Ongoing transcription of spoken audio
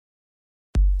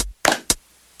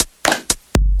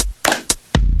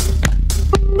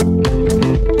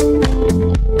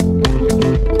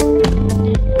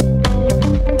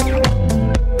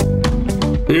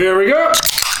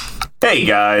Hey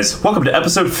guys, welcome to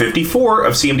episode 54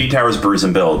 of CMD Towers Brews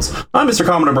and Builds. I'm Mr.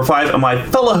 Common number 5, and my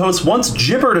fellow host once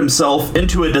gibbered himself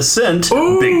into a descent,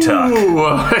 Big Tuck.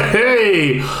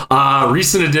 Hey,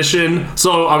 recent edition.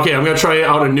 So, okay, I'm going to try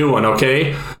out a new one,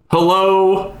 okay?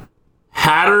 Hello,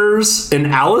 Hatters and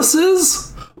Alice's?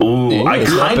 Ooh, I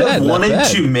kind of wanted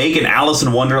to make an Alice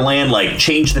in Wonderland, like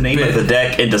change the name of the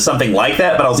deck into something like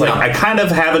that, but I was like, I kind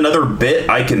of have another bit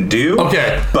I can do.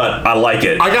 Okay. But I like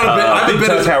it. I got a bit. Big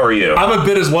Tuck, how are you? I'm a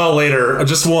bit as well later,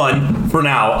 just one for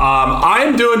now.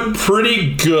 I'm doing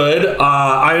pretty good.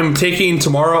 I am taking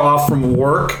tomorrow off from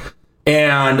work.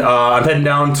 And I'm heading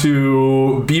down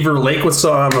to Beaver Lake with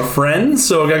some friends.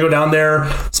 So I gotta go down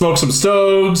there, smoke some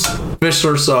stoves, fish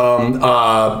for some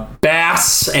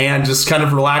bass, and just kind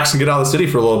of relax and get out of the city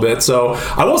for a little bit. So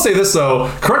I will say this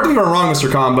though, correct me if I'm wrong, Mr.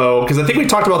 Combo, because I think we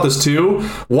talked about this too.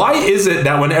 Why is it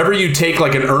that whenever you take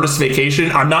like an earnest vacation,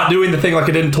 I'm not doing the thing like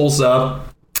I did in Tulsa,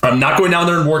 I'm not going down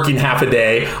there and working half a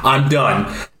day, I'm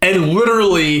done. And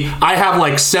literally, I have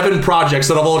like 7 projects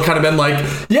that have all kind of been like,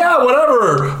 yeah,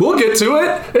 whatever, we'll get to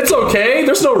it. It's okay.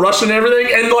 There's no rush and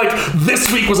everything. And like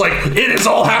this week was like, it is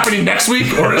all happening next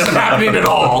week or is it happening at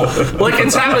all? Like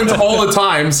it's happening all the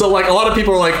time. So like a lot of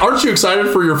people are like, aren't you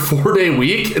excited for your 4-day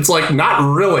week? It's like, not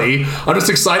really. I'm just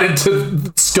excited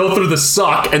to go through the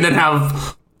suck and then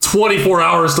have 24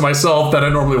 hours to myself that I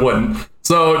normally wouldn't.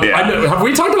 So yeah. Have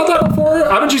we talked about that before?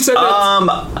 Haven't you said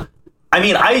that? I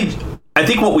mean, I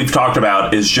think what we've talked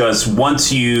about is just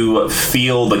once you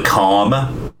feel the calm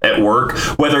at work,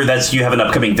 whether that's you have an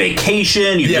upcoming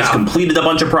vacation, you've just completed a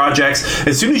bunch of projects,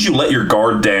 as soon as you let your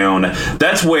guard down,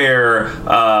 that's where,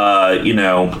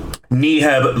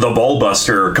 Neheb the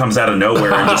Ballbuster comes out of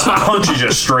nowhere and just punches you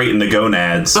straight in the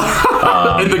gonads.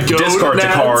 Discards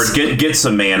a card, get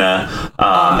some mana.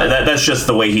 That's just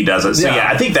the way he does it. So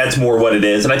I think that's more what it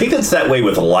is, and I think that's that way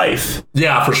with life.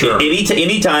 Yeah, for sure.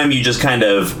 Anytime you just kind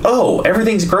of,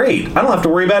 everything's great, I don't have to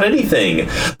worry about anything,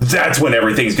 that's when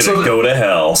everything's gonna go to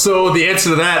hell. So the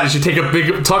answer to that is you take a big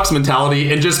Tux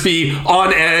mentality and just be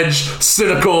on edge,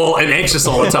 cynical, and anxious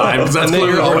all the time. Because that's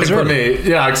clearly working for me.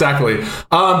 Yeah, exactly.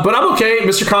 But I'm okay,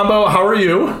 Mr. Combo. How are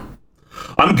you?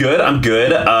 I'm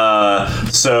good.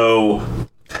 So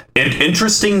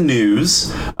interesting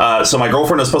news. So my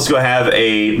girlfriend was supposed to go have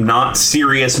a not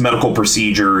serious medical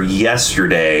procedure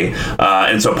yesterday.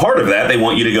 And so part of that, they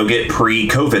want you to go get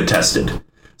pre-COVID tested.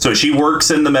 So she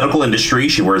works in the medical industry.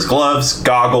 She wears gloves,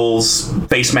 goggles,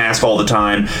 face mask all the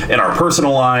time. In our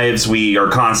personal lives, we are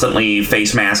constantly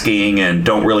face masking and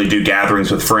don't really do gatherings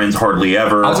with friends hardly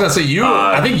ever. I was gonna say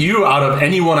I think you, out of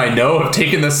anyone I know, have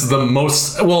taken this the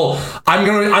most. Well, I'm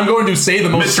going to say the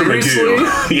most Mr.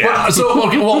 seriously. Yeah.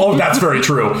 That's very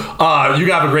true. You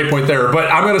got a great point there.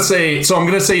 But I'm gonna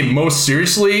say most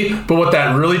seriously. But what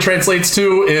that really translates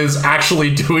to is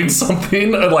actually doing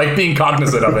something, like being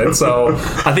cognizant of it. So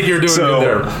I think you're doing good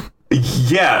there.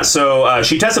 Yeah, so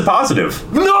she tested positive.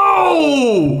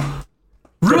 No!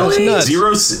 Really?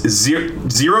 Zero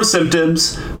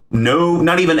symptoms. No,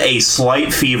 not even a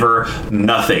slight fever.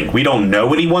 Nothing. We don't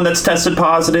know anyone that's tested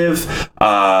positive.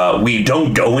 We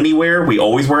don't go anywhere. We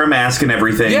always wear a mask and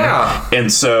everything. Yeah.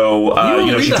 And so,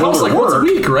 she told her like work. Once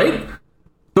a week, right?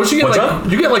 Don't you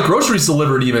get you get like groceries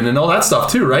delivered even and all that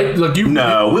stuff too, right? Like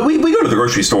No, we go to the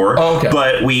grocery store. Oh, okay.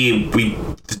 But we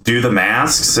do the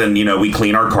masks and we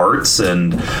clean our carts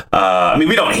and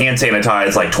we don't hand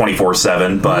sanitize like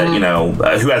 24/7, but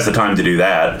who has the time to do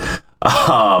that?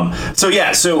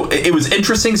 So it was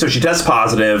interesting. So she tests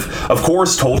positive, of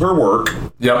course, told her work.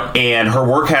 Yep. And her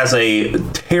work has a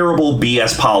terrible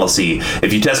BS policy.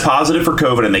 If you test positive for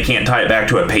COVID and they can't tie it back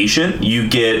to a patient, you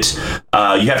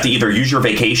have to either use your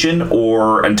vacation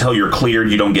or until you're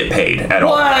cleared, you don't get paid at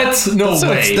all. What? No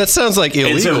way. That sounds like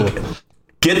illegal.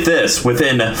 Get this,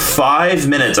 within 5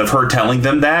 minutes of her telling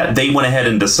them that, they went ahead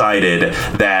and decided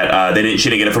that she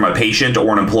didn't get it from a patient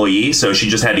or an employee, so she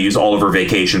just had to use all of her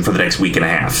vacation for the next week and a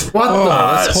half. What?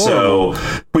 That's horrible.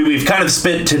 So we've kind of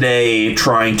spent today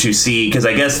trying to see, because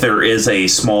I guess there is a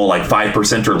small, like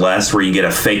 5% or less, where you get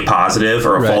a fake positive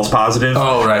or a false positive.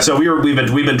 Oh, right. So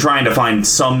we've been trying to find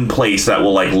some place that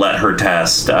will like let her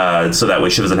test, so that way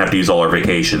she doesn't have to use all her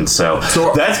vacation. So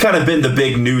that's kind of been the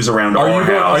big news around our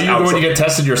house. Are you going to get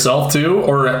tested yourself too,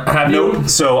 or have you? Nope.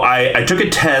 So I took a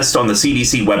test on the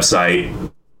CDC website,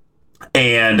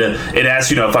 and it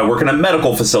asks, if I work in a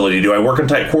medical facility, do I work in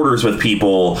tight quarters with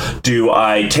people? Do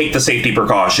I take the safety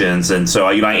precautions? And so,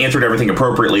 I answered everything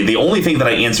appropriately. The only thing that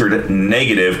I answered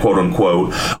negative, quote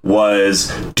unquote,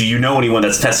 was, do you know anyone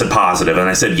that's tested positive? And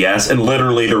I said yes. And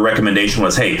literally the recommendation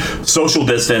was, hey, social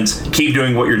distance, keep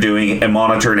doing what you're doing, and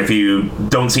monitor. And if you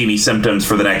don't see any symptoms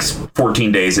for the next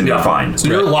 14 days, and you're fine. So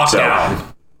you're locked down.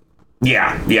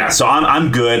 Yeah. So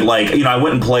I'm good. I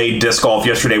went and played disc golf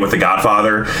yesterday with the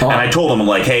Godfather, and I told him,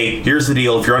 hey, here's the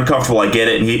deal. If you're uncomfortable, I get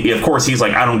it. And he's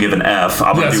like, I don't give an F.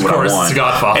 I'm gonna do what I want. It's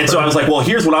Godfather. And so I was like, well,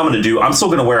 here's what I'm gonna do. I'm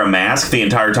still gonna wear a mask the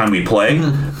entire time we play,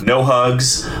 no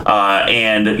hugs,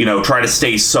 and try to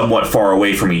stay somewhat far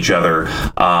away from each other.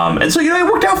 And so it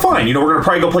worked out fine. We're gonna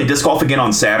probably go play disc golf again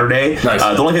on Saturday. Nice.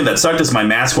 The only thing that sucked is my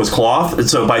mask was cloth, and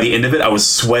so by the end of it, I was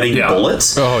sweating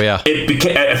bullets. Oh yeah.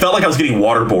 I felt like I was getting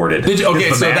waterboarded. Okay,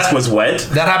 the mask was wet.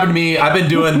 That happened to me. I've been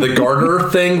doing the garter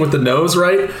thing with the nose,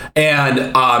 right?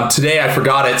 And today I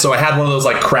forgot it, so I had one of those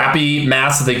crappy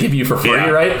masks that they give you for free,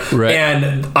 right?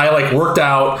 And I worked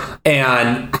out,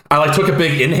 and I took a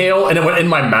big inhale, and it went in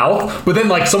my mouth. But then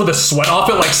some of the sweat off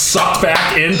it sucked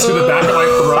back into the back of my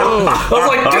throat. I was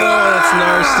like, that's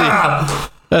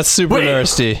nasty. That's super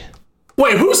nasty.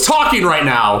 Wait, who's talking right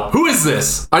now? Who is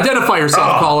this? Identify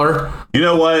yourself, caller. You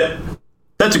know what?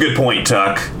 That's a good point,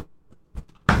 Tuck.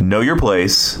 Know your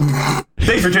place.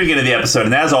 Thanks for tuning into the episode,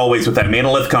 and as always, with that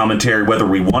Manolith commentary, whether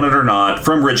we want it or not,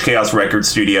 from Rich Chaos Records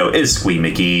Studio is Squee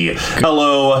McGee.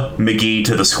 Hello, McGee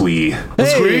to the Squee.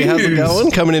 Hey, how's it going?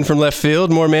 Coming in from left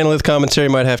field. More Manolith commentary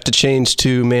might have to change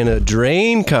to Mana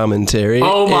Drain commentary.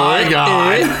 Oh my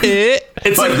god! It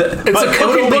would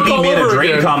only be Mana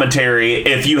Drain commentary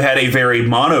if you had a very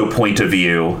mono point of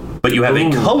view. But you have a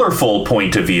colorful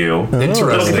point of view. Interesting.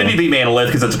 It'll continue to be Manolith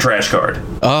because it's a trash card.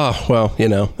 Oh, well,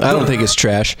 I don't think it's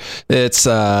trash. It's,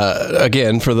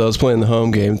 again, for those playing the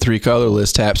home game, 3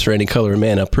 colorless taps for any color of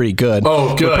mana. Pretty good.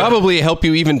 Oh, good. Would probably help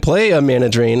you even play a Mana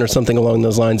Drain or something along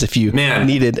those lines if you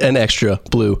needed an extra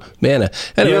blue mana.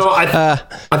 Anyways, I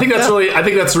think that's I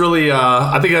think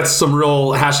that's some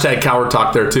real hashtag coward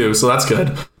talk there, too. So that's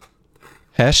good.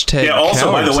 Hashtag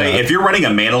also, by the way, if you're running a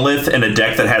Manolith in a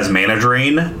deck that has Mana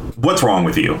Drain, what's wrong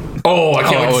with you? Oh, I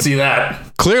can't wait to see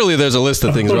that. Clearly, there's a list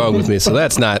of things wrong with me, so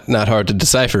that's not hard to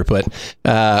decipher. But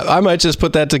I might just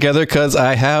put that together because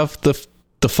I have the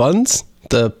funds,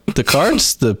 the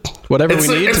cards, the whatever we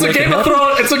need. It's a Game of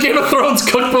Thrones. It's a Game of Thrones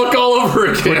cookbook all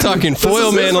over again. We're talking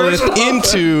foil Manolith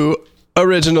into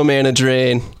original Mana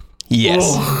Drain. Yes.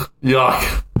 Oh,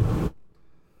 yuck.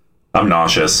 I'm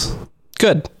nauseous.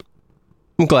 Good.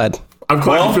 I'm glad. I'm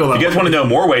glad you feel that. If you guys want to know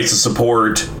more ways to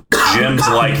support gyms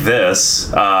like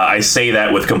this, I say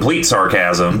that with complete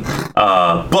sarcasm.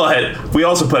 But we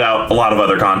also put out a lot of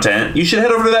other content. You should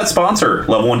head over to that sponsor,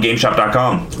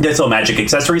 level1gameshop.com. They sell Magic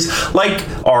accessories like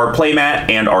our playmat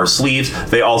and our sleeves.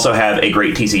 They also have a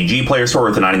great TCG player store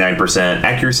with a 99%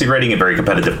 accuracy rating at very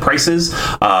competitive prices.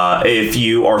 If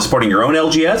you are supporting your own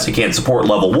LGS, you can't support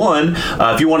Level 1.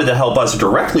 If you wanted to help us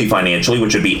directly financially,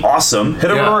 which would be awesome, head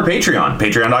over to our Patreon,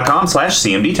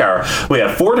 patreon.com/CMD Tower. We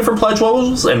have 4 different pledge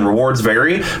levels, and rewards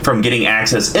vary from getting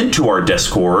access into our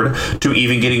Discord to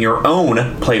even getting your own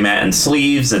playmat and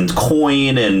sleeves and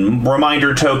coin and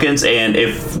reminder tokens. And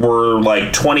if we're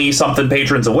 20-something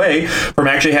patrons away from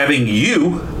actually having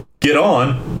you get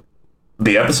on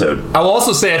the episode. I will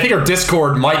also say, I think our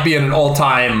Discord might be in an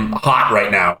all-time hot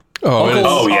right now.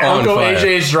 Uncle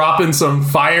AJ's dropping some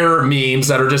fire memes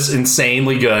that are just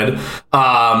insanely good.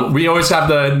 We always have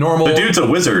the normal. The dude's a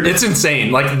wizard. It's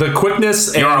insane. The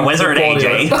quickness. You're a wizard,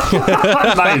 AJ.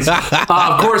 Nice.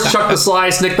 Of course, Chuck the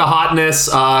Slice, Nick the Hotness.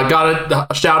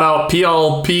 Got a shout out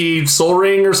PLP Soul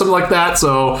Ring or something like that.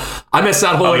 So I missed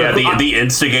that whole. Oh yeah, the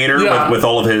instigator with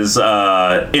all of his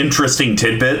interesting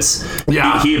tidbits.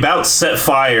 Yeah, he about set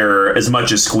fire as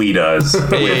much as Squee does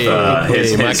with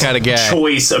his my kind of guy.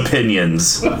 Choice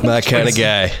opinions. My kind of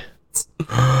guy.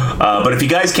 But if you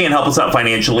guys can't help us out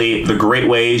financially, the great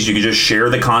ways you can just share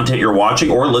the content you're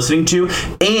watching or listening to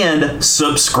and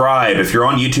subscribe. If you're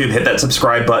on YouTube, hit that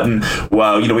subscribe button.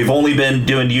 Well, we've only been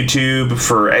doing YouTube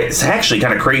for, it's actually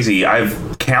kind of crazy.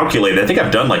 I've calculated, I think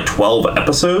I've done 12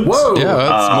 episodes. Whoa. Yeah,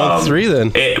 that's month 3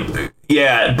 then.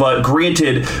 Yeah, but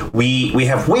granted, we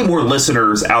have way more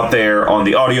listeners out there on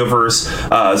the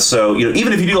Audioverse. So,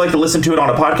 even if you do like to listen to it on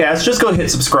a podcast, just go and hit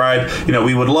subscribe.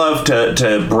 We would love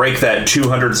to break that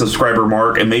 200 subscriber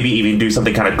mark and maybe even do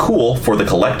something kind of cool for the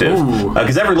collective.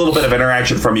 Because every little bit of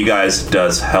interaction from you guys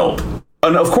does help.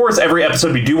 And of course, every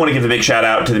episode we do want to give a big shout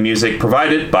out to the music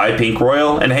provided by Pink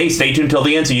Royal. And hey, stay tuned till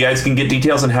the end so you guys can get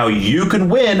details on how you can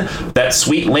win that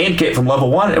sweet land kit from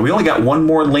level 1. And we only got one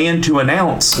more land to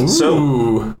announce. Ooh.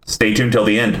 So stay tuned till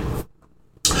the end.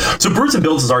 So Brews and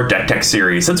Builds is our deck tech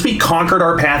series. Since we conquered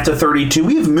our path to 32,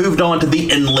 we have moved on to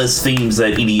the endless themes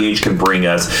that EDH can bring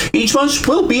us. Each month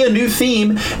will be a new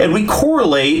theme, and we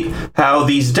correlate how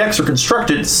these decks are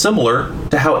constructed similar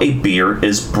to how a beer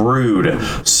is brewed.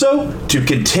 So, to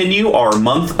continue our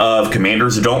month of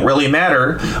Commanders Who Don't Really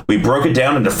Matter, we broke it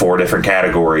down into 4 different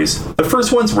categories. The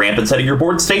first one's rampant setting your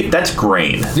board state. That's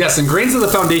grain. Yes, and grains are the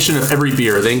foundation of every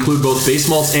beer. They include both base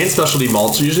malts and specialty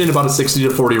malts, usually in about a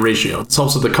 60-40 ratio. This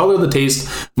helps with the color, the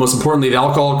taste, most importantly, the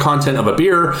alcohol content of a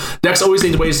beer. Decks always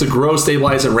need ways to grow,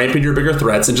 stabilize, and ramp in your bigger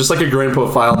threats, and just like a grain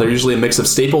profile, they're usually a mix of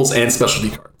staples and specialty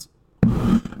cards.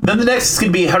 Then the next is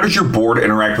going to be, how does your board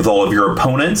interact with all of your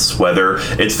opponents, whether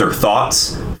it's their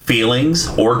thoughts, feelings,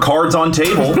 or cards on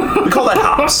table? We call that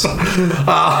hops.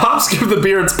 Hops give the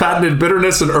beer its patented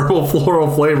bitterness and herbal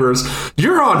floral flavors.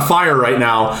 You're on fire right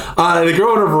now. They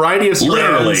grow in a variety of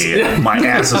strands. Literally, my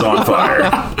ass is on fire.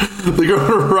 They grow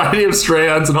in a variety of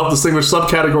strands and help distinguish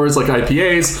subcategories like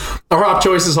IPAs. Our hop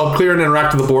choices help clear and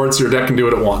interact with the board so your deck can do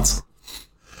it at once.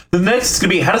 The next is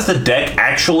going to be, how does the deck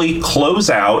actually close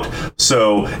out?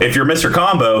 So if you're Mr.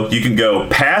 Combo, you can go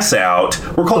pass out.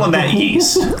 We're calling that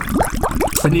yeast.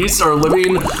 And yeasts are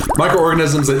living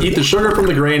microorganisms that eat the sugar from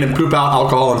the grain and poop out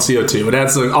alcohol and CO2. It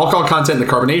adds the alcohol content and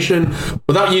the carbonation.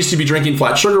 Without yeast, you'd be drinking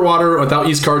flat sugar water. Without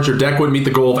yeast cards, your deck wouldn't meet the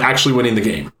goal of actually winning the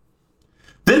game.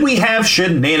 Then we have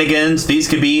shenanigans. These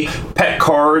could be pet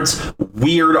cards,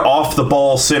 weird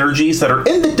off-the-ball synergies that are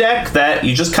in the deck that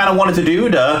you just kind of wanted to do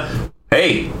to,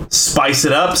 hey, spice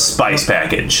it up, spice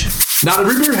package. Not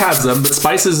every beer has them, but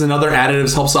spices and other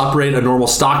additives help separate a normal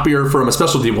stock beer from a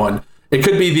specialty one. It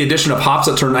could be the addition of hops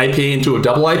that turn IPA into a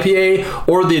double IPA,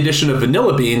 or the addition of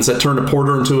vanilla beans that turn a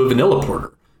porter into a vanilla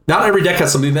porter. Not every deck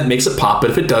has something that makes it pop, but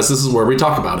if it does, this is where we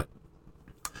talk about it.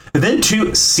 And then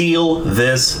to seal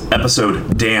this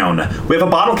episode down, we have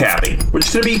a bottle capping, which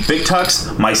is going to be Big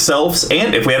Tux, myself,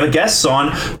 and if we have a guest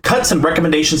on, cuts and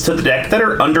recommendations to the deck that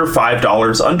are under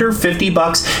 $5, under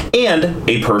 $50, and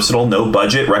a personal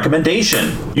no-budget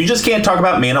recommendation. You just can't talk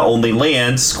about mana-only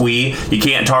lands, Squee. You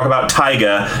can't talk about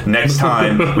Taiga next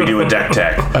time we do a deck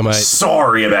tech. I might.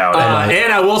 Sorry about it.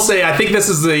 And I will say, I think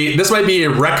this might be a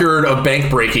record of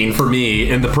bank breaking for me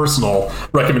in the personal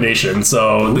recommendation.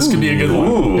 So this could be a good one.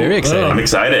 Ooh. Very exciting. I'm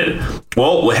excited.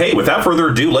 Well, hey, without further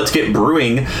ado, let's get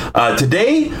brewing.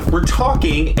 Today, we're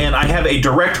talking, and I have a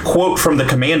direct quote from the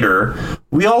commander.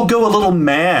 We all go a little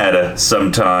mad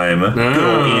sometime. Good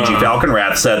old Angie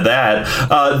Falconwrath said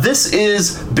that. This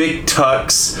is Big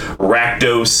Tux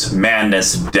Rakdos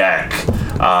Madness deck.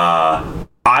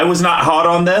 I was not hot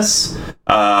on this.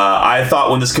 I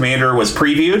thought when this commander was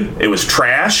previewed, it was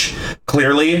trash.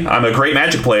 Clearly, I'm a great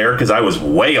Magic player because I was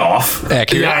way off.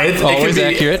 Accurate. Yeah, Always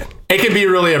accurate. It can be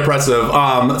really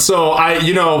impressive. So I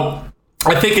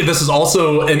think this is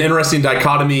also an interesting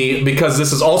dichotomy because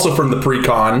this is also from the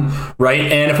pre-con, right?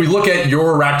 And if we look at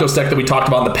your Rakdos deck that we talked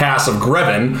about in the past of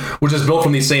Greven, which is built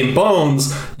from these same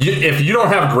bones, if you don't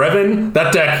have Greven,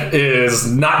 that deck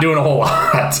is not doing a whole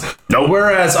lot. Nope.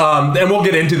 Whereas, and we'll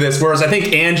get into this, whereas I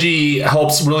think Angie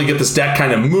helps really get this deck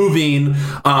kind of moving,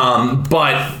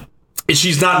 but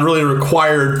she's not really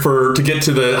required to get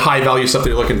to the high value stuff that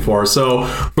you're looking for. So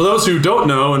for those who don't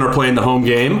know and are playing the home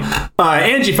game,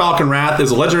 Angie Falconwrath is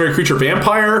a legendary creature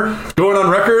vampire, going on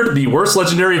record, the worst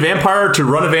legendary vampire to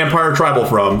run a vampire tribal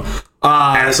from.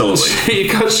 Absolutely.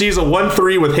 Because she's a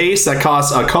 1/3 with haste that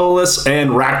costs a colorless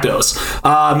and Rakdos.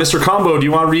 Mr. Combo, do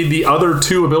you want to read the other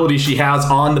 2 abilities she has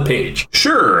on the page?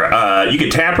 Sure. You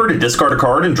can tap her to discard a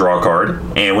card and draw a card.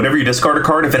 And whenever you discard a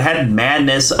card, if it had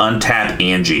Madness, untap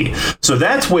Angie. So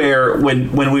that's where,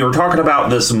 when we were talking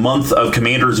about this month of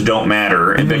Commanders Who Don't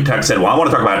Matter, and Big Tech said, well, I want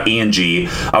to talk about Angie,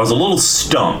 I was a little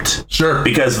stumped. Sure.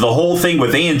 Because the whole thing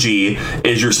with Angie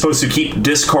is you're supposed to keep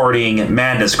discarding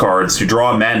Madness cards to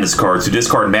draw Madness cards, to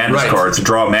discard Madness cards, to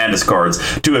draw Madness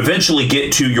cards, to eventually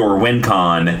get to your win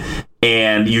con.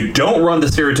 And you don't run the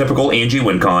stereotypical Angie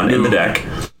win con in the deck.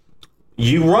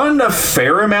 You run a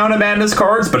fair amount of Madness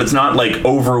cards, but it's not like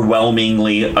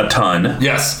overwhelmingly a ton.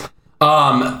 Yes.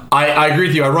 I agree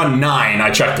with you. I run 9.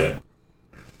 I checked it.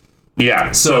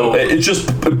 Yeah, so it just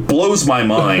blows my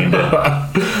mind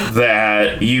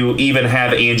that you even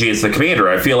have Angie as the commander.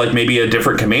 I feel like maybe a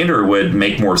different commander would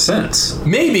make more sense.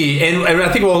 Maybe, and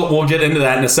I think we'll get into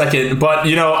that in a second. But,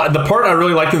 the part I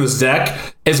really like in this deck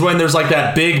is when there's like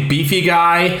that big beefy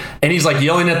guy and he's like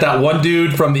yelling at that one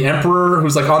dude from the Emperor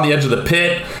who's like on the edge of the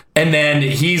pit, And then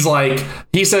he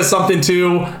says something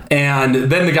too, and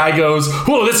then the guy goes,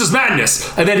 "Whoa, this is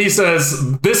madness!" And then he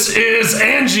says, "This is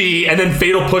Angie," and then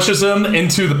Fatal pushes him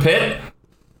into the pit.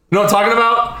 You know what I'm talking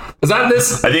about? Is that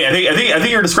this? I think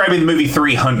you're describing the movie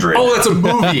 300. Oh, that's a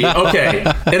movie. Okay,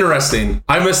 interesting.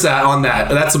 I missed that on that.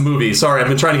 That's a movie. Sorry, I've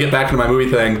been trying to get back into my movie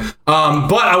thing.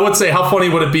 But I would say, how funny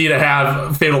would it be to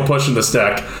have Fatal push in this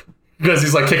deck? Because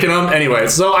he's like kicking him. Anyway,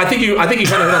 so I think you kind of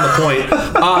hit on the point.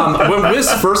 When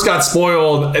this first got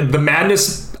spoiled, the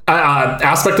madness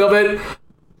aspect of it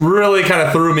really kind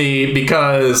of threw me,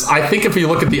 because I think if you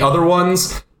look at the other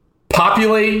ones,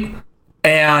 Populate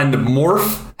and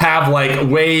Morph have like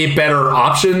way better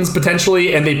options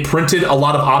potentially, and they printed a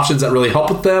lot of options that really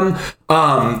help with them.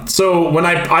 So when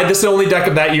this is the only deck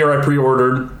of that year I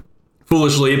pre-ordered,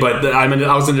 foolishly, but I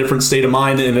was in a different state of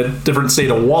mind, in a different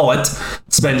state of wallet,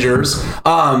 spend yours.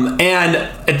 And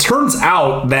it turns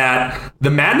out that the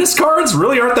Madness cards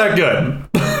really aren't that good.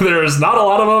 There's not a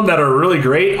lot of them that are really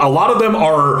great. A lot of them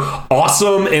are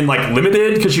awesome in like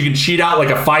limited, because you can cheat out like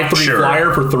a 5/3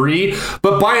 flyer for 3.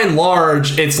 But by and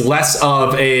large, it's less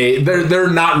of a.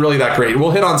 They're not really that great. We'll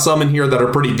hit on some in here that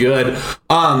are pretty good.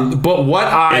 But what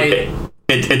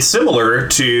It's similar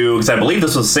to, because I believe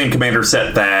this was the same commander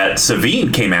set that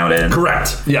Savine came out in.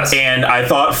 Correct. Yes. And I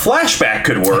thought Flashback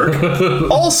could work.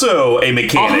 Also a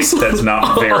mechanic that's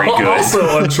not very good.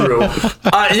 Also untrue.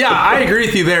 Yeah, I agree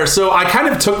with you there. So I kind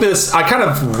of took this, I kind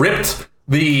of ripped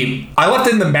I left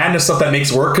in the madness stuff that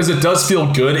makes work, because it does feel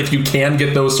good if you can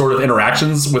get those sort of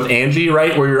interactions with Angie,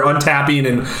 right? Where you're untapping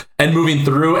and moving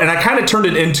through. And I kind of turned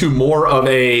it into more of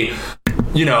a,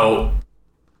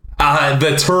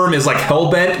 the term is like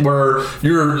Hellbent, where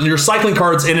you're cycling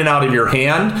cards in and out of your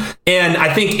hand. And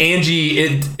I think Angie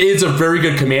is a very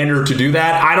good commander to do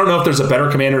that. I don't know if there's a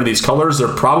better commander in these colors. There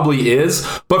probably is.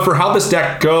 But for how this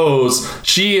deck goes,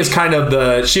 she is kind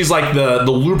of she's like the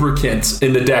lubricant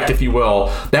in the deck, if you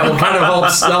will. That will kind of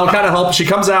help. She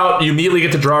comes out, you immediately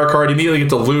get to draw a card, you immediately get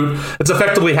to loot. It's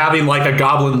effectively having like a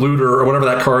goblin looter or whatever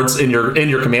that card's in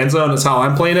your command zone is how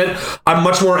I'm playing it. I'm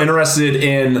much more interested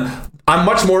in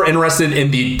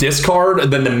the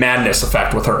discard than the madness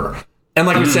effect with her. And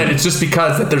like we said, it's just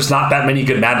because that there's not that many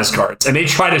good madness cards. And they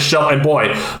try to shove, and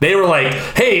boy, they were like,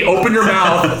 hey, open your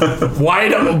mouth,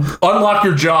 wide, unlock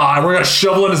your jaw, and we're going to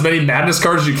shovel in as many madness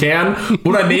cards as you can.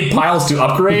 When I made piles to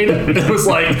upgrade, it was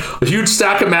like a huge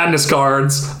stack of madness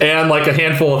cards and like a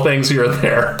handful of things here and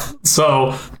there.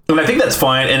 So, and I think that's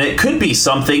fine. And it could be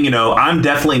something, I'm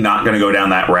definitely not going to go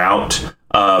down that route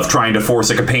of trying to force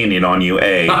a companion on you,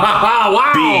 A.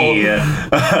 Wow.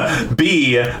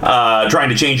 B, trying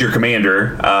to change your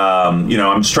commander.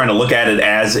 I'm just trying to look at it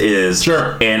as is.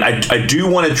 Sure. And I do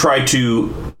want to try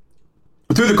to,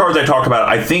 through the cards I talk about,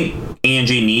 I think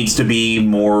Angie needs to be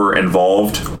more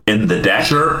involved in the deck.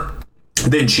 Sure.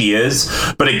 Than she is,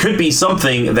 but it could be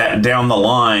something that down the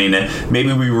line,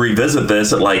 maybe we revisit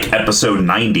this at like episode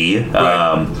 90,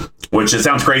 right. Which it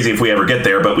sounds crazy if we ever get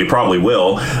there, but we probably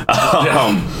will.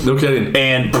 No kidding.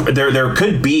 And there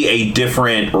could be a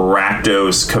different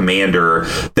Rakdos commander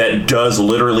that does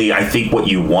literally, I think, what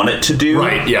you want it to do.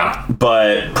 Right, yeah.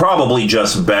 But probably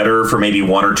just better for maybe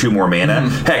 1 or 2 more mana.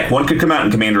 Heck, one could come out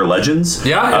in Commander Legends.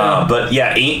 Yeah. But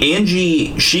yeah,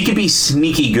 Angie, she could be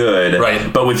sneaky good.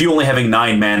 Right. But with you only having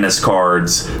 9 madness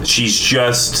cards, she's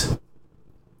just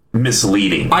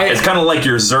misleading. It's kind of like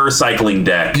your Zur cycling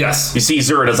deck. Yes. You see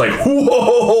Zur and it's like,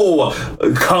 whoa,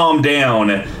 calm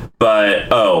down. But,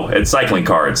 it's cycling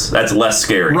cards. That's less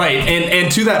scary. Right. And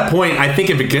to that point, I think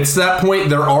if it gets to that point,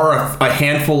 there are a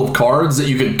handful of cards that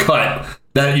you could cut.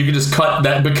 That you can just cut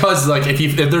that, because like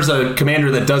if there's a commander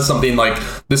that does something like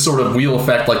this sort of wheel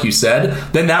effect, like you said,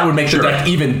 then that would make the deck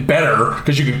even better,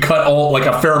 because you could cut like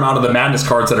a fair amount of the madness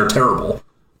cards that are terrible.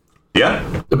 Yeah,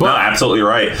 no, absolutely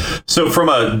right. So from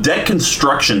a deck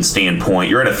construction standpoint,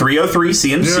 you're at a 303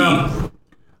 CMC,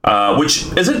 which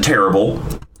isn't terrible.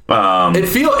 And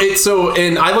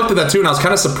I looked at that too, and I was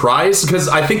kind of surprised, because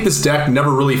I think this deck never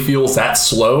really feels that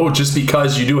slow, just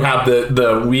because you do have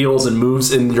the wheels and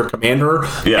moves in your commander,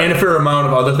 and a fair amount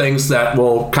of other things that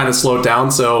will kind of slow it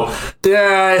down. So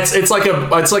yeah, it's like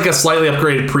a slightly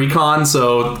upgraded precon.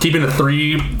 So keeping a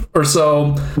 3 or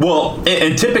so. Well,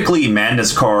 and typically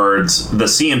madness cards, the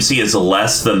CMC is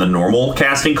less than the normal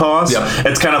casting cost. Yep.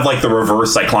 It's kind of like the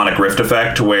reverse Cyclonic Rift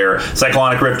effect, where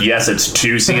Cyclonic Rift, yes, it's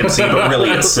 2 CMC, but really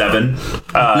it's 7.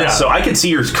 So I could see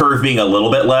your curve being a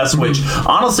little bit less, which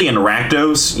honestly in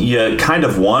Rakdos, you kind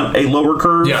of want a lower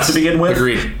curve to begin with.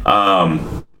 Agreed.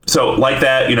 So like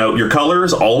that, your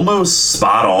colors almost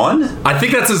spot on. I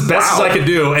think that's as best as I could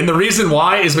do. And the reason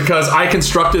why is because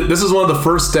this is one of the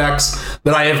first decks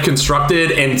that I have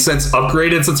constructed and since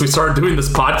upgraded since we started doing this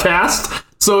podcast.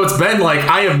 So it's been like,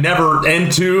 I have never, and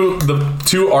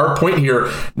to our point here,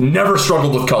 never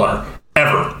struggled with color.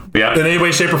 Ever. Yeah. In any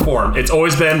way, shape, or form. It's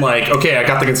always been like, okay, I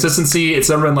got the consistency. It's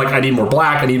never been like, I need more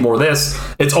black, I need more this.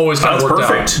 It's always kind of worked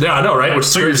perfect. out. Yeah, I know, right? Which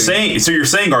is So crazy. you're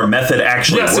saying our method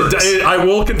actually works. Yes, I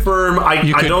will confirm.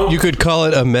 You could call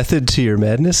it a method to your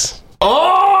madness.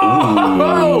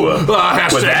 Oh!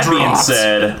 With that being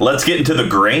said, let's get into the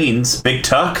grains. Big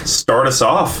Tuck, start us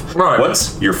off. Right.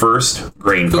 What's your first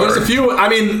grain So card? there's a few. I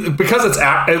mean, because it's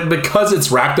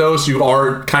Rakdos, you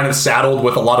are kind of saddled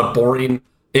with a lot of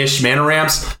boring-ish mana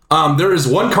ramps. There is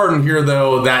one card in here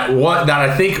though that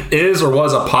I think is or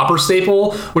was a Pauper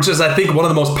staple, which is I think one of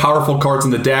the most powerful cards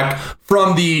in the deck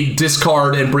from the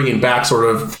discard and bringing back sort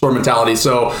of mentality.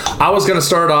 So I was going to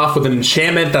start off with an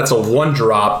enchantment that's a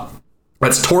 1-drop.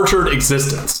 That's Tortured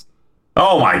Existence.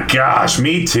 Oh my gosh,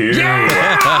 me too.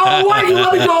 Yeah! Oh, what? You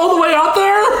let me go all the way out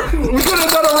there? We could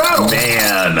have done a rattle.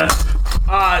 Man.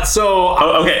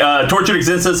 Okay. Tortured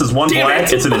Existence is 1 Damn black.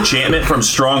 it. It's an enchantment from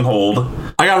Stronghold.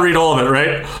 I gotta read all of it,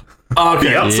 right?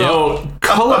 Okay, Yep. so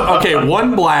color. Okay,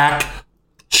 1 black.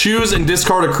 Choose and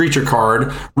discard a creature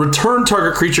card. Return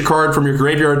target creature card from your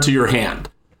graveyard to your hand.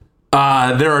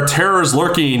 There are terrors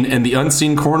lurking in the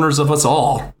unseen corners of us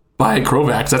all. By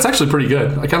Krovax. That's actually pretty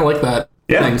good. I kind of like that.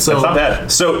 Yeah, thing. So that's not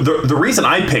bad. So the reason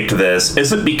I picked this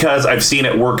isn't because I've seen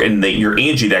it work in your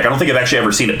Angie deck. I don't think I've actually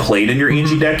ever seen it played in your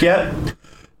Angie deck yet.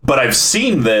 But I've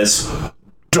seen this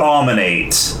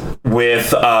dominate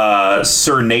with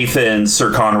Sir Nathan,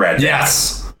 Sir Conrad deck.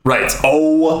 yes. Right.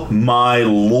 Oh my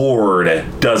lord,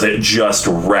 does it just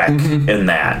wreck in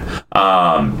that.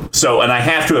 And I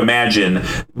have to imagine,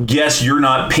 yes, you're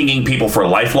not pinging people for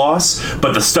life loss,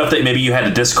 but the stuff that maybe you had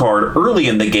to discard early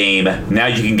in the game, now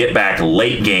you can get back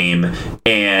late game,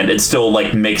 and it still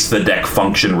makes the deck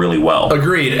function really well.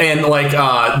 Agreed. And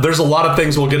there's a lot of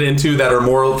things we'll get into that are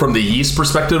more from the yeast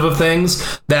perspective of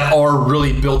things that are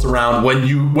really built around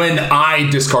when I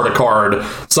discard a card,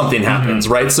 something happens,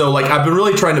 right? So I've been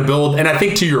really trying to build, and I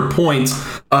think to your point,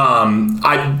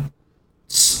 I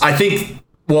think,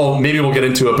 well, maybe we'll get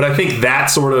into it, but I think that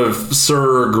sort of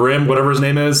Sir Grimm, whatever his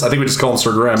name is, I think we just call him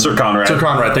Sir Grimm. Sir Conrad. Sir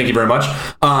Conrad, thank you very much.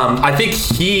 I think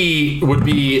he would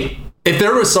be, if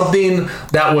there was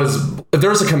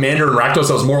a commander in Rakdos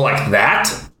that was more like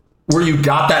that, where you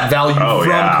got that value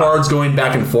cards going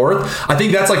back and forth, I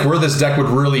think that's where this deck would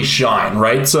really shine,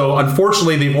 right? So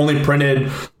unfortunately, they've only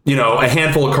printed, a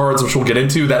handful of cards, which we'll get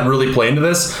into, that really play into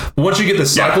this. But once you get the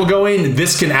cycle going,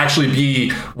 this can actually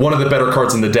be one of the better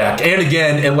cards in the deck. And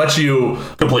again, it lets you...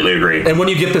 Completely agree. And when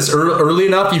you get this early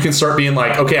enough, you can start being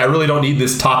like, okay, I really don't need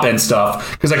this top end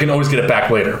stuff, because I can always get it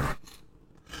back later.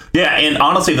 Yeah, and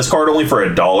honestly, this card only for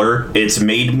 $1, it's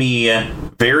made me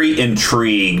very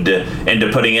intrigued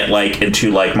into putting it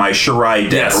into my Shirai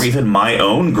deck, or even my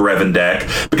own Greven deck,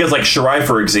 because Shirai,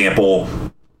 for example,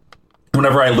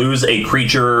 whenever I lose a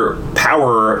creature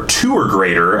power 2 or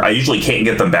greater, I usually can't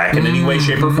get them back in any way,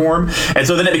 shape, or form, and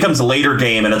so then it becomes a later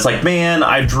game, and it's man,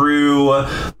 I drew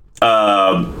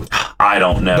I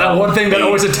don't know. That one thing that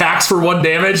always attacks for 1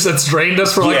 damage that's drained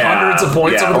us for hundreds of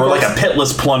points. Yeah, or a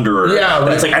Pitless Plunderer. Yeah, right.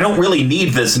 And it's I don't really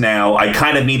need this now. I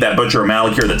kind of need that Butcher of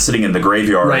Malakir that's sitting in the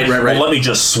graveyard. Right. Well, let me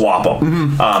just swap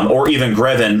them. Or even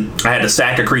Greven, I had to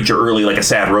sack a creature early like a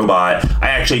Sad Robot. I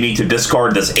actually need to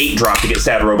discard this 8-drop to get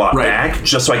Sad Robot back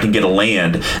just so I can get a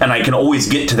land. And I can always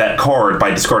get to that card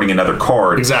by discarding another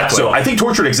card. Exactly. So I think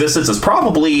Tortured Existence is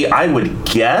probably, I would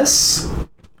guess,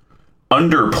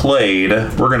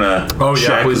 underplayed. We're gonna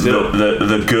check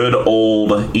the good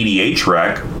old EDH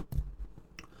rec.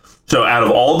 So out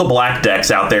of all the black decks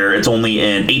out there, it's only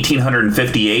in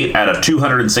 1,858 out of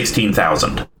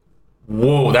 216,000.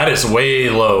 Whoa, that is way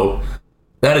low.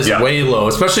 That is way low,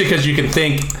 especially because you can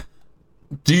think.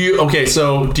 Do you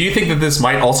think that this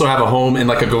might also have a home in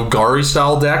a Golgari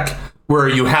style deck? Where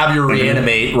you have your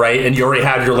reanimate, right? And you already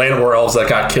have your Llanowar Elves that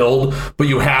got killed, but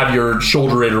you have your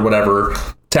Shoulder It or whatever.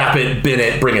 Tap it, bin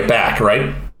it, bring it back,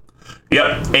 right?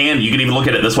 Yep, and you can even look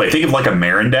at it this way. Think of a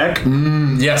Marin deck.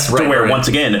 Yes, right. To where, once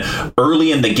again,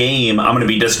 early in the game, I'm going to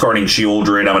be discarding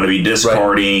Shieldred, I'm going to be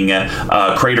discarding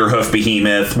Craterhoof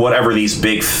Behemoth, whatever these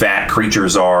big fat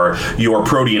creatures are, your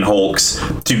Protean Hulks,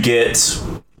 to get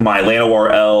my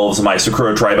Llanowar Elves, my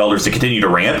Sakura Tribe Elders to continue to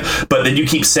ramp, but then you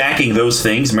keep sacking those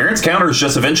things. Marin's counters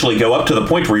just eventually go up to the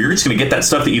point where you're just going to get that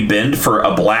stuff that you bend for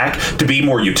a black to be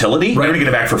more utility. You're going to get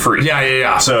it back for free.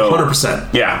 Yeah. So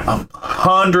 100%. Yeah,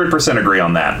 100% agree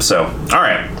on that. So, all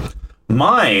right.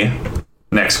 My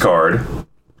next card,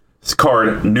 this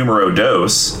card numero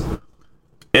dos,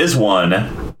 is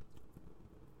one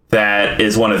that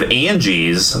is one of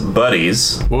Angie's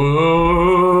buddies.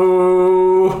 Whoa.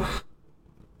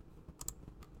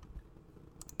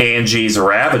 Angie's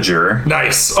Ravager.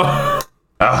 Nice. All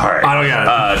right. I don't get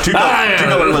it. Two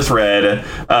colorless red.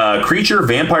 Creature,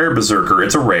 Vampire Berserker.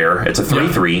 It's a rare. It's a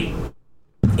 3/3.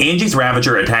 Angie's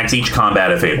Ravager attacks each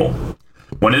combat if able.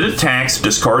 When it attacks,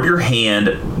 discard your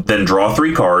hand, then draw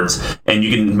 3 cards, and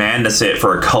you can madness it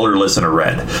for a colorless and a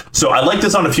red. So I like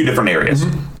this on a few different areas.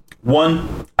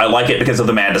 One, I like it because of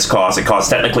the madness cost. It costs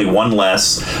technically 1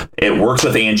 less. It works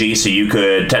with Angie, so you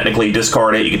could technically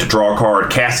discard it. You get to draw a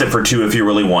card, cast it for 2 if you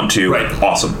really want to. Right.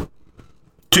 Awesome.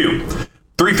 2,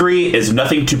 3/3 is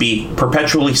nothing to be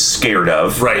perpetually scared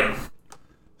of. Right.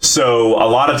 So a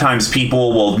lot of times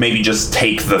people will maybe just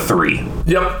take the 3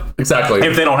 Yep, exactly.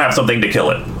 if they don't have something to kill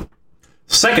it.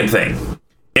 Second thing,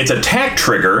 it's attack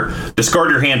trigger. Discard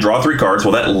your hand, draw 3 cards.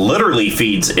 Well, that literally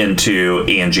feeds into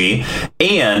Angie.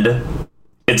 And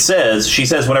she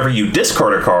says whenever you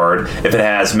discard a card, if it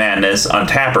has madness,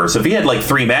 untap her. So if you had like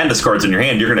 3 madness cards in your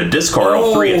hand, you're going to discard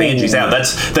all 3 if Angie's out.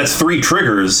 That's 3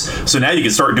 triggers. So now you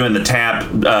can start doing the tap,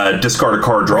 discard a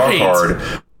card, draw a card.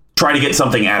 Try to get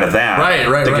something out of that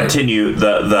to continue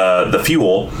the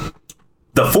fuel.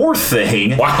 The fourth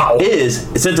thing is,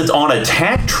 since it's on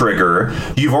attack trigger,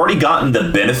 you've already gotten the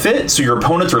benefit, so your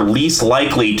opponents are least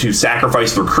likely to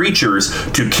sacrifice their creatures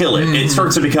to kill it. It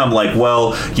starts to become like,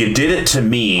 well, you did it to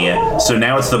me, so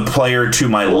now it's the player to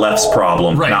my left's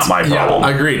problem, not my problem. Yeah,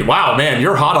 agreed. Wow, man,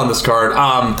 you're hot on this card.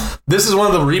 This is one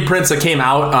of the reprints that came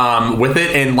out with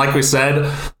it, and like we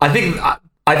said, I think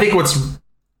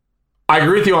I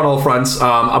agree with you on all fronts,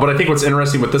 but I think what's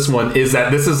interesting with this one is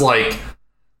that this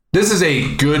is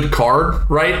a good card,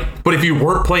 right? But if you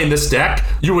weren't playing this deck,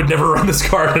 you would never run this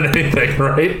card in anything,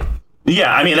 right?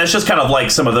 Yeah, I mean, that's just kind of like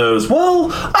some of those,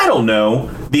 well, I don't know.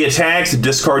 The attacks,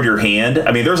 discard your hand.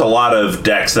 I mean, there's a lot of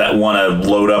decks that want to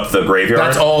load up the graveyard.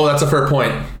 That's a fair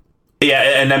point.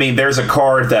 Yeah, and I mean, there's a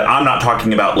card that I'm not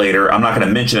talking about later. I'm not going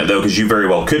to mention it, though, because you very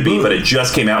well could be, but it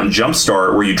just came out in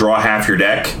Jumpstart where you draw half your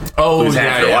deck, lose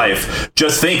half your life.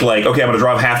 Just think like, okay, I'm going to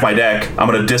draw half my deck. I'm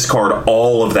going to discard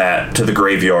all of that to the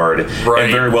graveyard. Right.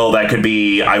 And very well, that could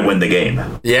be I win the game.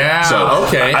 Yeah, so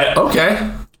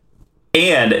okay.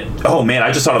 And, oh man,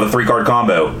 I just thought of a 3-card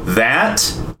combo. That,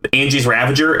 Angie's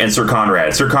Ravager, and Sir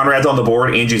Conrad. Sir Conrad's on the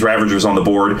board, Angie's Ravager's on the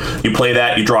board. You play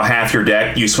that, you draw half your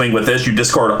deck, you swing with this, you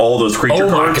discard all those creature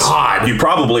cards. Oh my god. You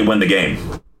probably win the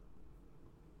game.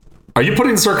 Are you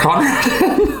putting Sir Conrad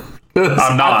in?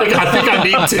 I'm not. I think I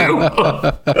need to.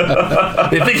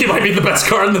 I think he might be the best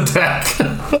card in the deck.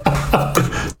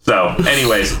 So,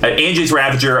 anyways, Angie's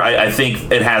Ravager, I think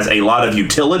it has a lot of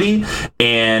utility,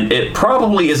 and it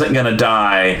probably isn't going to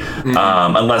die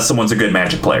unless someone's a good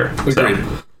Magic player. Agreed.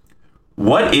 So,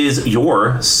 what is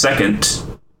your second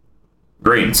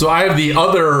green? So I have the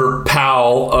other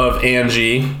pal of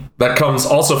Angie that comes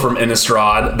also from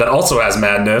Innistrad that also has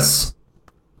madness.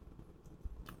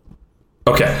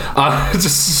 Okay,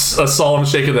 just a solemn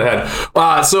shake of the head.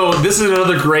 So this is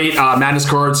another great madness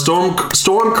card,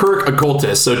 Stormkirk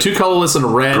Occultist. So 2 colorless and a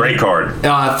red. Great card. It's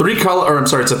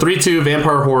a 3/2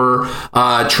 vampire horror.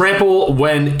 Trample.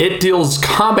 When it deals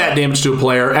combat damage to a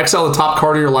player, exile the top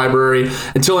card of your library.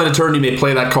 Until end of turn, you may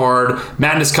play that card.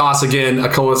 Madness costs again a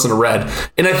colorless and a red.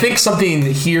 And I think something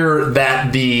here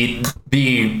that the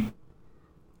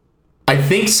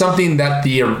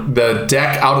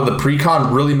deck out of the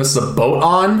precon really misses a boat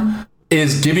on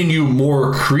is giving you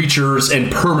more creatures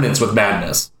and permanents with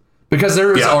madness. Because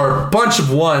there are a bunch of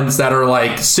ones that are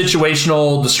like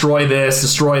situational, destroy this,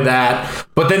 destroy that,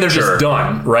 but then they're just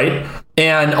done, right?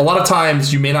 And a lot of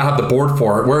times you may not have the board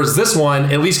for it. Whereas this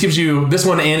one at least gives you, this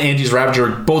one and Angie's Ravager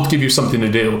both give you something to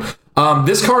do.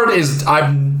 This card is,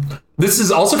 this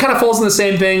is also kind of falls in the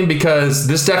same thing because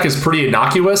this deck is pretty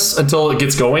innocuous until it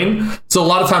gets going. So a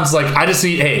lot of times, like, I just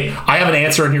need, hey, I have an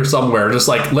answer in here somewhere. Just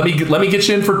like, let me get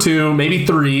you in for 2, maybe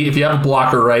 3 if you have a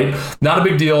blocker, right? Not a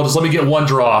big deal. Just let me get 1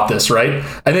 draw off this, right?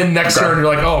 And then next turn, you're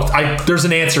like, oh, there's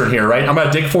an answer in here, right? I'm going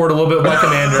to dig forward a little bit with my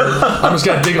commander. I'm just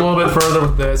going to dig a little bit further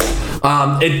with this.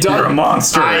 It does. You're a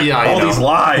monster. All these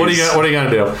lies. What are you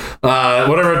going to do?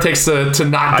 Whatever it takes to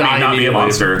not die. Not be a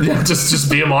monster. Yeah,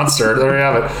 just be a monster. There you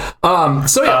have it.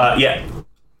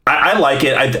 I like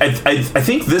it. I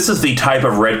think this is the type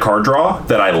of red card draw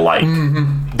that I like.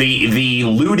 Mm-hmm. The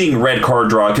looting red card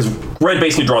draw, because red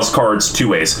basically draws cards 2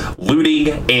 ways: looting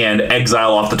and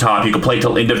exile off the top. You can play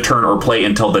till end of turn or play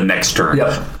until the next turn.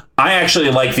 Yep. I actually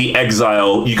like the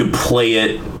exile. You could play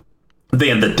it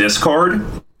than the discard,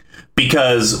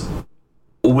 because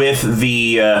with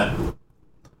the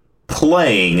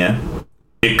playing,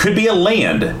 it could be a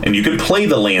land, and you could play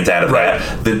the lands out of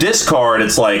that. The discard,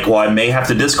 it's like, well, I may have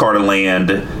to discard a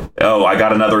land. Oh, I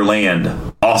got another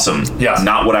land. Awesome. Yes.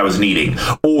 Not what I was needing.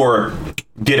 Or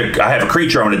I have a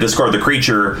creature, I'm going to discard the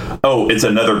creature. Oh, it's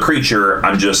another creature.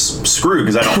 I'm just screwed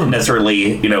because I don't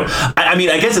necessarily, I mean,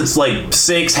 I guess it's like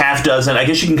 6, half dozen. I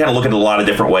guess you can kind of look at it a lot of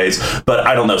different ways, but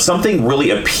I don't know. Something really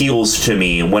appeals to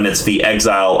me when it's the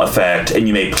exile effect and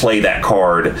you may play that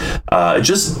card. It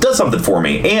just does something for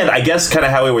me. And I guess kind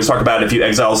of how we always talk about if you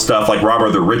exile stuff like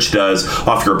Robber the Rich does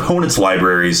off your opponent's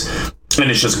libraries and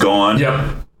it's just gone.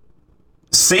 Yep.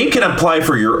 Same can apply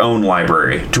for your own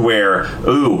library to where,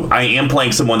 I am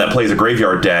playing someone that plays a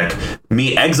graveyard deck.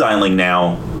 Me exiling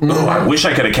now, I wish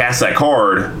I could have cast that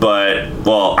card, but,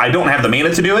 well, I don't have the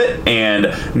mana to do it,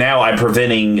 and now I'm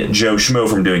preventing Joe Schmo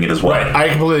from doing it as well. Right, I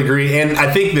completely agree, and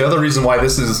I think the other reason why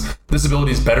this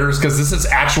ability is better is because this is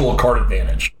actual card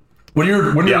advantage. When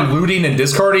you're looting and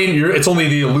discarding, it's only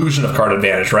the illusion of card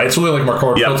advantage, right? It's really like more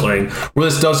card filtering, where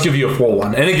this does give you a full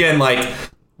one. And again,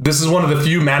 this is one of the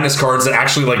few madness cards that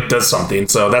actually does something,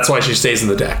 so that's why she stays in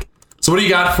the deck. So what do you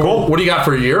got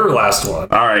for your last one?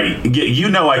 All right,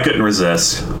 I couldn't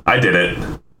resist. I did it.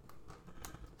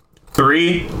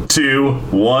 3, 2,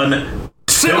 1.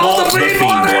 Tibalt the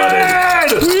Fiend-Blooded!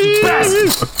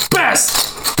 Best!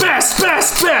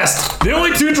 The only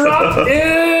 2-drop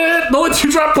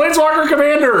Planeswalker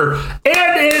Commander,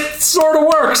 and it sort of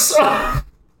works.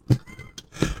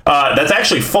 That's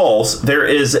actually false. There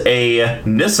is a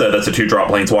Nissa that's a 2-drop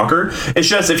Planeswalker. It's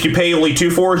just if you pay only 2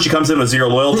 for it, she comes in with 0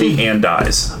 loyalty and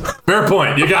dies. Fair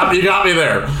point. You got me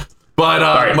there. But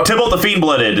all right, Tibalt the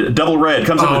Fiend-Blooded, double red,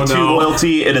 comes in with 2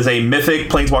 loyalty. It is a mythic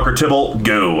Planeswalker Tibalt.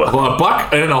 Go. Well,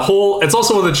 $1 and a whole. It's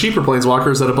also one of the cheaper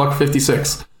Planeswalkers at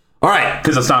 $1.56. All right,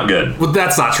 because it's not good. Well,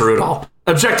 that's not true at all.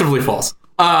 Objectively false.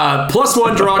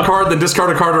 +1, draw a card, then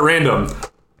discard a card at random.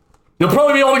 You'll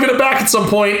probably be able to get it back at some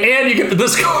point, and you get the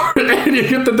discard,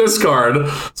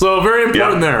 So very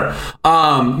important there.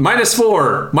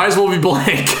 -4, might as well be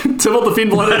blank. Tibalt the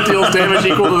Fiend-Blooded deals damage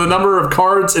equal to the number of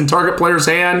cards in target player's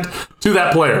hand to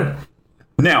that player.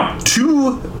 Now,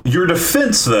 to your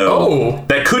defense, though,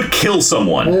 that could kill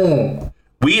someone.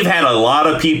 We've had a lot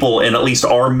of people in at least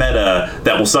our meta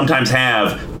that will sometimes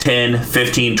have 10,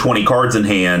 15, 20 cards in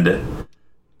hand.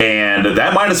 And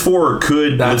that -4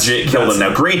 could legit kill them.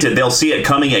 Now, granted, they'll see it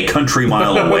coming a country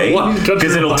mile away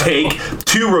because it'll take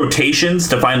 2 rotations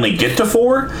to finally get to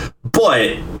 4,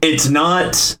 but it's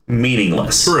not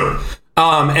meaningless. True.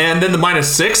 And then the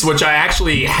 -6, which I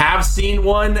actually have seen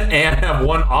one and have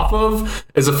one off of,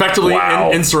 is effectively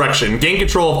Insurrection. Gain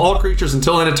control of all creatures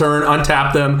until end of turn,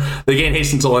 untap them, they gain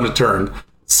haste until end of turn.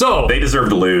 So they deserve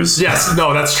to lose. Yes,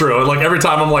 no, that's true. Every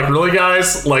time I'm like, really,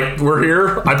 guys? We're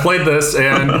here. I played this,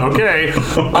 and okay.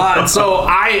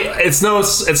 It's no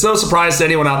surprise to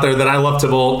anyone out there that I love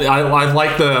Tibalt. I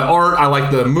like the art. I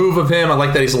like the move of him. I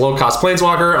like that he's a low cost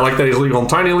Planeswalker. I like that he's legal in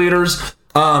tiny leaders.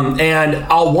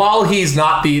 While he's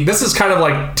not this is kind of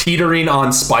like teetering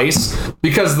on spice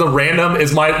because the random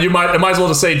is might as well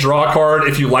just say draw a card.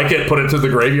 If you like it, put it to the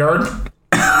graveyard.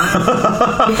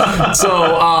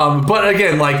 But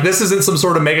again, this isn't some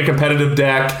sort of mega competitive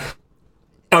deck.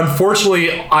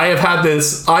 Unfortunately, I have had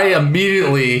this. I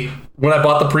immediately, when I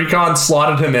bought the precon,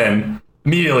 slotted him in.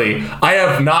 Immediately. I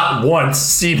have not once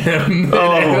seen him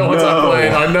once I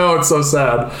played. I know, it's so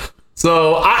sad.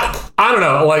 So, I don't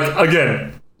know.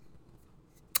 Again,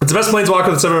 it's the best Planeswalker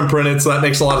that's ever been printed, so that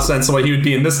makes a lot of sense the way he would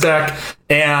be in this deck.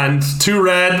 And 2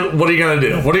 red, what are you going to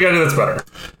do? What are you going to do that's better?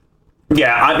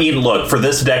 Yeah, I mean, look, for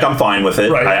this deck, I'm fine with it.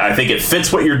 Right. I think it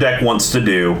fits what your deck wants to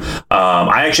do.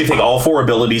 I actually think all 4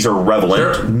 abilities are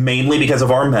relevant, mainly because of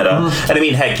our meta. And I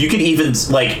mean, heck, you could even,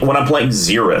 when I'm playing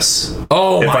Xerus,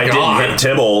 if I didn't hit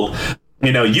Tibalt,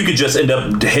 you could just end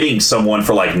up hitting someone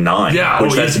for 9,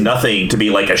 which that's nothing to be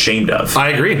ashamed of. I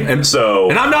agree, and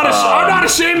I'm not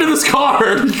ashamed of this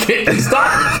card.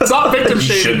 Stop victim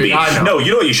shaming me. I know. No,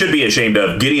 you know what you should be ashamed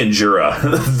of? Gideon Jura.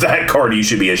 That card you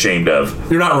should be ashamed of.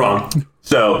 You're not wrong.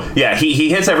 So, yeah, he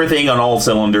hits everything on all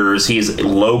cylinders. He's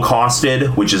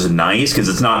low-costed, which is nice because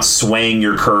it's not swaying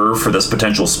your curve for this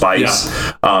potential spice.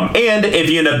 Yeah. And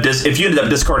if you end up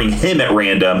discarding him at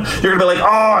random, you're gonna be like,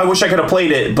 oh, I wish I could have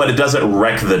played it, but it doesn't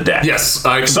wreck the deck. Yes.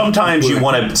 Sometimes you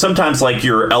want to. Sometimes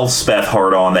your Elspeth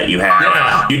hard-on that you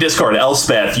have, you discard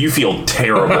Elspeth, you feel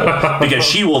terrible because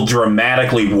she will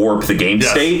dramatically warp the game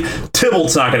state.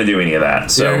 Tibalt's not going to do any of that.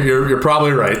 So you're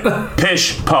probably right.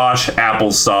 Pish posh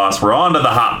applesauce. We're on to the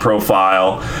hot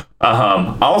profile.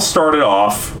 I'll start it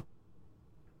off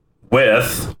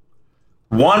with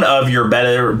one of your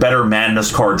better madness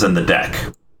cards in the deck.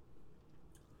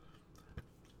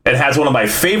 It has one of my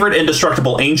favorite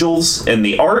indestructible angels in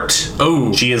the art.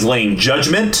 Oh. She is laying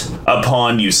judgment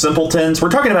upon you simpletons. We're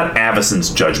talking about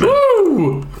Avacyn's Judgment.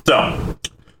 Woo! So,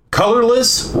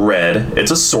 colorless red.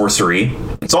 It's a sorcery.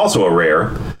 It's also a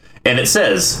rare. And it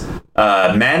says,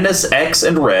 Madness X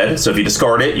and red. So if you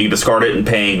discard it, you can discard it and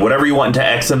paying whatever you want into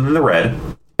X and then the red.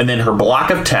 And then her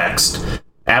block of text,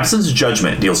 Avacyn's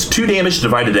Judgment deals 2 damage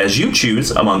divided as you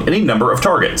choose among any number of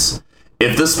targets.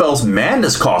 If the spell's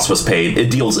madness cost was paid, it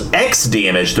deals X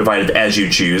damage divided as you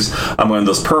choose among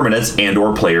those permanents and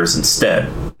or players instead.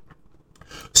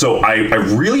 So I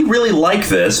really, really like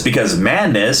this because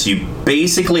madness, you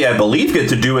basically, I believe, get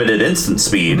to do it at instant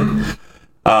speed.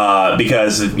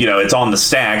 Because, it's on the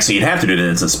stack, so you'd have to do it at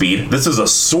instant speed. This is a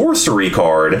sorcery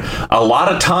card. A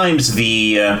lot of times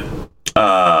the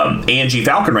Angie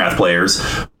Falconwrath players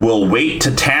will wait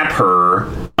to tap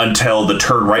her until the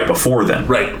turn right before them.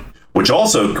 Right. Which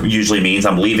also usually means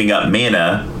I'm leaving up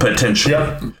mana, potentially.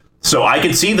 Yep. So I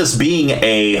could see this being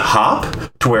a hop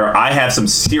to where I have some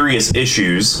serious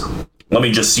issues. Let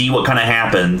me just see what kind of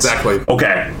happens. Exactly.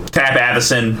 Okay, tap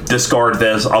Avacyn, discard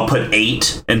this. I'll put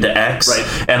 8 into X,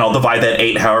 right, and I'll divide that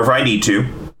 8 however I need to.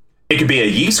 It could be a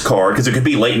yeast card, because it could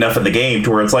be late enough in the game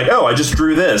to where it's like, oh, I just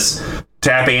drew this.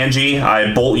 Tap Angie,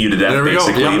 I bolt you to death,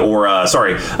 basically. Yep. Or,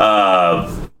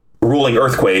 Ruling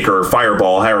Earthquake or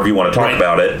Fireball, however you want to talk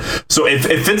about it. So it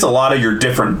fits a lot of your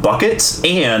different buckets,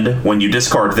 and when you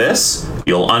discard this,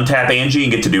 you'll untap Angie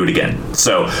and get to do it again.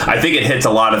 So I think it hits a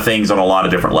lot of things on a lot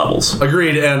of different levels.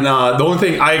 Agreed, and the only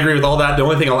thing, I agree with all that, the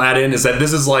only thing I'll add in is that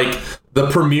this is like the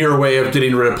premier way of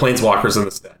getting rid of Planeswalkers in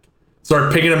this deck.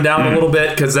 Start picking them down a little bit,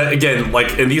 because again,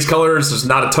 like in these colors, there's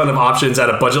not a ton of options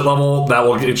at a budget level that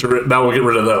will get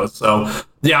rid of those. So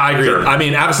yeah, I agree. Sure. I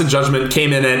mean, Avacyn Judgment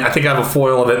came in, and I think I have a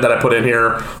foil of it that I put in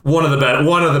here. One of the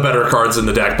better cards in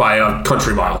the deck by a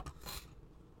country mile.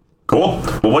 Cool.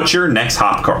 Well, what's your next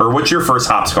hop card, or what's your first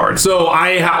hops card? So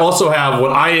I also have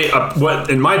what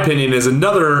in my opinion is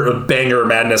another banger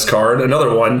madness card,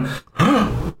 another one.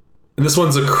 And this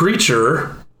one's a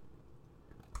creature.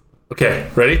 Okay,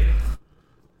 ready?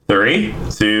 3,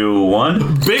 2,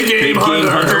 1. Big Game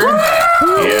Hunter.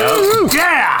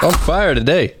 Yeah. On fire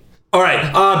today. All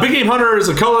right. Big Game Hunter is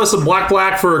a colorless and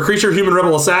black for a creature, human,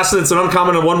 rebel, assassin. It's an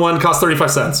uncommon and 1/1, costs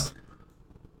 35 cents.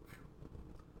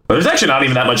 But there's actually not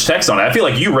even that much text on it. I feel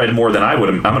like you read more than I'm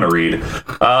going to read.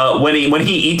 When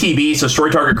he ETBs, destroy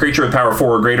target creature with power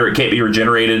 4 or greater, it can't be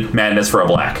regenerated. Madness for a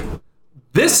black.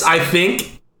 This, I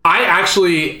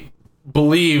actually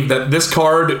believe that this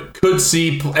card could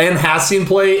see and has seen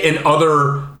play in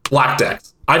other black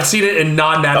decks. I've seen it in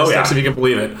non-madness decks, if you can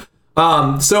believe it.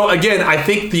 So again, I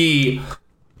think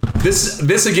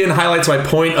this again highlights my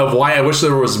point of why I wish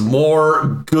there was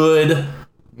more good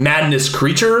madness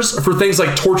creatures for things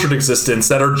like Tortured Existence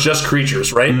that are just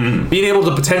creatures, right? Being able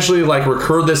to potentially like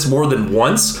recur this more than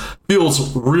once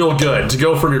feels real good. To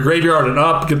go from your graveyard and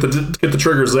up, get the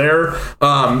triggers there.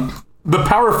 The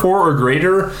power 4 or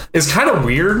greater is kind of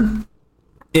weird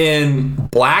in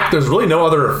black. There's really no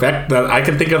other effect that I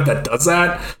can think of that does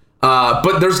that.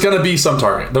 But there's going to be some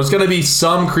target. There's going to be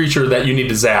some creature that you need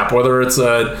to zap, whether it's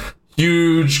a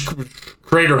huge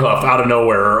Crater Hoof out of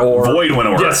nowhere or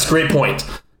Voidwinnower. Yes, great point.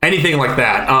 Anything like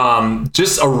that.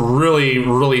 Just a really,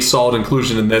 really solid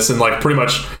inclusion in this. And like pretty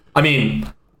much, I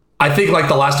mean, I think like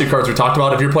the last 2 cards we talked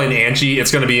about, if you're playing Angie,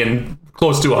 it's going to be in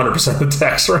close to 100% of the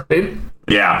decks, right?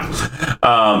 Yeah.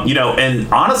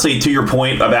 And honestly, to your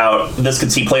point about this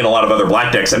could see played a lot of other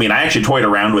black decks, I mean, I actually toyed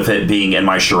around with it being in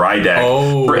my Shirai deck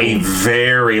for a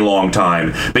very long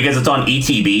time because it's on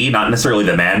ETB, not necessarily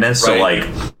the madness. Right. So, like,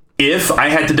 if I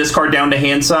had to discard down to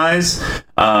hand size,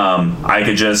 I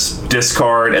could just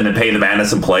discard and then pay the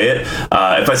madness and play it.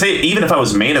 Even if I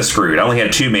was mana screwed, I only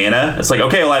had 2 mana. It's like,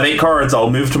 okay, I'll have 8 cards. I'll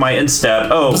move to my end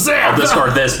step. Oh, I'll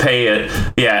discard this, pay it,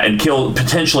 and kill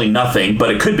potentially nothing,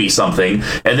 but it could be something.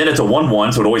 And then it's a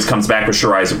 1/1, so it always comes back with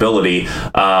Shirai's ability.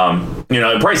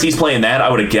 Pricey's playing that. I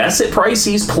would have guessed it.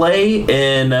 Pricey's play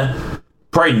in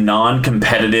probably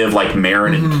non-competitive like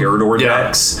Marin and Carador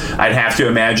decks. I'd have to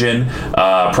imagine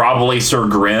probably Sir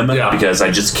Grim because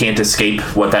I just can't escape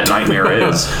what that nightmare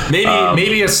is.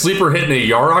 Maybe a sleeper hit in a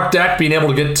Yarok deck, being able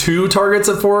to get 2 targets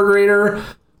at 4 or greater.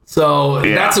 So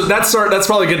that's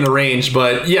probably getting the range.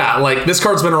 But yeah, like this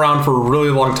card's been around for a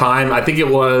really long time. I think it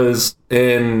was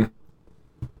in.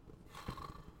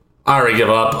 I already give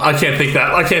up. I can't think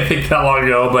that long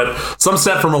ago, but some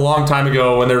set from a long time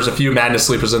ago when there's a few madness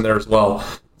sleepers in there as well.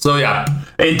 So yeah.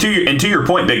 And to your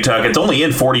point, Big Tuck, it's only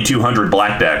in 4,200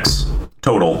 black decks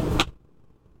total.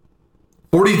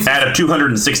 40 out of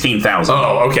 216,000.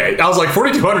 Oh, okay. I was like,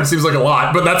 4,200 seems like a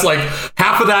lot, but that's like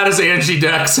half of that is Angie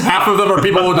decks. Half of them are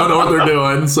people who don't know what they're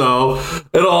doing. So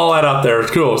it'll all add up there.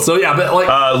 It's cool. So yeah, but like,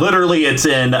 literally, it's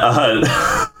in.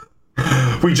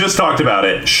 We just talked about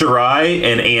it. Shirai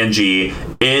and Angie.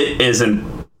 It is in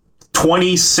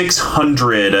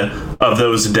 2,600 of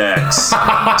those decks.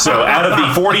 So out of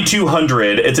the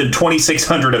 4,200, it's in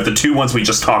 2,600 of the two ones we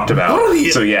just talked about.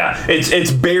 So yeah,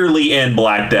 it's barely in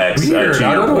black decks. Weird.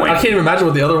 I can't even imagine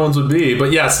what the other ones would be.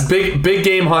 But yes, big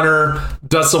game hunter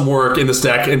does some work in this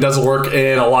deck and does work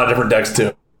in a lot of different decks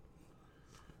too.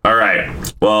 All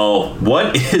right. Well,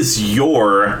 what is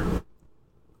your?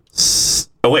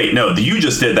 Oh, wait, no, you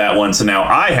just did that one, so now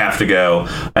I have to go.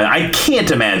 And I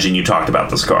can't imagine you talked about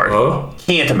this card.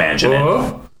 Can't imagine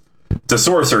it. It's a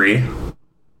sorcery.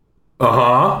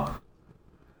 Uh-huh.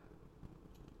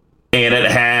 And it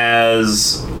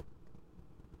has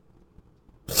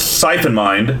Siphon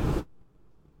Mind.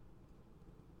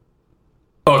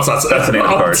 Oh, it's not. That's the name of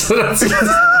the card. Siphon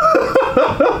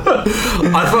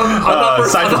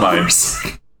Mind.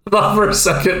 I thought for a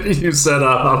second you said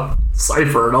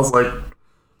Cypher, and I was like,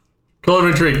 Color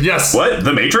of Intrigue, yes. What?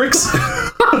 The Matrix?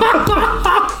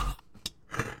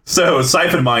 So,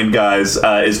 Siphon Mind, guys,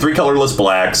 is 3 colorless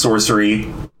black, sorcery,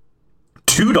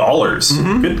 $2.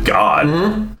 Mm-hmm. Good God.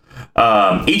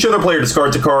 Mm-hmm. Each other player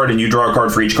discards a card, and you draw a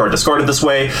card for each card discarded this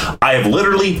way. I have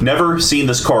literally never seen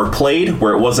this card played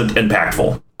where it wasn't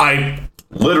impactful.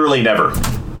 Literally never.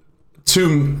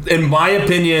 In my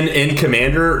opinion, in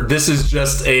Commander, this is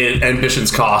just an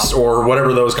ambitions cost, or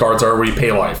whatever those cards are where you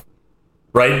pay life.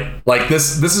 Right? Like,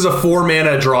 this is a 4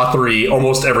 mana draw 3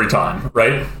 almost every time,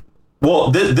 right? Well,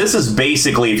 this is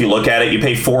basically, if you look at it, you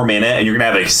pay 4 mana and you're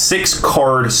going to have a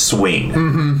 6-card swing.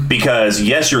 Mm-hmm. Because,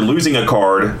 yes, you're losing a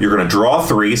card, you're going to draw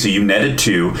 3, so you netted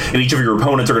 2, and each of your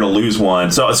opponents are going to lose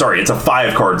 1. So, sorry, it's a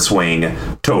 5-card swing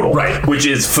total. Right. Which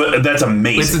is, that's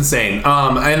amazing. It's insane.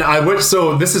 And I wish,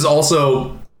 so this is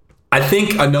also, I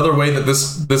think another way that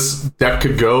this deck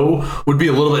could go would be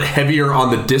a little bit heavier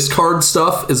on the discard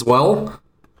stuff as well.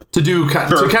 To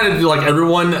kind of do like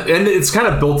everyone, and it's kind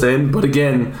of built in, but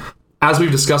again, as we've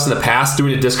discussed in the past,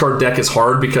 doing a discard deck is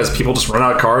hard because people just run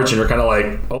out of cards and you're kind of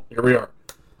like, oh, here we are.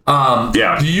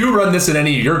 Yeah. Do you run this in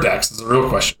any of your decks? Is a real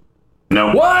question.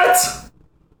 No. What?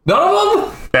 None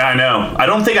of them? Yeah, I know. I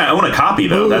don't think I own a copy,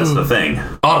 though. Ooh. That's the thing.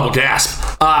 Audible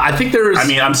gasp. I think there's... I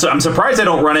mean, I'm surprised I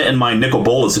don't run it in my Nicol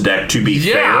Bolas deck, to be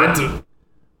fair.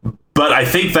 But I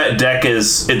think that deck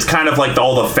it's kind of like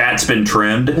all the fat's been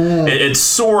trimmed. It's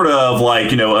sort of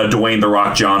like, a Dwayne The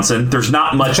Rock Johnson. There's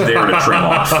not much there to trim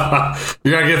off.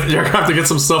 You're gonna have to get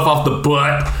some stuff off the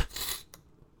butt.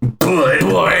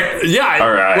 Yeah,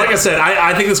 all right. Like I said,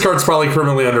 I think this card's probably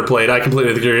criminally underplayed. I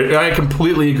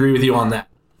completely agree with you on that.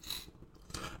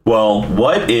 Well,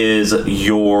 what is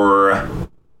your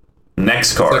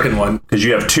next card? Second one. Because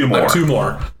you have 2 more. Two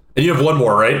more. And you have 1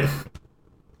 more, right?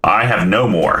 I have no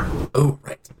more. Oh,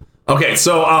 right. Okay,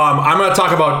 so I'm going to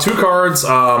talk about 2 cards.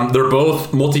 They're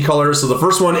both multicolors. So the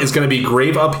first one is going to be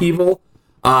Grave Upheaval.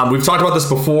 We've talked about this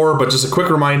before, but just a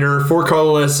quick reminder: 4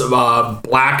 colorless,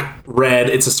 black, red.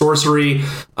 It's a sorcery.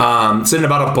 Sitting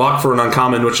about $1 for an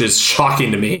uncommon, which is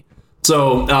shocking to me.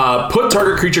 So put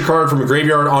target creature card from a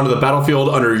graveyard onto the battlefield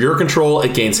under your control.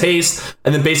 It gains haste,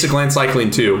 and then basic land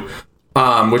cycling 2.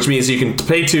 Which means you can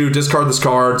pay 2, discard this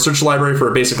card, search the library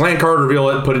for a basic land card, reveal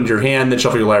it, put it into your hand, then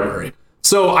shuffle your library.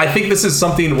 So I think this is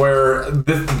something where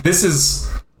this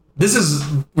is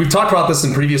we've talked about this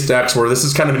in previous decks where this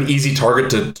is kind of an easy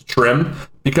target to trim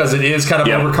because it is kind of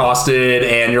overcosted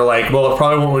and you're like, well, it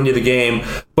probably won't win you the game.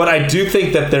 But I do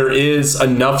think that there is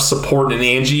enough support in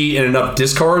Angie and enough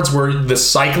discards where the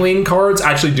cycling cards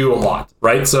actually do a lot,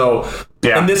 right? So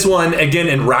in this one, again,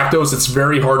 in Rakdos, it's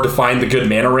very hard to find the good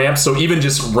mana ramp. So even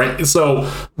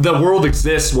so the world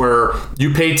exists where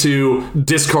you pay to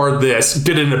discard this,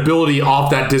 get an ability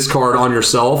off that discard on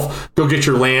yourself, go get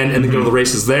your land, and then go to the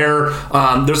races there.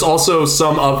 There's also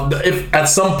if at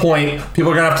some point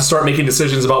people are going to have to start making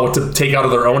decisions about what to take out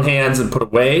of their own hands and put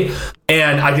away.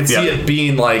 And I can see it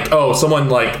being like, oh, someone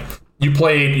like you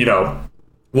played,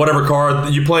 whatever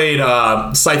card, you played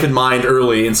Siphon Mind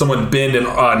early and someone binned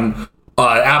on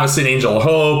Avacyn Angel of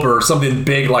Hope or something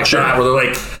big like that where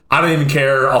they're like, I don't even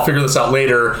care, I'll figure this out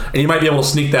later, and you might be able to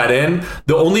sneak that in.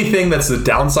 The only thing that's the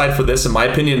downside for this, in my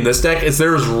opinion, in this deck is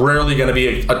there's rarely going to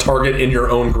be a target in your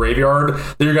own graveyard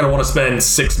that you're going to want to spend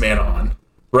 6 mana on,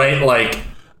 right? Like,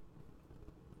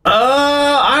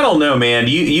 I don't know, man.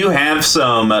 You have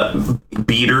some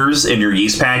beaters in your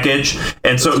yeast package,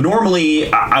 and so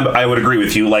normally I would agree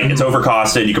with you. Like, it's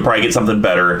overcosted. You could probably get something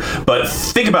better. But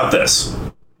think about this: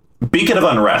 Beacon of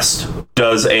Unrest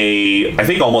does I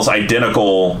think almost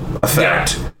identical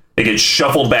effect. Yeah. It gets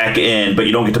shuffled back in, but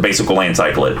you don't get to basic land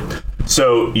cycle it.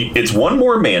 So it's 1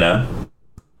 more mana.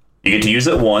 You get to use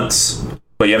it once,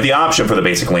 but you have the option for the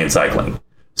basic land cycling.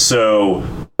 So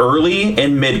early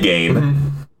and mid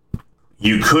game,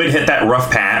 you could hit that rough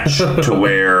patch to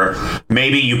where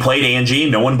maybe you played Angie,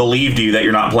 no one believed you that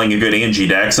you're not playing a good Angie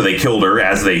deck, so they killed her,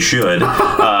 as they should.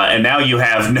 And now you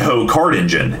have no card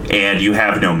engine, and you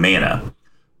have no mana.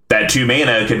 That 2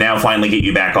 mana could now finally get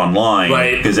you back online,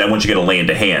 right? Because then once you get a land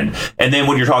to hand. And then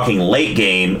when you're talking late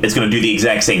game, it's going to do the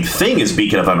exact same thing as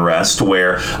Beacon of Unrest,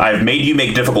 where I've made you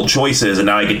make difficult choices, and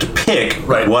now I get to pick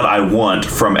what I want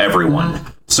from everyone.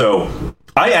 So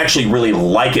I actually really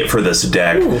like it for this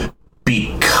deck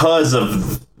because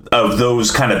of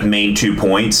those kind of main 2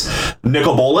 points.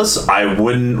 Nicol Bolas, I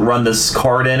wouldn't run this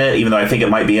card in it, even though I think it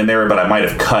might be in there, but I might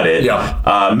have cut it.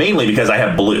 Yeah. Mainly because I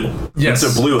have blue. Yes.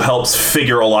 And so blue helps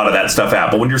figure a lot of that stuff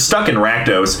out. But when you're stuck in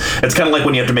Rakdos, it's kind of like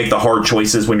when you have to make the hard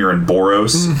choices when you're in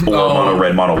Boros or mono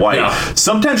red, mono white. Yeah.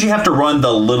 Sometimes you have to run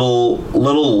the little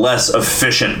less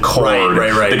efficient card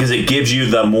because it gives you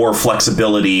the more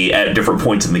flexibility at different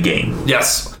points in the game.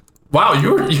 Yes. Wow,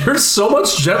 you're so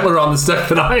much gentler on this deck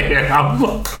than I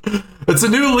am. It's a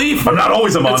new leaf. I'm not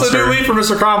always a monster. It's a new leaf for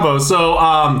Mr. Combo. So,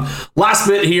 last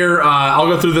bit here. I'll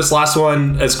go through this last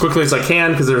one as quickly as I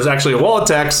can because there's actually a wall of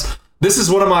text. This is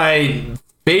one of my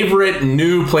favorite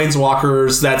new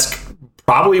Planeswalkers that's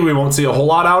probably we won't see a whole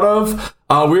lot out of.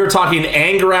 We were talking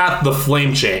Angrath the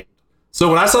Flame Chain. So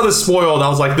when I saw this spoiled, I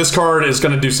was like, this card is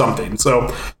going to do something. So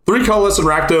 3 colorless in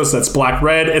Rakdos, that's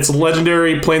black-red. It's a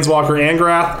legendary Planeswalker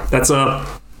Angrath. That's a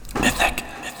mythic.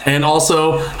 And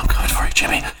also, I'm coming for you,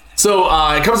 Jimmy. So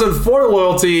it comes in 4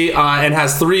 loyalty and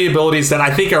has 3 abilities that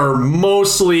I think are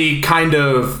mostly kind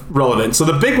of relevant. So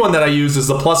the big one that I use is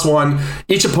the +1.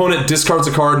 Each opponent discards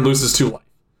a card and loses 2 life.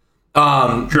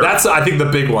 Sure. That's, I think, the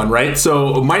big one, right?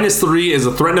 So -3 is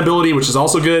a threaten ability, which is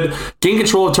also good. Gain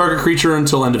control of target creature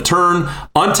until end of turn.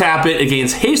 Untap it. It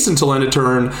gains haste until end of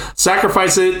turn.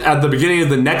 Sacrifice it at the beginning of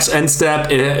the next end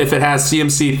step if it has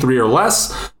CMC 3 or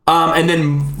less. And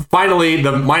then finally,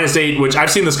 the -8, which I've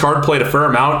seen this card played a fair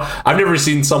amount. I've never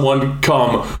seen someone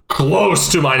come close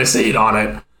to -8 on it.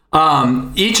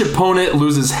 Each opponent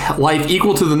loses life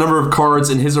equal to the number of cards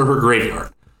in his or her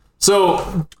graveyard.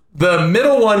 So the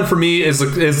middle one for me is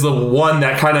the one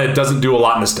that kind of doesn't do a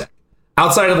lot in this deck.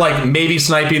 Outside of like maybe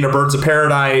sniping a Birds of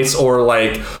Paradise or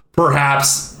like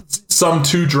perhaps some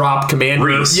 2-drop commander.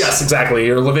 Reese. Yes, exactly.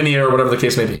 Or Lavinia or whatever the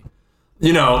case may be.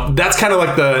 You know, that's kind of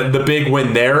like the big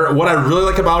win there. What I really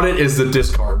like about it is the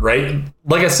discard, right?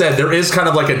 Like I said, there is kind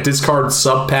of like a discard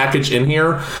sub package in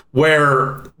here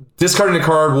where discarding a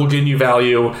card will gain you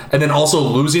value and then also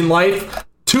losing life.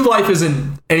 2 life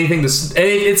isn't anything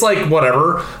it's like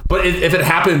whatever, but if it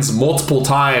happens multiple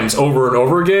times over and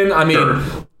over again, I mean,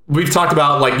 we've talked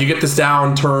about like you get this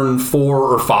down turn 4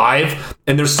 or 5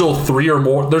 and there's still 3 or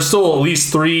more, there's still at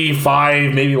least 3,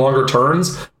 5, maybe longer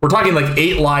turns. We're talking like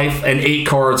 8 life and 8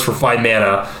 cards for 5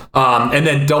 mana, and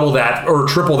then double that or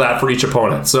triple that for each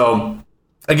opponent. So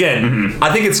again, I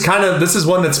think it's kind of, this is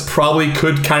one that's probably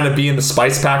could kind of be in the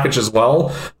spice package as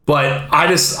well, but I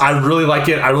really like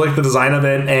it. I really like the design of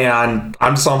it, and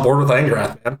I'm just on board with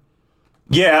Angrath, man.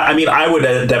 Yeah, I mean, I would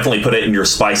definitely put it in your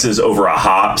spices over a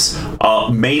hops,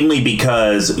 mainly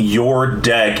because your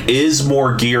deck is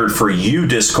more geared for you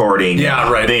discarding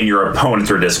than your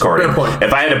opponents are discarding. Fair point.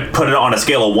 If I had to put it on a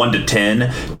scale of 1 to 10,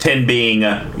 10 being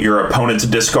your opponent's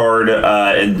discard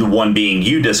and 1 being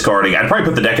you discarding, I'd probably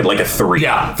put the deck at like a 3.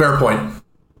 Yeah, fair point.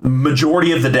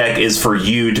 Majority of the deck is for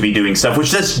you to be doing stuff,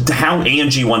 which that's how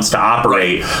Angie wants to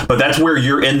operate. Right. But that's where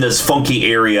you're in this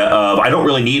funky area of, I don't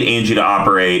really need Angie to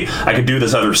operate. I could do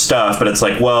this other stuff, but it's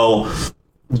like, well,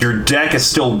 your deck is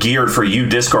still geared for you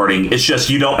discarding. It's just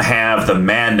you don't have the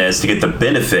madness to get the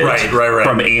benefit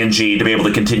from Angie to be able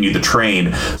to continue the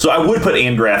train. So I would put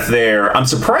Angrath there. I'm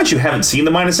surprised you haven't seen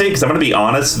the -8 because I'm going to be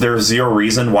honest, there's 0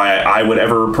 reason why I would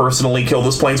ever personally kill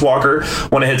this Planeswalker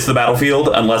when it hits the battlefield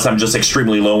unless I'm just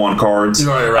extremely low on cards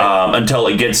until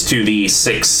it gets to the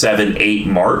 6, 7, 8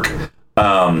 mark.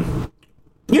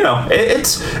 You know,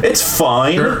 it's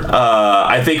fine. Sure.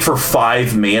 I think for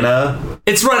 5 mana,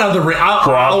 it's right on the range.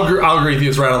 I'll agree with you.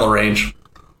 It's right on the range.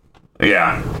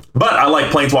 Yeah. But I like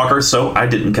Planeswalkers, so I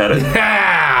didn't cut it.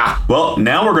 Yeah. Well,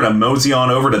 now we're going to mosey on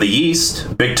over to the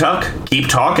east. Big Tuck, keep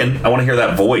talking. I want to hear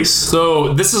that voice.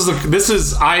 So this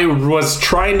is I was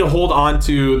trying to hold on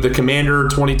to the Commander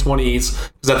 2020s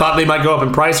because I thought they might go up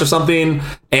in price or something.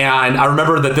 And I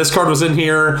remember that this card was in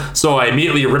here, so I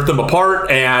immediately ripped them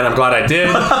apart, and I'm glad I did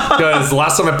because the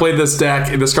last time I played this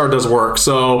deck, this card does work.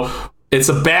 So it's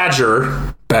a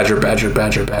Badger, Badger.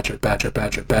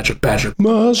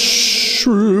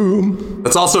 Mushroom.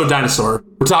 That's also a dinosaur.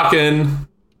 We're talking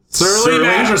Surly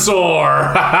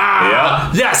Badgersaur.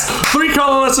 Yeah. Yes. 3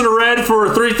 colorless and a red for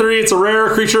 3/3. It's a rare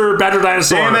creature badger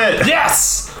dinosaur. Damn it.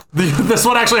 Yes. This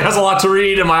one actually has a lot to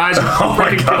read, and my eyes are Oh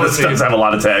my god, this does have a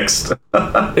lot of text.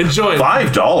 Enjoy.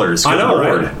 $5. I know,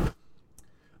 Lord. right?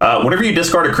 Whenever you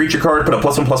discard a creature card, put a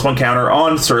 +1/+1 counter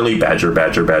on Surly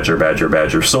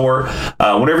Badgersaur.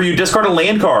 Whenever you discard a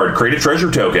land card, create a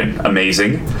treasure token.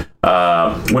 Amazing.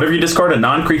 Whenever you discard a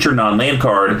non-creature, non-land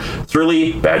card,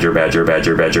 Surly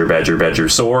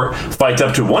Badgersaur fights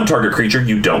up to 1 target creature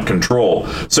you don't control.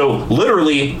 So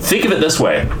literally, think of it this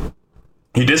way.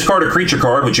 You discard a creature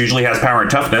card, which usually has power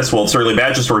and toughness. Well, Surly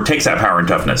Badgersaur takes that power and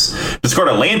toughness. Discard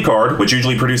a land card, which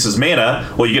usually produces mana.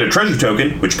 Well, you get a treasure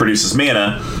token, which produces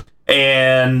mana.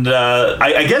 And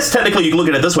I guess technically you can look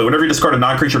at it this way. Whenever you discard a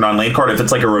non-creature, non-land card, if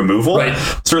it's like a removal, Right.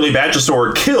 Surly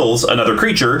Badgersaur kills another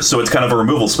creature, so it's kind of a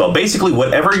removal spell. Basically,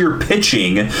 whatever you're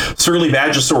pitching, Surly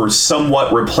Badgersaur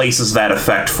somewhat replaces that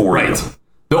effect for you. Right.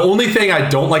 The only thing I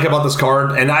don't like about this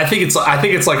card, and I think it's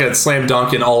like a slam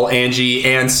dunk in all Angie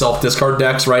and self discard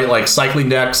decks, right? Like cycling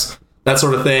decks, that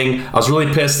sort of thing. I was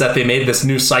really pissed that they made this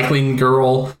new cycling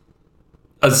girl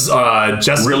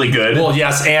Jess, Really good. Well,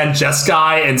 yes, and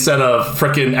Jeskai instead of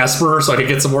frickin' Esper, so I could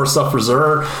get some more stuff for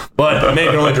Zur. But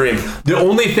maybe only dream. The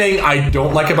only thing I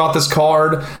don't like about this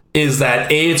card is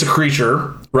that it's a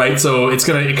creature, right? So it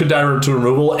could die to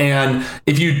removal, and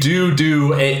if you do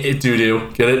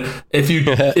get it? If you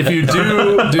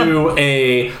do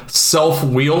a self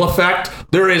wheel effect,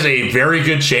 there is a very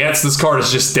good chance this card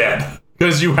is just dead.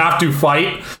 Because you have to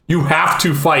fight. You have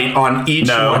to fight on each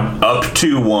one. Up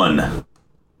to 1.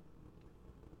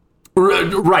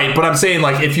 Right, but I'm saying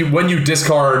like if you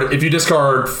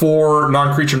discard 4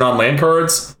 non-creature, non-land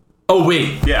cards. Oh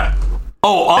wait. Yeah.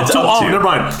 Oh, up It's to. up Oh, to. never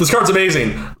mind. This card's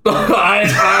amazing.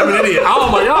 I'm an idiot. Oh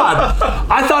my god.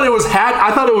 I thought it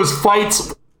was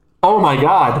fights. Oh my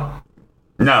god.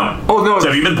 No. Oh no. So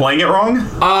have you been playing it wrong?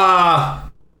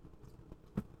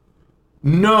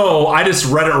 No, I just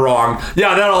read it wrong.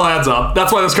 Yeah, that all adds up.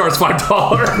 That's why this card's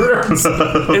 $5. it's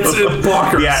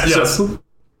bonkers. Yeah, Yes. so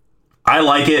I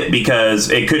like it because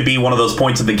it could be one of those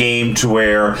points of the game to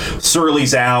where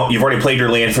Surly's out, you've already played your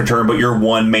land for turn, but you're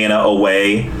 1 mana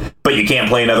away, but you can't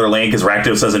play another land because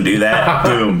Rakdos doesn't do that.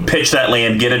 Boom, pitch that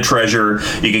land, get a treasure,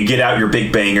 you can get out your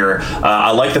big banger.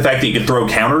 I like the fact that you can throw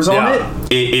counters on it.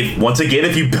 If once again,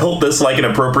 if you built this like an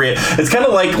appropriate, it's kind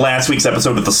of like last week's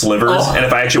episode with the slivers, and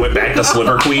if I actually went back to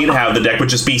Sliver Queen, how the deck would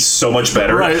just be so much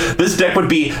better. Right. This deck would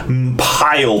be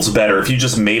piles better if you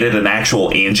just made it an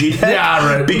actual Angie deck.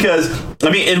 Yeah, right. Because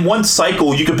I mean, in one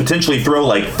cycle, you could potentially throw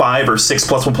like 5 or 6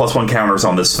 +1/+1 counters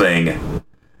on this thing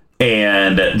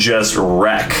and just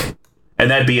wreck.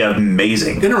 And that'd be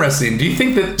amazing. Interesting. Do you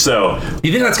think that's going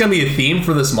to be a theme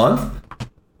for this month?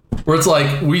 Where it's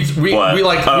like we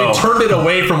turned it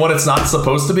away from what it's not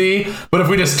supposed to be, but if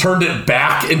we just turned it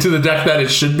back into the deck that it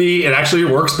should be, it actually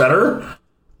works better?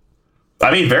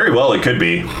 I mean, very well it could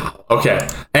be. Okay.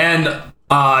 And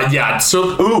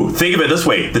Ooh, think of it this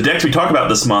way. The decks we talk about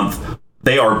this month,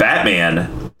 they are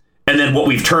Batman. And then what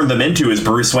we've turned them into is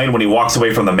Bruce Wayne when he walks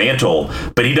away from the mantle.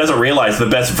 But he doesn't realize the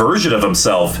best version of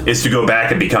himself is to go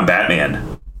back and become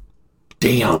Batman.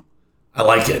 damn. I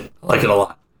like it. I like it a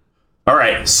lot. All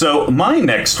right, so my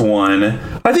next one,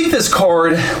 I think this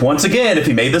card, once again, if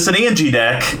you made this an Angie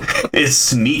deck, is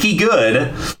sneaky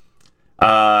good.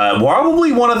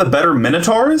 Probably one of the better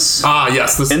Minotaurs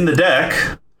Yes. in the deck.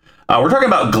 We're talking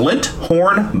about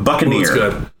Glinthorn Buccaneer. Ooh, it's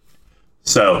good.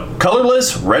 So,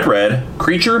 colorless, red,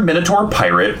 creature, Minotaur,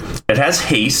 pirate. It has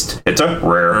haste. It's a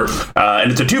rare.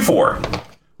 And it's a 2/4.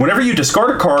 Whenever you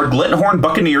discard a card, Glinthorn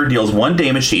Buccaneer deals 1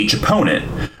 damage to each opponent,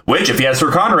 which, if you had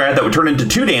Sir Conrad, that would turn into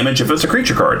 2 damage if it's a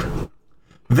creature card.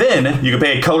 Then, you can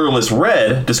pay a colorless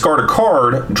red, discard a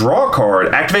card, draw a card,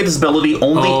 activate this ability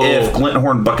only if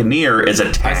Glinthorn Buccaneer is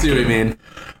attacked. I see what you mean.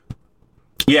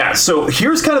 Yeah, so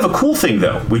here's kind of a cool thing,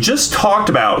 though. We just talked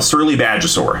about Surly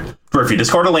Badgersaur, where if you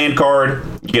discard a land card,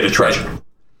 you get a treasure.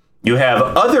 You have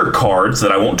other cards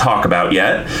that I won't talk about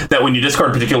yet, that when you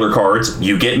discard particular cards,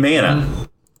 you get mana.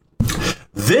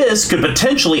 This could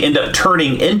potentially end up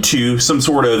turning into some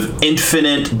sort of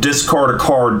infinite discard a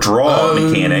card draw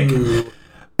mechanic.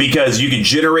 Because you could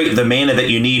generate the mana that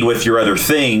you need with your other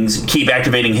things, keep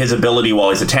activating his ability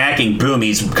while he's attacking. Boom,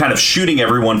 he's kind of shooting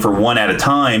everyone for 1 at a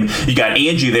time. You got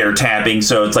Angie there tapping,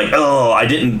 so it's like, oh, I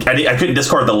couldn't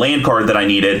discard the land card that I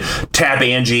needed. Tap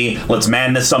Angie, let's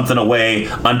madness something away,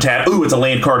 untap. Ooh, it's a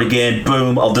land card again.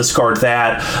 Boom, I'll discard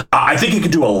that. I think it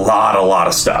could do a lot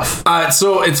of stuff.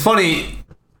 So it's funny.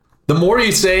 the more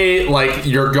you say like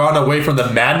you're gone away from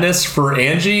the madness for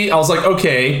Angie, I was like,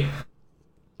 okay,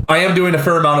 I am doing a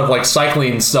fair amount of like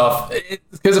cycling stuff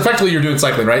because effectively you're doing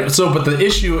cycling, right? So, but the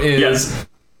issue is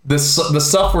the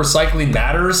stuff where cycling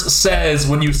matters says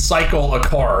when you cycle a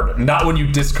card, not when you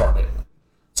discard it.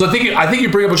 So I think you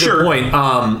bring up a good point.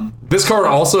 This card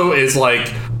also is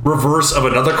like reverse of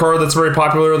another card that's very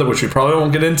popular, that which we probably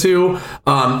won't get into,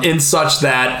 in such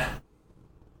that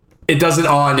it does it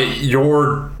on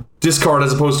your discard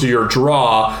as opposed to your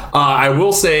draw. I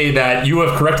will say that you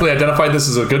have correctly identified this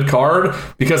as a good card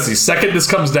because the second this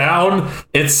comes down,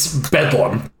 it's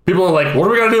bedlam. People are like, what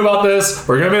are we going to do about this?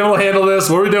 We're going to be able to handle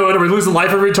this. What are we doing? Are we losing life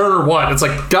every turn or what? It's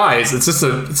like, guys, it's just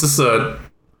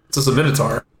a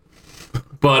Minotaur.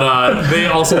 But they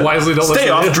also wisely don't stay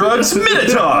off drugs,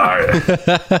 Minotaur.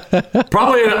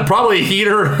 probably a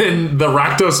heater in the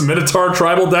Rakdos Minotaur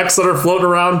tribal decks that are floating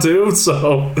around too.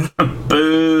 So,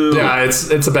 boo. Yeah,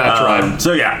 it's a bad tribe.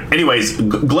 So yeah. Anyways,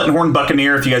 Glinthorn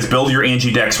Buccaneer. If you guys build your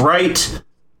Angie decks right,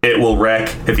 it will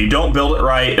wreck. If you don't build it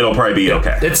right, it'll probably be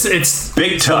okay. It's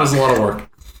big tough. It's a lot of work.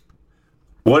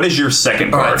 What is your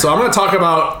second card? All right, so I'm going to talk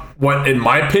about what, in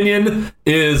my opinion,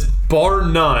 is bar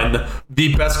none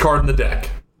the best card in the deck.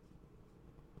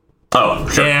 Oh,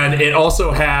 sure. And it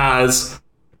also has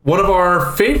one of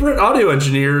our favorite audio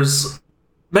engineers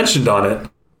mentioned on it.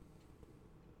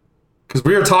 Because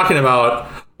we are talking about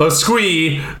the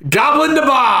Squee Goblin to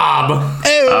Bob.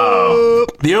 Oh.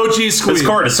 The OG Squee. This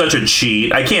card is such a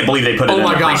cheat. I can't believe they put it in the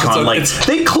recon. Like,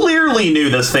 they clearly knew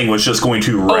this thing was just going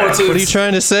to wreck. What are you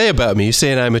trying to say about me? You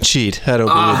saying I'm a cheat? I don't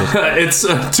believe it. It's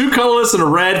 2 colorless and a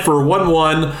red for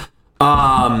 1/1.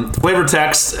 Flavor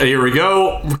text. Here we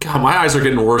go. God, my eyes are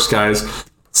getting worse, guys.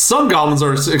 Some goblins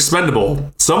are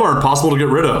expendable. Some are impossible to get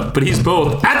rid of. But he's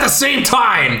both at the same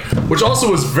time, which also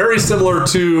was very similar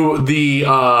to the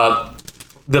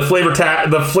flavor text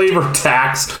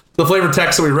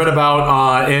that we read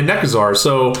about in Nekazar.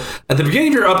 So at the beginning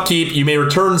of your upkeep, you may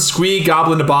return Squee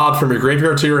Goblin to Bob from your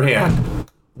graveyard to your hand.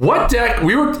 What deck?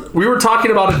 We were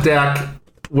talking about a deck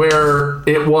where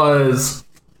it was.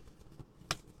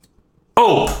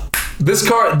 Oh, this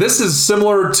card. This is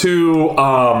similar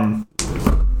to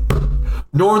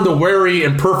Norn the Wary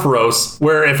and Perforos,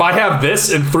 where if I have this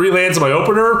in 3 lands in my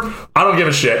opener, I don't give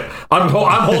a shit. I'm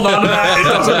holding on to that. It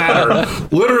doesn't matter.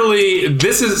 Literally,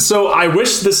 this is so. I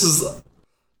wish this is.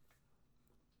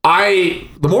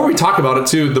 The more we talk about it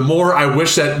too, the more I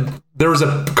wish that there was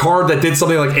a card that did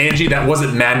something like Angie that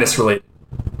wasn't madness related,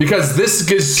 because this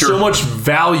gives so much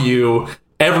value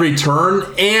every turn,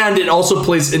 and it also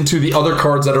plays into the other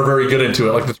cards that are very good into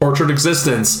it, like the Tortured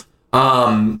Existence.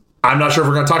 I'm not sure if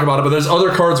we're going to talk about it, but there's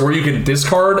other cards where you can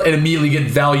discard and immediately get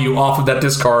value off of that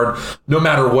discard, no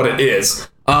matter what it is.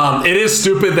 It is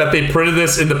stupid that they printed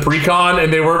this in the precon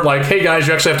and they weren't like, hey guys,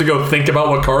 you actually have to go think about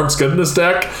what card's good in this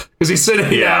deck, because he's sitting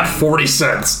at 40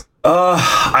 cents.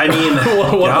 I mean,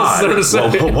 what else is there to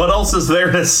say? Well, what else is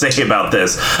there to say about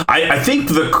this? I think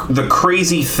the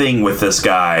crazy thing with this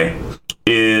guy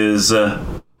is how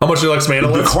much he likes Mana.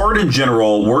 The card in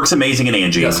general works amazing in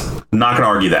Angie. Yes. I'm not going to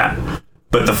argue that.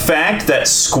 But the fact that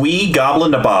Squee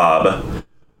Goblin to Bob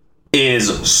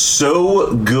is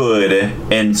so good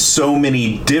in so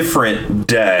many different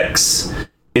decks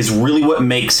is really what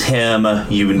makes him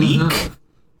unique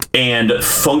and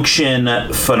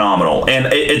function phenomenal. And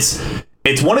it's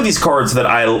one of these cards that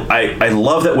I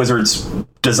love that Wizards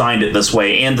designed it this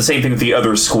way, and the same thing with the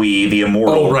other Squee, the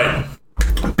Immortal. Oh, right.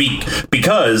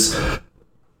 Because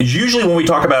usually when we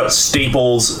talk about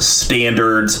staples,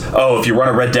 standards, if you run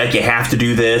a red deck, you have to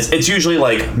do this. It's usually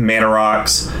like Mana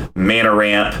Rocks, Mana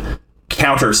Ramp,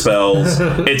 counter spells.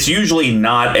 It's usually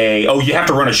not you have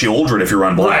to run a Sheoldred if you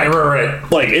run black. Right.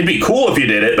 Like, it'd be cool if you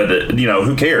did it, but,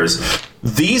 who cares?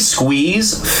 These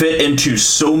Squees fit into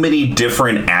so many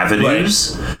different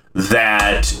avenues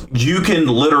that you can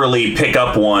literally pick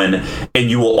up one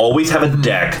and you will always have a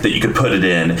deck that you could put it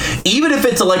in. Even if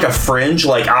it's like a fringe,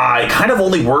 like, it kind of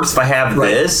only works if I have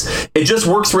this. It just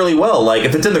works really well. Like,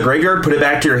 if it's in the graveyard, put it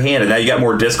back to your hand and now you got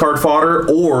more discard fodder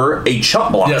or a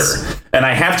chump blocker. Yes. And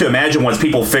I have to imagine once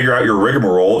people figure out your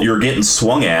rigmarole, you're getting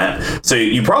swung at. So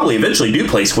you probably eventually do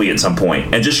play Squee at some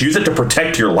point and just use it to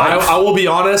protect your life. I will be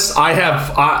honest,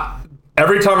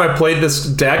 every time I played this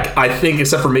deck, I think,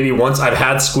 except for maybe once, I've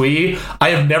had Squee. I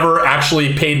have never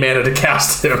actually paid mana to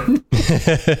cast him.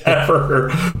 Ever.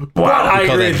 Wow. I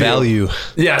call that value.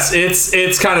 Yes,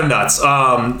 it's kind of nuts.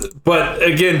 But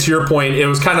again, to your point, it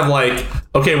was kind of like,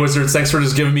 okay, Wizards, thanks for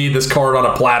just giving me this card on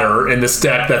a platter in this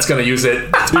deck that's going to use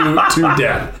it to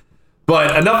death.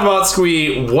 But enough about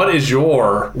Squee. What is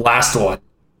your last one?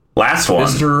 Last one?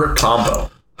 Mr. Combo.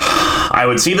 I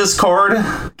would see this card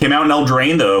came out in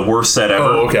Eldraine, the worst set ever.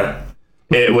 Oh, okay.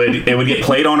 It would get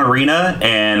played on Arena,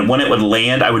 and when it would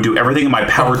land, I would do everything in my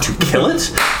power to kill it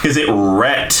because it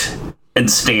wrecked in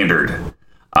Standard.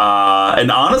 And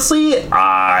honestly,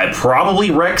 I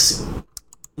probably wrecks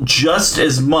just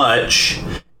as much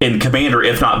in Commander,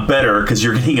 if not better, because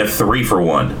you're getting a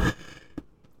 3-for-1.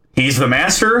 He's the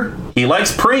master. He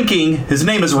likes pranking. His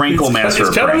name is Rankle Master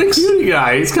of Pranks. He's kind of the cutie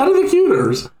guy. He's kind of the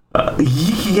cuters.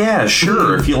 Yeah,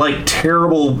 sure. If you like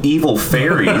terrible, evil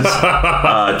fairies.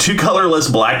 2 colorless,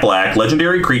 black,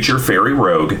 legendary creature, fairy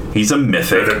rogue. He's a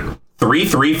mythic.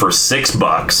 3/3 for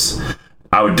 $6.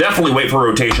 I would definitely wait for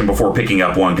rotation before picking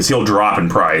up one because he'll drop in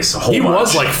price. He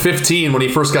was like 15 when he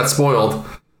first got spoiled.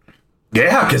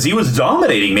 Yeah, because he was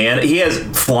dominating, man. He has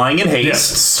flying and haste, yes.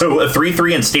 So a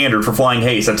 3/3 in Standard for flying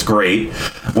haste, that's great.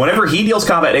 Whenever he deals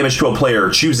combat damage to a player,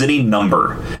 choose any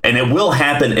number, and it will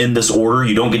happen in this order.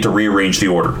 You don't get to rearrange the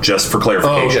order, just for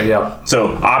clarification. Oh, okay, yeah.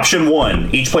 So option 1,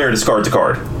 each player discards a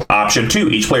card. Option 2,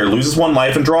 each player loses 1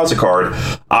 life and draws a card.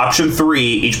 Option 3,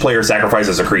 each player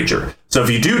sacrifices a creature. So if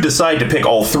you do decide to pick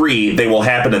all 3, they will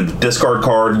happen in the discard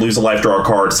card, lose a life, draw a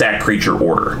card, sack creature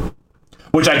order.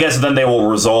 Which I guess then they will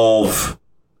resolve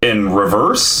in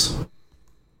reverse.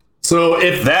 So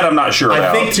if that I'm not sure about.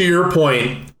 I think to your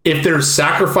point, if there's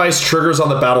sacrifice triggers on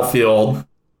the battlefield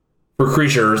for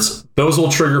creatures, those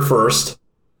will trigger first.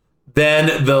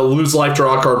 Then the lose life,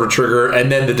 draw a card would trigger,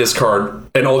 and then the discard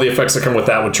and all the effects that come with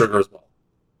that would trigger as well.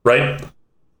 Right?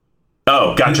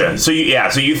 Oh, gotcha. So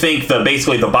you think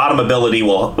basically the bottom ability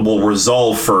will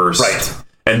resolve first. Right.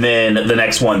 And then the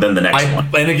next one, then the next one.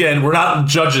 And again, we're not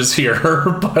judges here,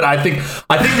 but I think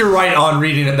you're right on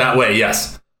reading it that way,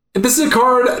 yes. And this is a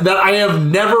card that I have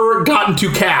never gotten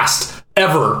to cast,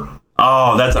 ever.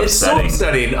 Oh, that's upsetting. It's so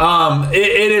upsetting.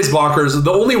 It is bonkers.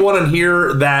 The only one in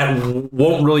here that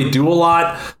won't really do a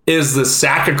lot is the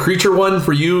sack a creature one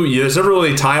for you. There's never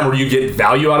really a time where you get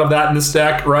value out of that in this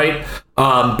deck, right?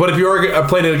 But if you are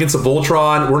playing it against a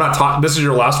Voltron, we're not talking. This is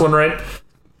your last one, right?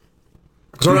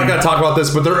 So we're not going to talk about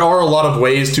this, but there are a lot of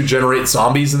ways to generate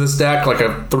zombies in this deck,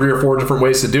 like 3 or 4 different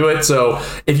ways to do it. So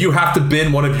if you have to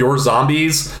bin one of your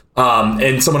zombies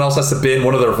and someone else has to bin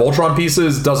one of their Voltron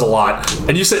pieces, it does a lot.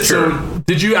 And you said, sure. So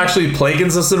did you actually play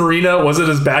against this in Arena? Was it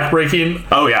as backbreaking?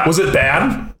 Oh, yeah. Was it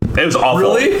bad? It was awful.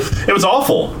 Really? It was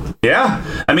awful. Yeah.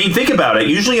 I mean, think about it.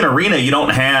 Usually in Arena, you don't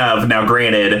have, now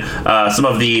granted, some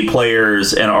of the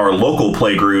players in our local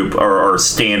play group are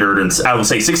standard, and I would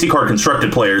say 60-card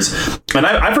constructed players. And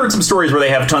I've heard some stories where they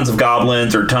have tons of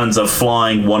goblins or tons of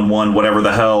flying 1/1, whatever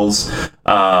the hells.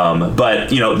 But,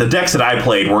 the decks that I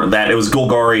played weren't that. It was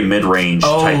Golgari mid-range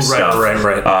type stuff.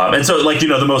 Right. And so,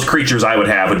 the most creatures I would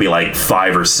have would be like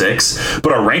 5 or 6.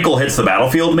 But a Rankle hits the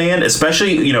battlefield, man,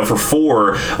 especially, for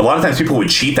 4. A lot of times people would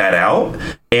cheat that out.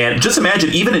 And just imagine,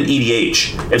 even in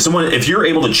EDH, if you're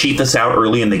able to cheat this out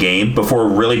early in the game before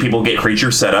really people get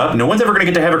creatures set up, no one's ever going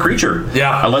to get to have a creature.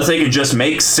 Yeah. Unless they can just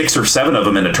make 6 or 7 of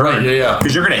them in a turn. Right, yeah.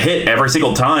 Because you're going to hit every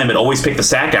single time and always pick the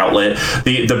sack outlet.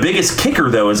 The biggest kicker,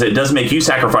 though, is it does make you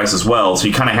sacrifice as well. So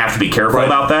you kind of have to be careful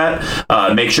about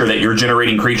that. Make sure that you're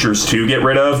generating creatures to get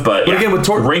rid of. But again, with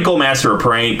Rankle Master of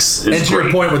Pranks is and to your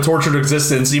point, with Tortured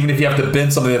Existence, even if you have to bin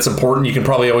something that's important, you can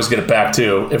probably always get it back,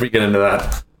 too, if we get into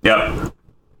that. Yep.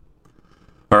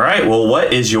 All right, well,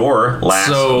 what is your last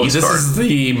this card? is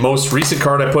the most recent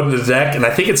card I put in the deck, and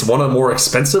I think it's one of the more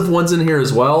expensive ones in here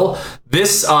as well.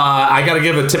 This, I got to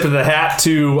give a tip of the hat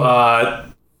to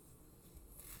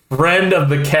friend of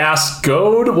the cast,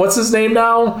 Goad. What's his name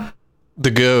now?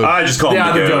 The Goad. I just call him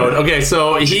the Goad. Okay,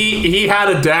 so he had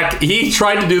a deck. He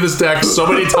tried to do this deck so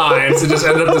many times and just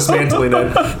ended up dismantling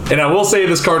it. And I will say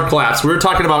this card collapsed. We were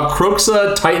talking about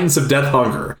Kroxa, Titans of Death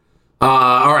Hunger.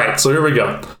 All right, so here we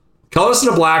go. Colorless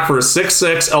and a black for a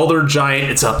 6/6 Elder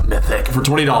Giant. It's a mythic for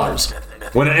 $20.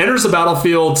 When it enters the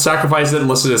battlefield, sacrifice it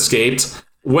unless it escaped.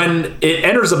 When it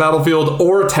enters the battlefield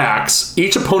or attacks,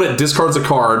 each opponent discards a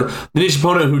card. Then each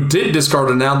opponent who did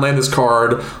discard a non-land this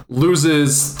card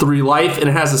loses 3 life, and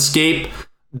it has escape,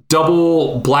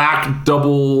 double black,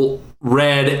 double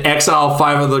red, exile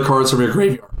 5 of the cards from your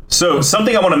graveyard. So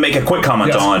something I want to make a quick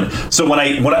comment on. So when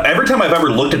every time I've ever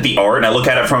looked at the art and I look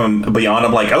at it from beyond,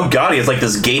 I'm like, oh god, he has like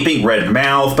this gaping red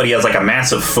mouth, but he has like a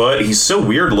massive foot. He's so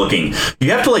weird looking.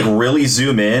 You have to like really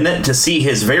zoom in to see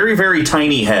his very, very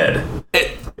tiny head.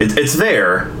 It's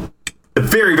there, a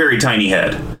very, very tiny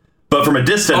head. But from a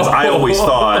distance, I always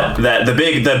thought that the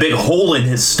big hole in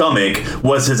his stomach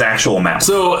was his actual mouth.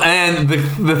 So, and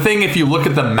the thing, if you look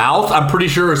at the mouth, I'm pretty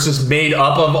sure it's just made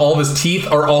up of all of his teeth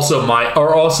are also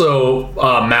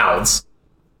mouths.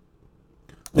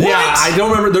 What? Yeah, I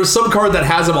don't remember. There's some card that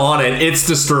has him on it. It's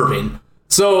disturbing.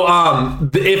 So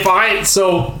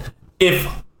if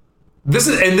this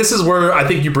is where I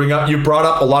think you brought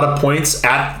up a lot of points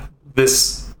at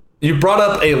this. You brought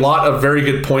up a lot of very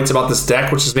good points about this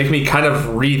deck, which is making me kind of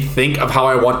rethink of how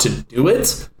I want to do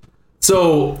it.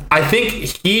 So I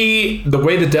think the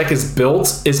way the deck is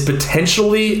built is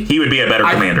potentially he would be a better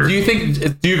commander. Do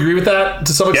you agree with that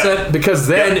to some extent? Yeah. Because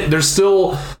then there's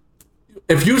still,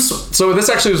 so this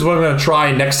actually is what I'm going to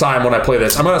try next time when I play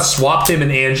this. I'm going to swap him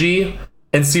and Angie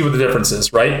and see what the difference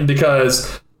is, right?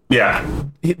 Because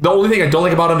the only thing I don't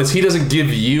like about him is he doesn't give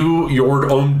you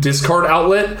your own discard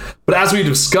outlet. But as we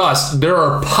discussed, there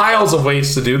are piles of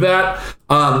ways to do that.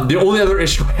 The only other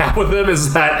issue I have with him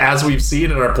is that, as we've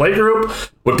seen in our play group,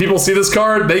 when people see this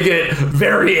card, they get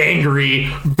very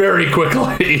angry very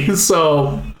quickly.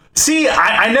 So... See,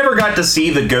 I never got to see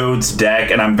the Goads deck,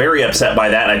 and I'm very upset by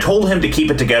that. And I told him to keep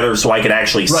it together so I could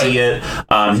actually see it.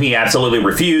 He absolutely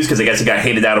refused because I guess he got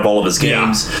hated out of all of his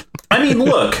games. Yeah. I mean,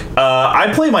 look,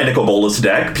 I play my Nicol Bolas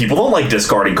deck. People don't like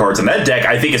discarding cards, and that deck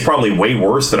I think is probably way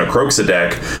worse than a Kroxa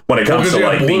deck when it comes to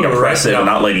like being oppressive and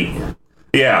not letting.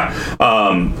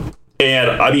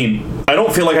 And I mean, I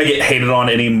don't feel like I get hated on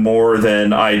any more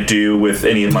than I do with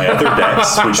any of my other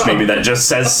decks, which maybe that just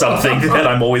says something that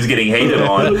I'm always getting hated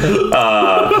on.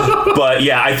 But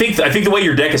yeah, I think the way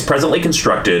your deck is presently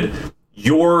constructed,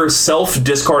 your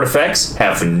self-discard effects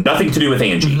have nothing to do with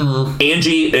Angie. Mm-hmm.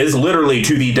 Angie is literally,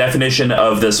 to the definition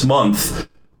of this month,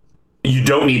 you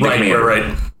don't need the commander.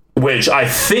 Right. Which I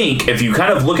think, if you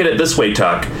kind of look at it this way,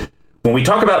 Tuck, when we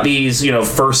talk about these,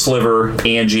 first sliver,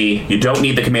 Angie, you don't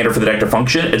need the commander for the deck to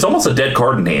function. It's almost a dead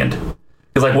card in hand.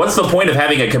 Because, like, what's the point of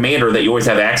having a commander that you always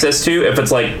have access to if it's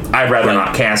like, I'd rather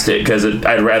not cast it because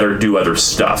I'd rather do other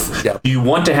stuff. Yep. You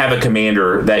want to have a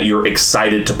commander that you're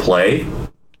excited to play.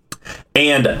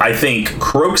 And I think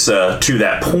Kroxa, to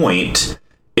that point,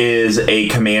 is a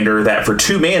commander that for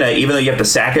 2 mana, even though you have to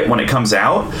sack it when it comes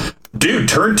out, dude,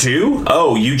 turn 2?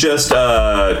 Oh, you just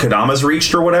Kadama's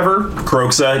reached or whatever?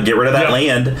 Kroxa, get rid of that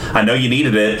land. I know you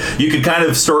needed it. You could kind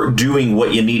of start doing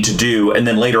what you need to do, and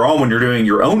then later on when you're doing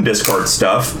your own discard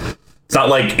stuff, it's not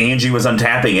like Angie was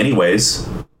untapping anyways.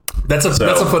 That's a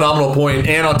phenomenal point.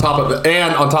 And on top of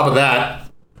that,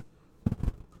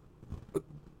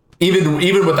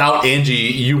 even without Angie,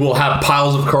 you will have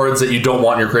piles of cards that you don't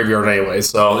want in your graveyard anyway.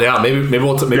 So yeah, maybe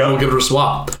we'll give it a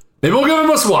swap. Maybe we'll give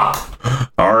him a swap.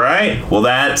 All right. Well,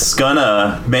 that's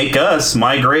gonna make us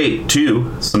migrate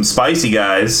to some spicy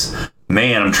guys.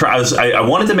 Man, I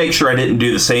wanted to make sure I didn't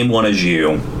do the same one as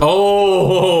you.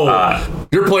 Oh,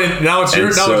 you're playing now. It's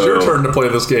your turn to play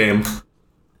this game.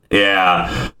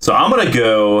 Yeah. So I'm gonna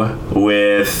go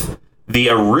with the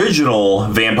original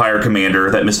Vampire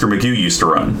Commander that Mr. Magoo used to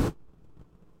run.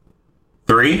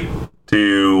 3,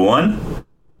 2, 1.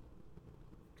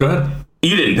 Go ahead.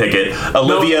 You didn't pick it.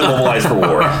 Olivia Mobilized for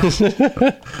War.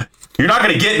 You're not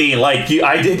going to get me like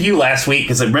I did you last week,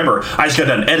 because remember, I just got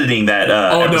done editing that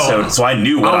episode, so I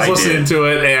knew what I did. I was listening to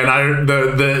it, and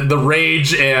the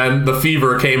rage and the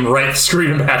fever came right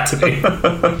screaming back to me.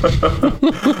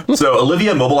 So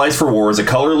Olivia Mobilized for War is a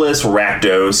colorless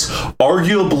Rakdos,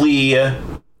 arguably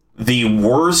the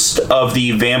worst of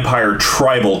the vampire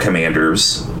tribal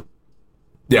commanders.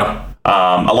 Yeah.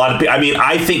 A lot of,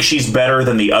 I think she's better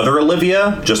than the other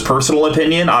Olivia, just personal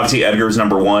opinion. Obviously, Edgar's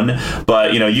number 1,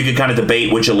 but you could kind of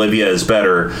debate which Olivia is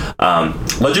better.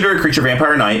 Legendary creature,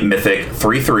 Vampire Knight, Mythic,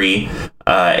 3/3,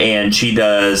 and she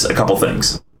does a couple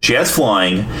things. She has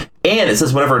flying, and it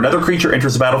says whenever another creature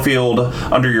enters the battlefield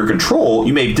under your control,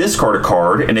 you may discard a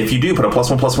card, and if you do, put a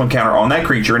 +1/+1 counter on that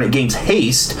creature, and it gains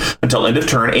haste until end of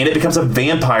turn, and it becomes a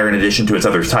vampire in addition to its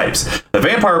other types. The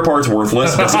vampire part's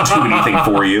worthless, doesn't do anything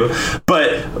for you,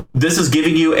 but this is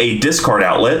giving you a discard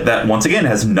outlet that, once again,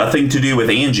 has nothing to do with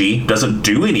Angie, doesn't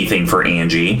do anything for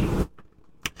Angie.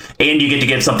 And you get to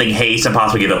give something haste and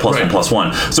possibly give it a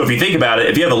 +1/+1. So if you think about it,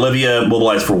 if you have Olivia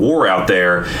Mobilized for War out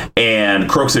there and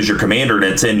Kroxa is your commander and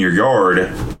it's in your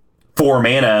yard, 4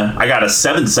 mana, I got a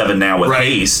 7/7 now with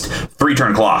haste,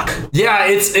 3-turn clock. Yeah,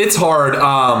 it's hard.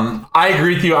 I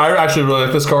agree with you. I actually really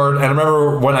like this card, and I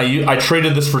remember when I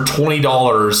traded this for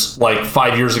 $20 like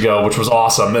 5 years ago, which was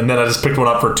awesome, and then I just picked one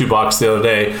up for $2 the other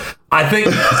day. I think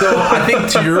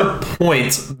to your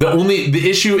point, the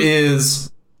issue is,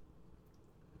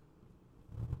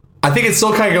 I think it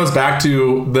still kind of goes back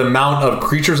to the amount of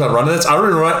creatures I run in this.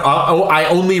 I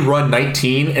only run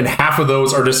 19, and half of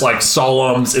those are just like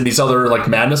Solemns and these other like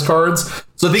madness cards.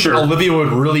 So I think Olivia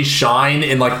would really shine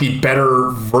in like the better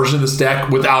version of this deck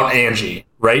without Angie,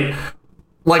 right?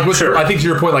 Like with, I think to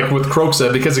your point, like with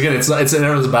Kroxa, because again, it's an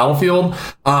enter the battlefield.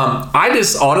 I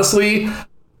just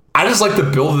like the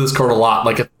build of this card a lot.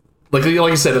 Like like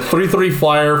you said, a 3/3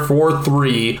 flyer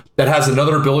 4/3 that has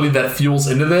another ability that fuels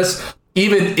into this.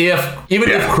 Even if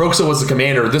Kroxa was the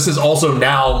commander, this is also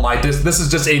now this is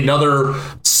just another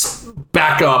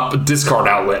backup discard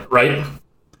outlet, right?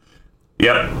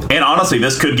 Yep. And honestly,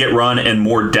 this could get run in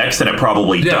more decks than it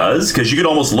probably does, because you could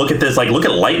almost look at this, like, look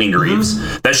at Lightning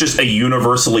Greaves. That's just a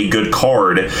universally good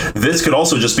card. This could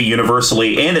also just be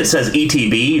universally, and it says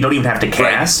ETB, you don't even have to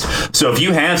cast. Right. So if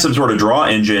you have some sort of draw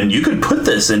engine, you could put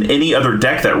this in any other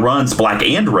deck that runs black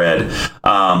and red.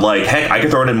 Like, heck, I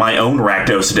could throw it in my own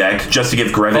Rakdos deck just to give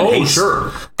Greven haste.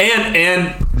 Oh, sure.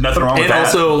 And nothing wrong with that. And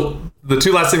also, the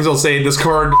two last things I'll say, this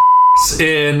card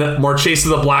in Marchesa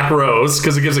the Black Rose,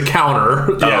 because it gives a counter.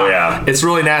 It's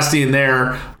really nasty in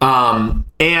there.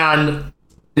 And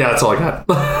that's all I got.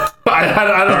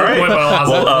 I don't know what else.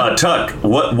 Well, Tuck,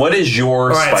 what is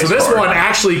your spice so this card? one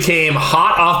actually came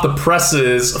hot off the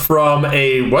presses from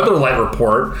a Weatherlight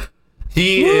report.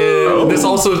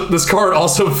 This card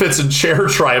also fits in Chair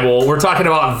Tribal. We're talking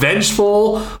about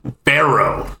Vengeful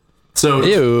Pharaoh. So,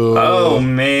 ew. Oh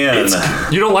man,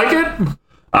 you don't like it?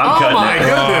 I'm cutting my it.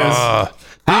 goodness.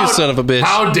 You son of a bitch.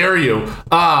 How dare you?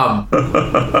 And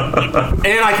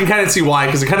I can kind of see why,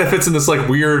 because it kind of fits in this like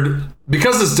weird,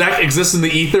 because this deck exists in the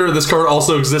ether, this card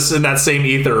also exists in that same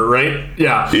ether, right?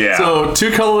 Yeah. So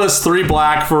 2 colorless, 3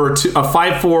 black for a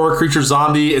 5/4 creature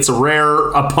zombie. It's a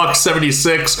rare, a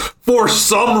 $1.76 for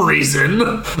some reason.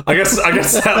 I guess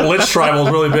that Lich Tribal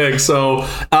is really big. So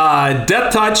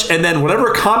Death Touch, and then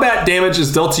whatever combat damage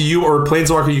is dealt to you or a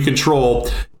planeswalker you control.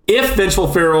 If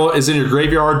Vengeful Pharaoh is in your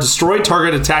graveyard, destroy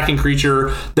target attacking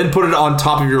creature, then put it on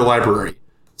top of your library.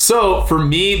 So for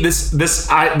me, this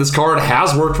card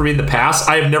has worked for me in the past.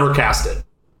 I have never cast it.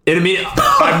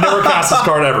 I've never cast this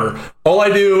card ever. All I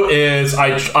do is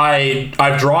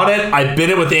I've drawn it, I bid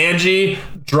it with Angie,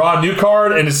 draw a new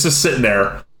card, and it's just sitting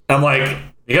there. And I'm like,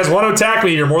 you guys want to attack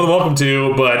me? You're more than welcome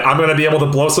to, but I'm going to be able to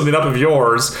blow something up of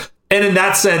yours. And in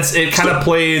that sense, it kind of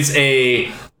plays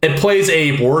a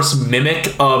worse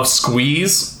mimic of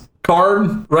Squeeze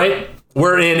card, right?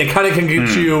 Wherein it kind of can get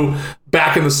you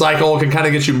back in the cycle, can kind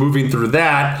of get you moving through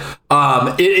that.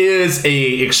 It is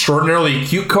a extraordinarily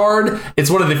cute card. It's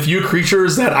one of the few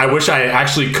creatures that I wish I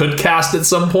actually could cast at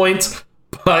some point,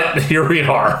 but here we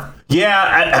are.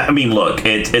 Yeah, I mean, look,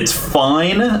 it's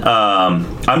fine.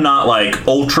 I'm not like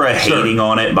ultra hating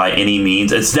on it by any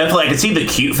means. It's definitely, I can see the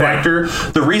cute factor.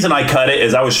 Right. The reason I cut it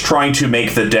is I was trying to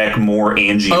make the deck more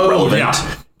Angie relevant.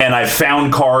 Yeah. And I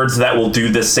found cards that will do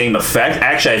the same effect.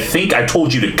 Actually, I think I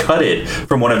told you to cut it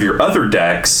from one of your other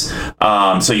decks.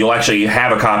 So you'll actually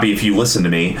have a copy if you listen to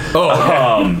me. Oh,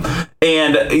 okay.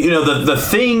 And, the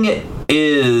thing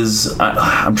is,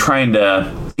 I'm trying to...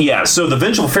 Yeah, so the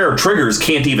Vengeful Pharaoh triggers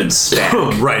can't even stack.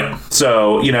 Right.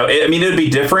 So, it would be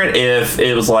different if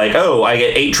it was like, oh, I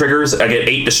get 8 triggers, I get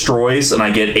 8 destroys, and I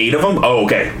get 8 of them. Oh,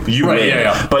 okay, you win.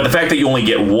 Yeah. But the fact that you only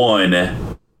get 1,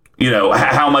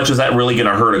 how much is that really going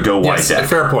to hurt a Go White deck?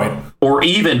 Fair point. Or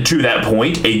even to that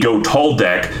point, a Go Tall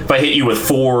deck, if I hit you with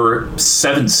 4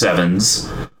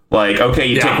 7/7s, like, okay,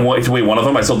 you take away one of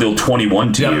them, I still deal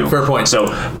 21 to you. Fair point. So,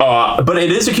 but it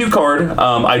is a cute card.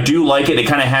 I do like it. It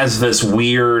kind of has this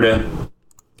weird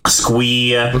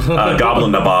squee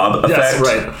Goblin Nabob effect. Yes,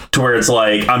 right. To where it's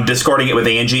like, I'm discarding it with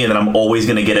Angie, and then I'm always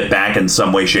going to get it back in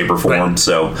some way, shape, or form. Right.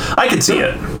 So, I can see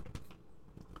it.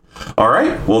 All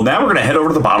right, well, now we're going to head over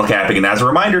to the bottle capping, and as a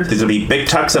reminder, these will be Big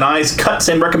Tucks and I's cuts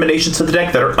and recommendations to the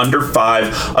deck that are under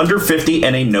 5, under 50,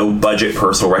 and a no-budget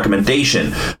personal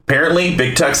recommendation. Apparently,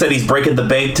 Big Tuck said he's breaking the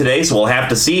bank today, so we'll have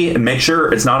to see and make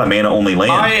sure it's not a mana-only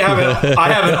land. I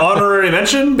have an honorary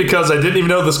mention because I didn't even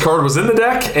know this card was in the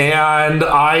deck, and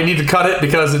I need to cut it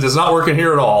because it is not working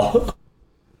here at all.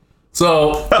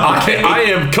 So, okay. I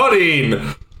am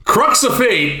cutting... Crux of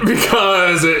Fate,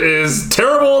 because it is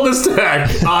terrible in this deck.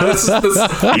 This is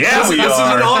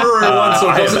an honorary one, so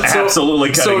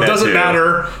it doesn't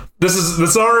matter. This is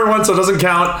an honorary one, so it doesn't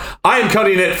count. I am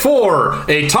cutting it for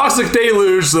a Toxic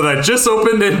Deluge that I just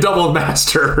opened in Double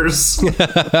Masters.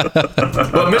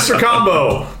 But Mr.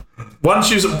 Combo, why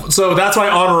don't you? So that's my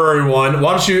honorary one.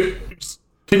 Why don't you?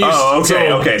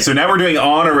 Okay. So now we're doing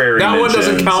honorary. That mentions.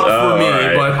 One doesn't count for me,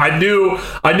 right. but I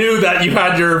knew that you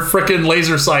had your frickin'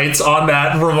 laser sights on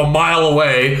that from a mile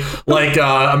away, like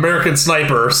American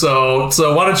Sniper. So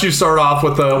why don't you start off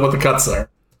with the cuts there?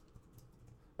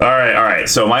 All right.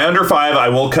 So my under 5, I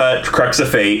will cut Crux of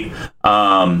Fate, and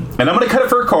I'm going to cut it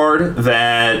for a card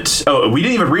that. Oh, we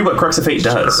didn't even read what Crux of Fate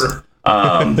does. Sure.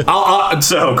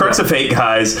 So, Crux of Fate,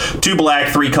 guys, 2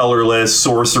 black, 3 colorless,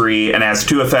 sorcery, and has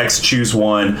 2 effects. Choose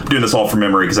one. I'm doing this all from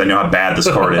memory because I know how bad this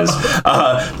card is.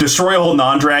 Destroy all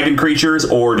non-dragon creatures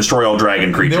or destroy all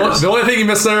dragon creatures. The only thing you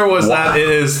missed there was that it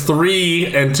is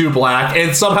 3 and 2 black,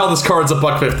 and somehow this card's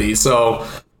 $1.50. So,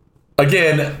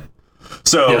 again,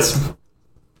 yes.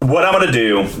 What I'm going to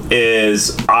do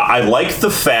is I like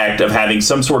the fact of having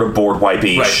some sort of board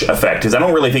wipe-ish effect, because I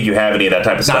don't really think you have any of that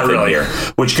type of stuff in here,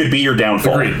 which could be your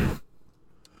downfall. Agreed.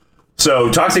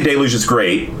 So Toxic Deluge is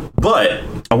great, but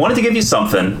I wanted to give you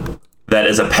something that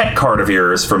is a pet card of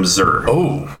yours from Zur.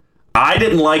 Oh. I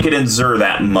didn't like it in Zur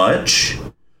that much.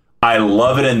 I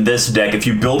love it in this deck if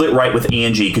you build it right with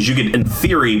Angie, because you could, in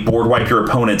theory, board wipe your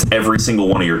opponents every single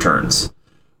one of your turns.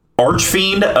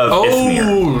 Archfiend of Ifnir.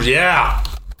 Oh, yeah.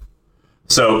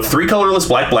 So, 3 colorless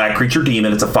black creature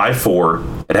demon. It's a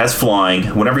 5/4. It has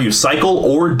flying. Whenever you cycle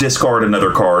or discard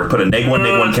another card, put a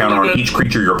 -1/-1 counter on each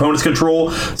creature your opponents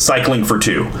control, cycling for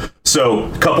 2. So,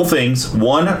 a couple things.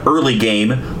 One, early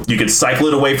game, you could cycle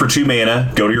it away for 2 mana,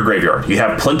 go to your graveyard. You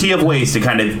have plenty of ways to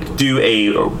kind of do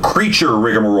a creature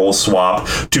rigmarole swap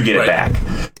to get it back.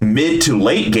 Mid to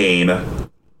late game,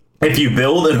 if you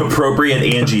build an appropriate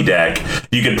Angie deck,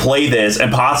 you could play this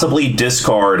and possibly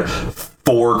discard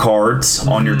 4 cards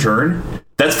on your turn.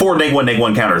 That's 4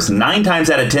 -1/-1 counters. 9 times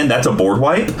out of 10, that's a board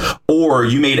wipe. Or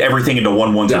you made everything into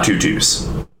 1/1s or 2/2s.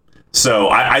 So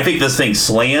I think this thing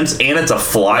slams, and it's a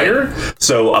flyer.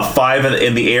 So a 5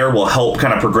 in the air will help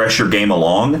kind of progress your game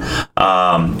along.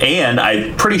 And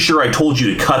I'm pretty sure I told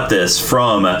you to cut this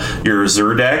from your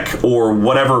Zur deck or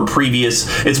whatever previous.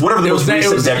 It's whatever the most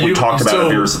recent deck we talked about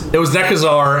of yours. It was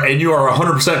Nekazar, and you are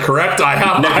 100% correct. I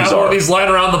have one of these lying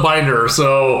around the binder,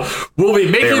 so we'll be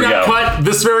making that cut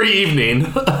this very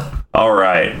evening. All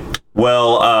right.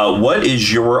 Well, what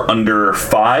is your under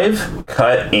 5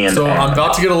 cut and So add? I'm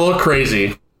about to get a little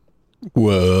crazy.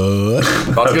 What?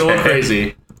 About to get a little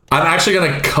crazy. I'm actually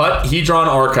going to cut Hedron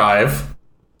Archive.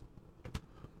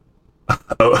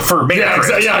 For me, yeah,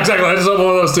 exactly. I just have one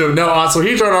of those two. No, so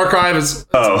Hedron Archive is.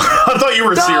 Oh, I thought you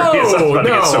were serious.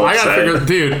 I gotta figure,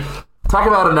 dude. Talk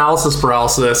about analysis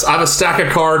paralysis. I have a stack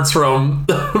of cards from.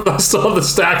 I still have the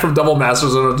stack from Double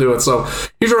Masters. I'm gonna do it. So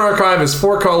Hedron Archive is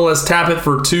 4 colorless. Tap it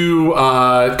for 2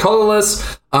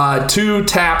 colorless. 2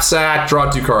 tap sack. Draw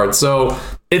 2 cards. So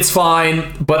it's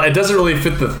fine, but it doesn't really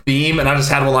fit the theme. And I just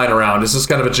had one lying around. It's just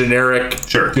kind of a generic,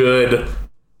 good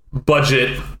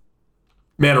budget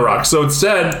mana rock. So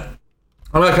instead,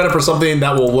 I'm gonna cut it for something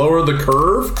that will lower the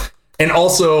curve and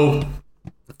also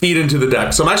feed into the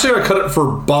deck. So I'm actually going to cut it for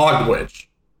Bog Witch.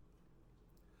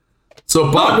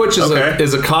 So Bog Witch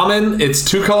is a common. It's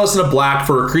 2 colors and a black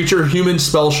for a creature human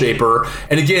spell shaper.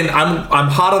 And again, I'm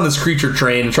hot on this creature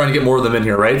train and trying to get more of them in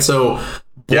here, right? So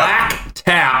black,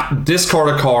 tap, discard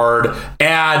a card,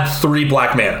 add 3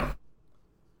 black mana.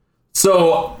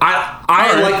 So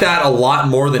I like that a lot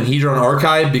more than Hedron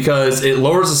Archive because it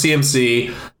lowers the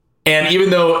CMC. And even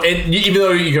though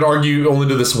you could argue you only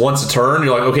do this once a turn,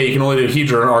 you're like, okay, you can only do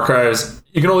Hedron Archives.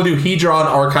 You can only do Hedron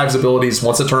Archives abilities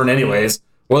once a turn, anyways.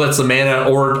 Whether it's the mana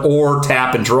or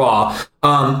tap and draw.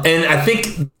 And I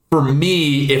think for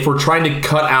me, if we're trying to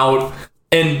cut out,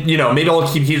 and maybe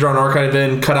I'll keep Hedron Archive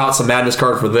in, cut out some madness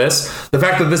card for this. The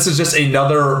fact that this is just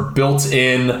another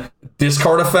built-in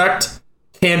discard effect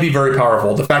can be very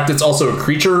powerful. The fact it's also a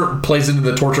creature, plays into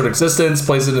the Tortured Existence,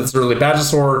 plays into its early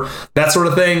Badgesaur, that sort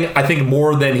of thing, I think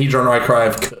more than Hedron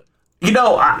Archive could.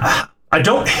 I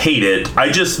don't hate it.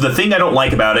 The thing I don't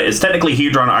like about it is technically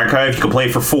Hedron Archive, you can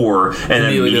play for 4 and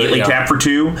then immediately tap for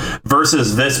 2,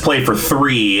 versus this play for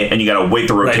 3 and you gotta wait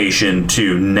the rotation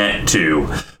to net 2.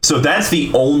 So that's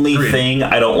the only thing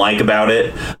I don't like about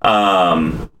it.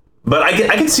 But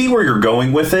I can see where you're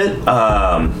going with it.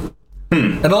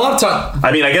 And a lot of time,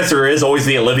 I mean, I guess there is always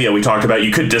the Olivia we talked about.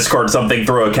 You could discard something,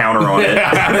 throw a counter on it,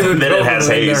 then it has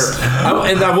haste.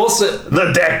 And I will say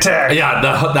the deck tech. Yeah,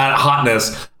 that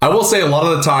hotness. I will say a lot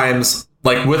of the times,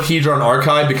 like with Hedron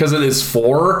Archive, because it is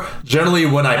 4, generally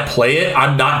when I play it,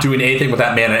 I'm not doing anything with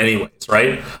that mana anyways,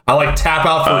 right? I like tap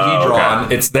out for Hedron.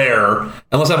 Okay. It's there.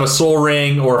 Unless I have a Soul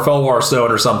Ring or a Felwar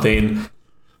Stone or something.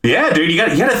 Yeah, dude, you got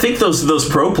to think those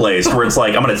pro plays where it's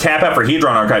like I'm going to tap out for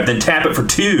Hedron Archive, then tap it for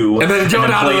 2, and then go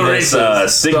down to the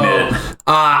races. Signet. So,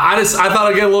 I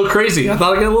thought I'd get a little crazy. All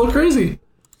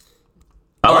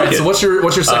right, so what's your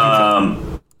second cut?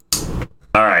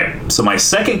 All right, so my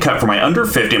second cut for my under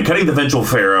 50, I'm cutting the Vengeful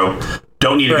Pharaoh.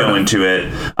 Don't need to go into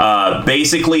it.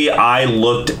 Basically, I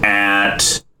looked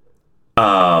at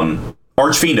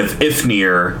Archfiend of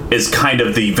Ifnir is kind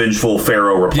of the Vengeful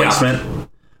Pharaoh replacement.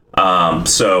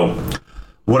 So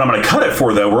What I'm going to cut it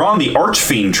for, though, we're on the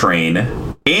Archfiend train,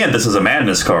 and this is a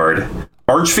Madness card.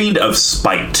 Archfiend of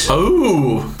Spite.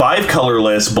 Ooh. 5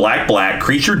 colorless, black,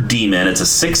 creature demon. It's a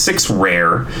 6/6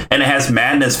 rare, and it has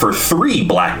Madness for 3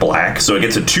 black, so it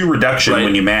gets a 2 reduction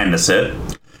when you Madness it.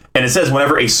 And it says,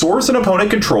 whenever a source an opponent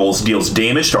controls deals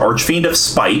damage to Archfiend of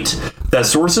Spite, that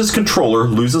source's controller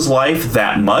loses life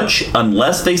that much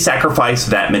unless they sacrifice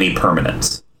that many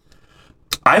permanents.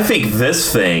 I think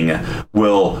this thing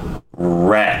will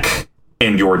wreck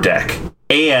in your deck.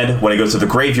 And when it goes to the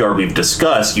graveyard, we've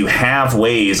discussed, you have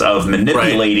ways of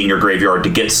manipulating your graveyard to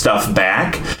get stuff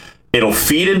back. It'll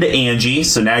feed into Angie,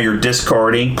 so now you're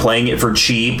discarding, playing it for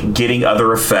cheap, getting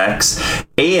other effects,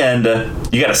 and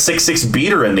you got a 6/6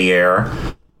 beater in the air.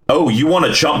 Oh, you want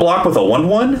a chump block with a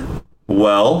 1/1?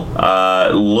 Well,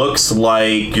 looks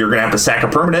like you're gonna have to sack a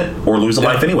permanent or lose a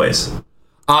life anyways.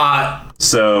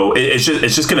 So it's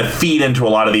just going to feed into a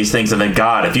lot of these things, and then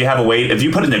God, if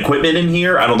you put an equipment in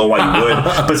here, I don't know why you would,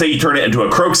 but say you turn it into a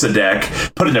Kroxa deck,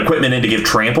 put an equipment in to give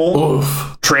trample,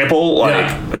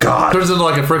 God, turns into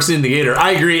like a Phyrexian Negator.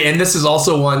 I agree, and this is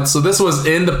also one. So this was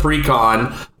in the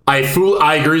pre-con. I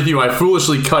agree with you. I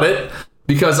foolishly cut it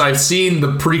because I've seen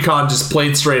the pre-con just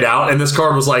played straight out, and this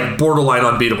card was like borderline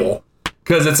unbeatable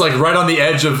because it's like right on the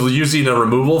edge of using a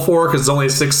removal for because it's only a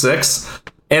 6/6.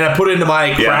 And I put it into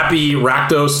my crappy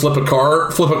Rakdos flip a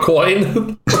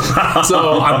coin.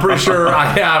 So I'm pretty sure I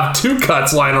have 2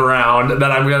 cuts lying around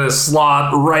that I'm going to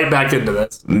slot right back into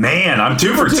this. Man, I'm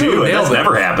 2 for 2. That's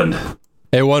never happened.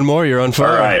 Hey, one more. You're on fire.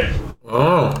 All right.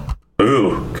 Oh.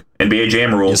 Ooh. NBA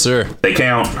Jam rules. Yes, sir. They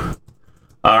count.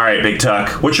 All right, Big Tuck.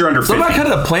 What's your under 50? So I cut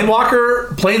a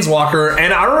Planeswalker,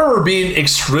 and I remember being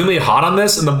extremely hot on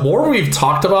this, and the more we've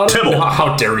talked about it,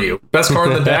 how dare you? Best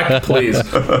card in the deck, please.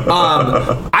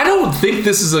 I don't think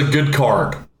this is a good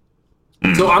card.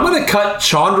 So I'm going to cut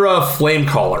Chandra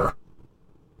Flamecaller.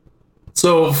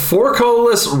 So 4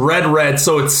 colorless, red,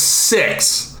 so it's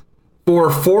 6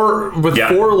 for 4 with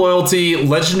 4 loyalty,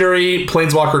 legendary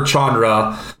Planeswalker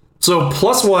Chandra. So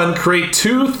 +1, create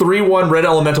 2 3/1 red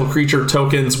elemental creature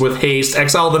tokens with haste.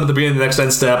 Exile them at the beginning of the next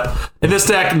end step. In this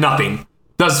deck, nothing.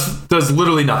 Does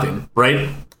literally nothing, right?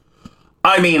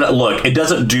 I mean, look, it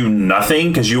doesn't do nothing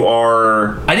because you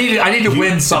are. I need to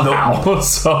win somehow.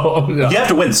 So you have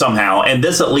to win somehow, and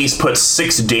this at least puts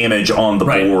 6 damage on the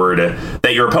board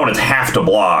that your opponents have to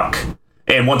block.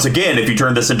 And once again, if you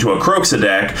turn this into a Kroxa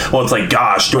deck, well, it's like,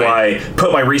 gosh, do I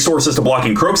put my resources to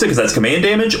blocking Kroxa because that's command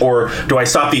damage, or do I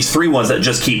stop these 3/1s that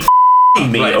just keep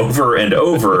me over and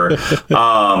over?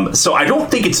 So I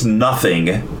don't think it's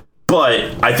nothing, but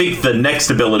I think the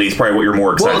next ability is probably what you're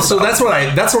more excited about. So that's what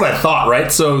I thought,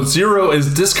 right? So 0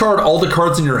 is discard all the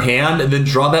cards in your hand and then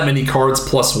draw that many cards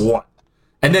 +1.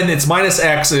 And then its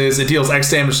 -X is it deals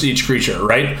X damage to each creature,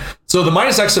 right? So the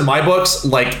 -X in my books,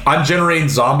 like I'm generating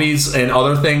zombies and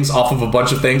other things off of a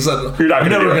bunch of things that I'm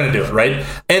never going to do it, right?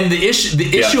 And the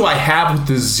issue I have with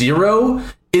the 0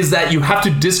 is that you have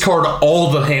to discard all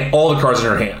the cards in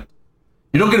your hand.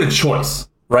 You don't get a choice,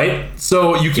 right?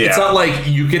 So it's not like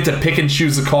you get to pick and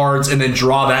choose the cards and then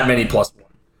draw that many +1.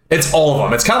 It's all of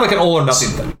them. It's kind of like an all or nothing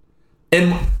thing.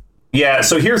 And yeah,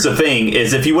 so here's the thing,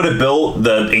 is if you would have built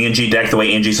the Angie deck the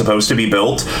way Angie's supposed to be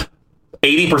built,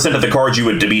 80% of the cards you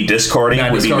would be discarding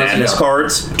would be Madness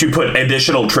cards to put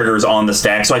additional triggers on the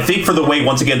stack. So I think for the way,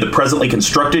 once again, the presently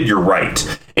constructed, you're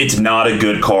right. It's not a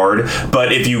good card,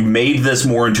 but if you made this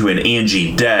more into an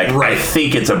Angie deck, I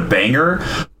think it's a banger.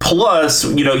 Plus,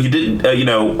 we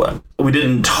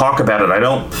didn't talk about it, I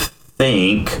don't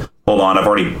think. Hold on, I've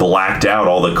already blacked out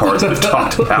all the cards we've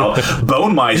talked about.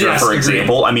 Bone Miser, for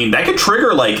example. I mean, that could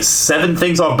trigger like 7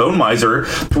 things off Bone Miser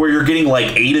to where you're getting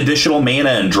like 8 additional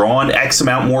mana and drawing X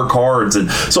amount more cards.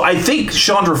 And so I think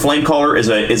Chandra Flamecaller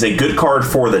is a good card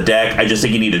for the deck. I just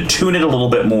think you need to tune it a little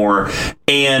bit more.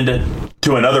 And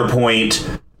to another point,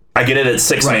 I get it at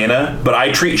 6 mana, but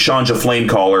I treat Chandra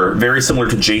Flamecaller very similar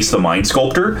to Jace the Mind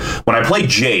Sculptor. When I play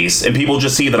Jace and people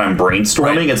just see that I'm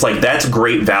brainstorming, it's like, that's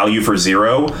great value for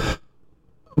 0.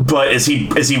 But is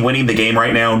he winning the game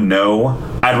right now? No.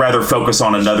 I'd rather focus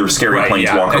on another scary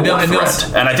Planeswalker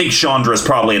threat. And I think Chandra's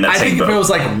probably in that same boat. I think if it was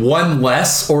like 1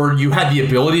 less, or you had the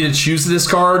ability to choose this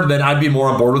card, then I'd be more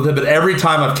on board with it. But every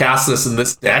time I've cast this in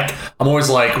this deck, I'm always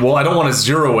like, well, I don't want to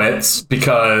 0 it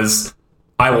because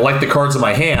I like the cards in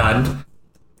my hand.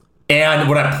 And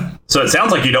so it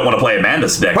sounds like you don't want to play a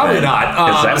Madness deck. Probably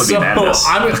not. That would be Madness.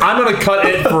 I'm going to cut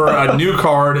it for a new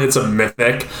card. It's a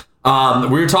mythic.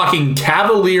 We're talking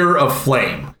Cavalier of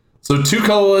Flame. So 2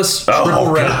 colorless,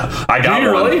 triple red. God. I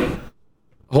got one. Really?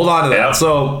 Hold on to that.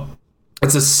 So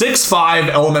It's a 6/5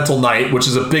 Elemental Knight, which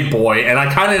is a big boy, and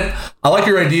I like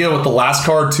your idea with the last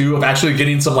card too of actually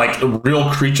getting some like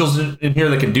real creatures in here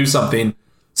that can do something.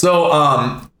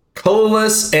 So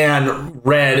colorless and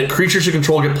red creatures you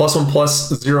control get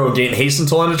 +1/+0 gain haste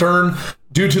until end of turn.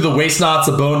 Due to the Waste Knots,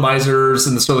 the Bone Misers,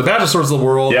 and the Vagisaurs of the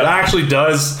world, that actually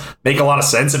does make a lot of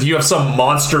sense. If you have some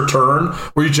monster turn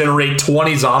where you generate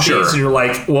 20 zombies, and you're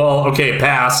like, well, okay,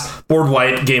 pass, board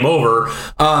wipe, game over.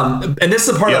 And this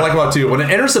is the part I like about it too. When it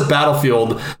enters the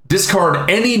battlefield,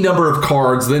 discard any number of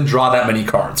cards, then draw that many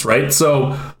cards, right?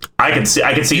 So I can see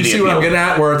you see what I'm getting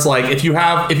at, where it's like if you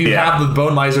have the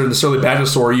Bone Miser and the Surly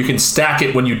Badgersaur, you can stack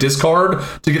it when you discard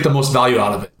to get the most value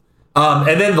out of it.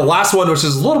 And then the last one, which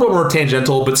is a little bit more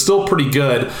tangential, but still pretty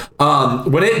good.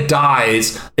 When it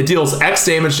dies, it deals X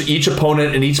damage to each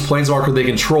opponent and each planeswalker they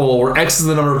control, where X is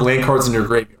the number of land cards in your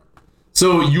graveyard.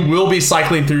 So you will be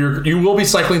cycling through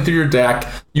your deck.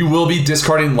 You will be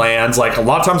discarding lands. Like a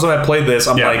lot of times when I play this,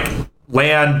 I'm like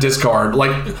land discard,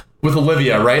 like with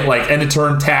Olivia, right? Like end of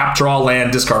turn, tap, draw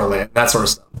land, discard a land, that sort of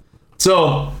stuff.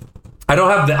 So I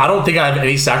don't think I have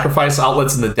any sacrifice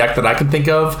outlets in the deck that I can think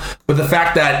of, but the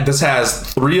fact that this has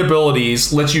 3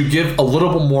 abilities lets you give a little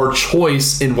bit more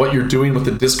choice in what you're doing with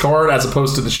the discard as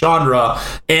opposed to the Chandra,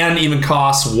 and even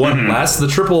costs 1 less. The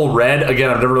triple red, again,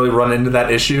 I've never really run into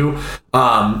that issue.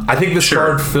 I think this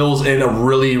card fills in a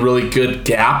really, really good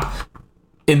gap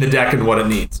in the deck and what it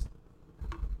needs.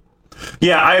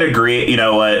 Yeah, I'd agree. You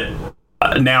know what?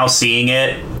 Now seeing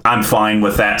it, I'm fine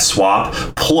with that swap.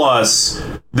 Plus,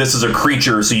 this is a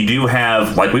creature, so you do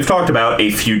have, like we've talked about,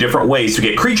 a few different ways to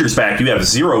get creatures back. You have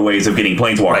 0 ways of getting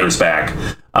planeswalkers back.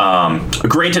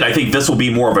 Granted, I think this will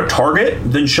be more of a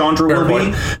target than Chandra will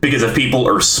be, because if people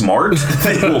are smart,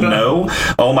 they will know,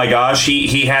 oh my gosh,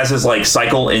 he has his like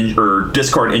cycle or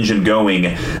discard engine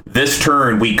going. This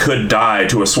turn we could die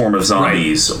to a swarm of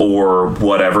zombies or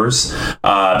whatevers,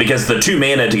 because the 2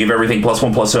 mana to give everything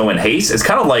 +1/+0 and haste is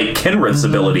kind of like Kenrith's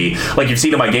ability, like you've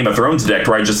seen in my Game of Thrones deck,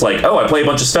 where I just like, oh, I play a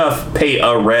bunch of stuff, pay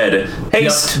a red,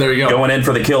 haste, there you go, going in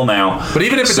for the kill now. But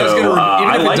even if it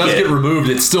does get removed,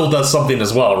 it still does something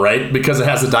as well, right? Because it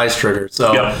has a dice trigger.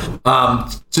 So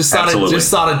just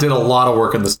thought it did a lot of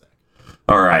work in this deck.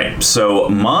 All right, so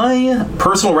my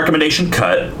personal recommendation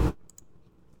cut.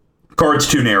 Card's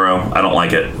too narrow. I don't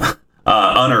like it.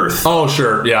 Unearth. Oh,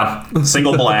 sure, yeah.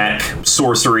 Single black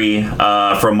sorcery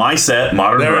from my set,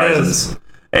 Modern Horizons.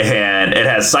 And it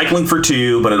has cycling for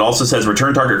 2, but it also says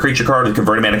return target creature card with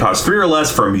converted mana cost 3 or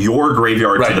less from your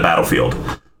graveyard to the battlefield.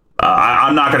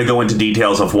 I'm not going to go into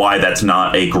details of why that's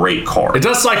not a great card. It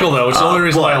does cycle, though, which is the only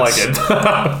reason why I like it.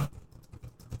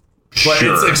 But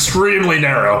it's extremely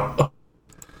narrow.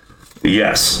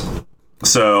 Yes.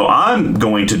 So I'm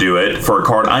going to do it for a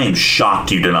card I am shocked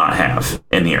you do not have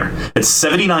in here. It's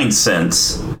 79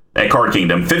 cents at Card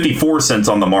Kingdom, 54 cents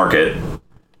on the market.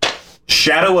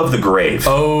 Shadow of the Grave.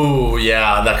 Oh,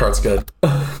 yeah, that card's good.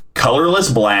 Colorless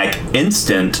black,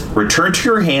 instant, return to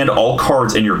your hand all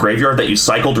cards in your graveyard that you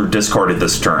cycled or discarded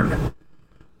this turn.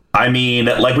 I mean,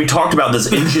 like we talked about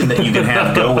this engine that you can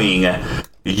have going,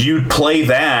 you'd play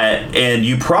that and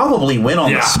you probably win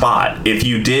on the spot if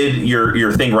you did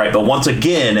your thing right. But once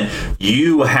again,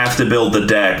 you have to build the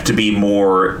deck to be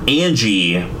more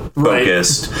Angie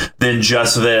focused than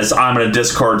just this, I'm going to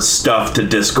discard stuff to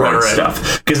discard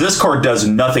stuff. Because this card does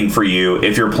nothing for you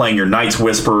if you're playing your Night's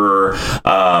Whisperer,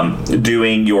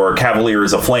 doing your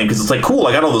Cavaliers of Flame, because it's like, cool,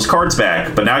 I got all those cards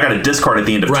back, but now I got to discard at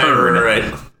the end of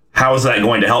turn. How is that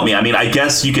going to help me? I mean, I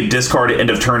guess you could discard at end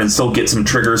of turn and still get some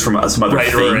triggers from some other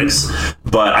things.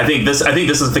 But I think this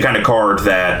is the kind of card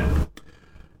that,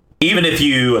 even if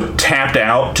you tapped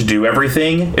out to do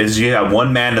everything, is you have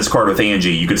 1 madness card with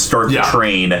Angie. You could start the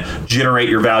train, generate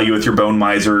your value with your Bone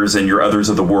Misers and your Others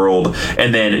of the World,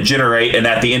 and then generate, and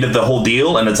at the end of the whole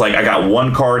deal, and it's like, I got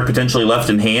 1 card potentially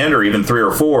left in hand, or even 3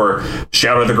 or 4,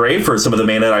 Shadow of the Grave for some of the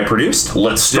mana that I produced.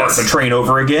 Let's start the train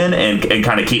over again and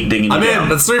kind of keep digging down. I'm in.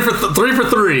 That's 3 for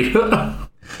 3.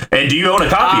 And do you own a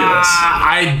copy of this?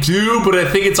 I do, but I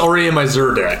think it's already in my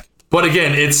Xur deck. But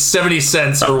again, it's 70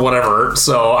 cents or whatever,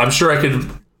 so I'm sure I could.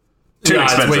 Too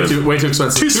expensive. It's way too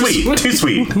expensive. Too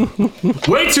sweet.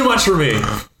 Way too much for me.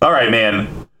 All right, man.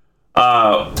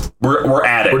 We're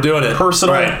at it. We're doing it.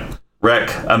 Personal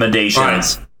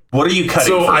recommendations. What are you cutting?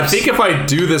 So first? I think if I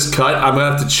do this cut, I'm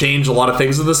gonna have to change a lot of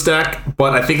things in this deck,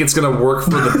 but I think it's gonna work for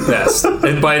the best.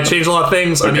 And by change a lot of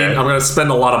things, I mean I'm gonna spend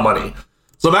a lot of money.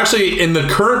 So I'm actually in the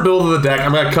current build of the deck.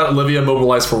 I'm gonna cut Olivia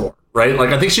Mobilize for War. right? Like,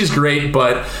 I think she's great,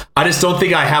 but I just don't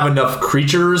think I have enough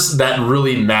creatures that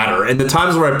really matter. And the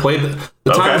times where I played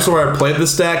times where I played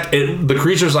this deck, the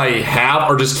creatures I have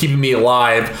are just keeping me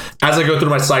alive as I go through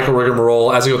my cycle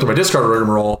rigmarole, as I go through my discard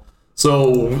rigmarole.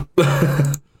 So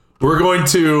we're going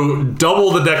to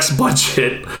double the deck's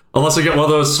budget, unless I get one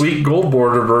of those sweet gold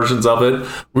border versions of it.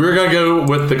 We're going to go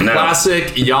with the classic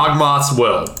Yawgmoth's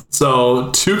Will.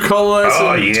 So 2 colorless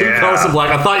and 2 colorless and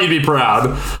black. I thought you'd be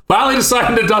proud. Finally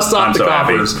deciding to dust off the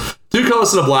coffers. Happy. 2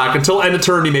 colorless and a black. Until end of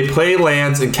turn, you may play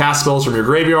lands and cast spells from your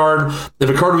graveyard. If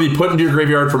a card will be put into your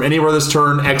graveyard from anywhere this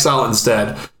turn, exile it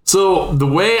instead. So the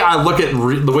way I look at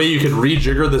the way you can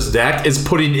rejigger this deck is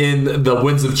putting in the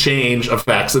Winds of Change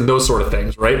effects and those sort of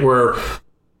things, right? Where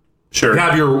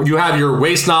you have your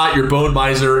Waste Not, your Bone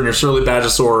Miser, and your Surly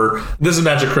Badgesaur. This is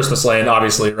Magic Christmas Land,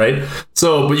 obviously, right?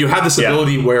 So, but you have this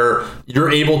ability where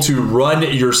you're able to run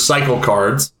your cycle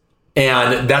cards,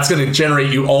 and that's going to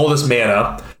generate you all this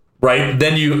mana, right?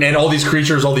 Then and all these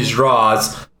creatures, all these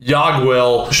draws. Yogg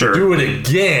will do it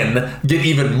again, get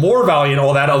even more value and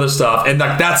all that other stuff. And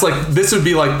this would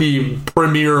be like the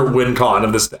premier win con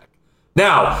of this deck.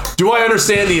 Now, do I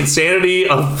understand the insanity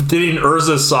of getting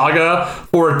Urza's Saga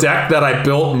for a deck that I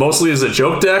built mostly as a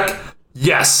joke deck?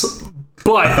 Yes.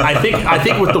 But I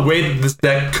think with the way that this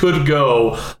deck could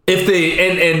go, if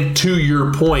they and to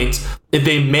your point, if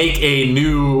they make a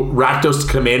new Rakdos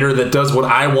commander that does what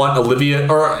I want Olivia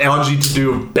or Angie to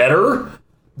do better,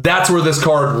 that's where this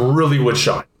card really would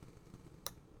shine.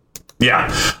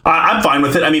 Yeah, I'm fine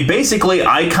with it. I mean, basically,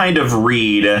 I kind of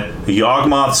read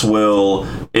Yawgmoth's Will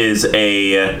is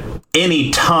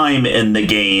any time in the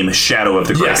game Shadow of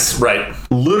the Grave. Yes, right.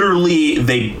 Literally,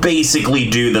 they basically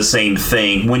do the same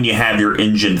thing when you have your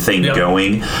engine thing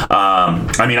going.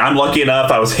 I mean, I'm lucky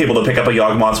enough I was able to pick up a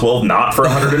Yawgmoth's Will not for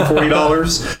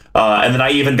 $140. And then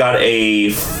I even got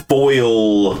a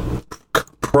foil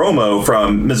promo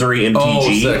from Missouri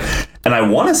MTG. And I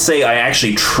want to say I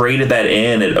actually traded that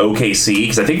in at OKC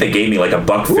because I think they gave me like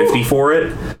 $150 for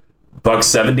it,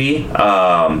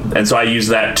 $170. And so I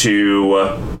used that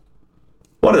to...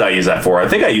 What did I use that for? I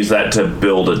think I used that to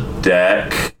build a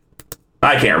deck.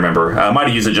 I can't remember. I might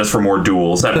have used it just for more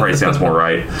duels. That probably sounds more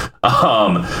right.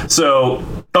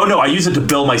 I used it to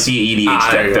build my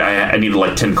CEDH deck. I needed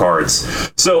like 10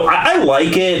 cards. So I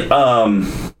like it. I'm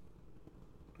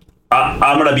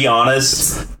going to be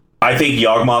honest. I think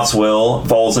Yawgmoth's Will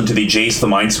falls into the Jace the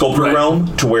Mind Sculptor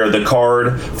realm, to where the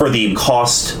card, for the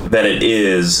cost that it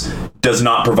is, does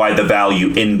not provide the value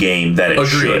in-game that it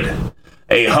should.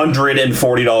 A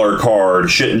 $140 card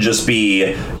shouldn't just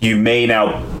be, you may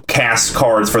now cast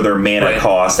cards for their mana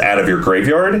cost out of your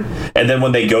graveyard, and then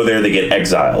when they go there, they get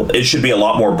exiled. It should be a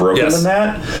lot more broken than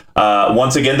that.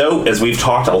 Once again, though, as we've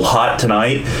talked a lot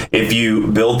tonight, if you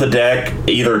build the deck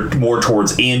either more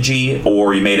towards Angie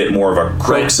or you made it more of a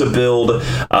Kroxa build,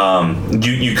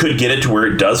 you could get it to where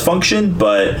it does function,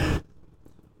 but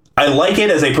I like it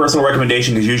as a personal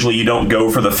recommendation because usually you don't go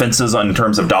for the fences in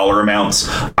terms of dollar amounts.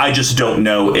 I just don't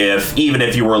know if, even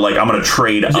if you were like, I'm going to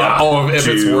trade up if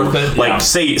it's worth it. Like,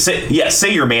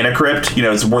 say your Mana Crypt,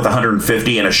 it's worth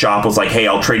 $150, and a shop was like, hey,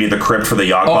 I'll trade you the Crypt for the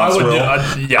Yawgmoth's Will.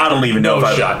 I don't even know if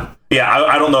I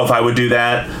don't know if I would do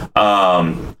that.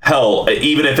 Hell,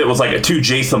 even if it was like 2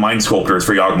 Jace the Mind Sculptors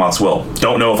for Yawgmoth's Will,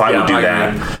 don't know if I would do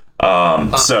that. I'm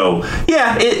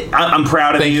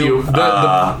proud of you.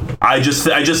 I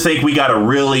just think we got to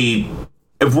really,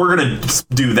 if we're gonna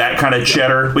do that kind of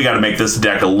cheddar, we got to make this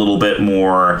deck a little bit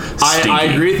more stinky. I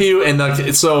agree with you,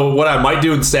 and so what I might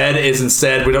do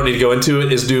instead we don't need to go into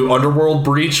it, is do Underworld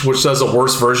Breach, which does a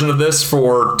worse version of this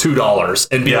for $2,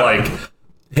 and be like,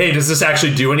 hey, does this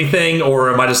actually do anything,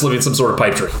 or am I just living some sort of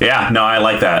pipe dream? Yeah, no, I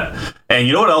like that. And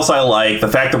you know what else I like? The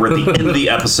fact that we're at the end of the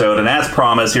episode, and as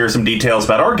promised, here are some details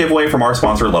about our giveaway from our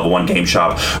sponsor, Level 1 Game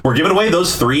Shop. We're giving away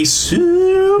those 3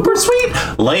 super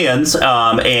sweet lands,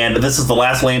 and this is the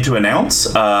last land to announce.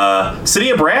 City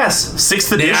of Brass,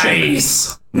 6th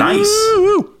edition. Nice.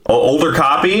 Older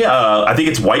copy. I think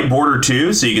it's white border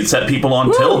too, so you can set people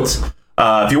on tilt.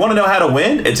 If you want to know how to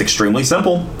win, it's extremely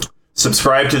simple.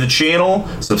 Subscribe to the channel,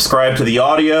 subscribe to the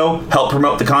audio, help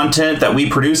promote the content that we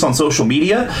produce on social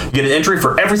media. You get an entry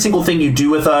for every single thing you do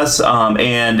with us,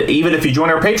 and even if you join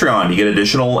our Patreon, you get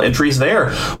additional entries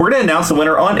there. We're going to announce the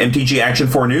winner on MTG Action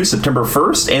 4 News September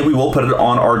 1st, and we will put it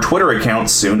on our Twitter account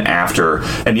soon after.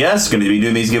 And yes, going to be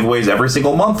doing these giveaways every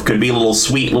single month. Could be a little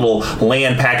sweet little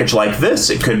land package like this.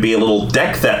 It could be a little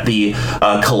deck that the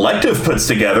collective puts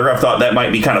together. I thought that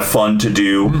might be kind of fun to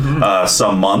do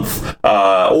some month.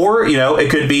 Or it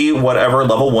could be whatever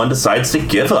level 1 decides to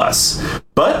give us.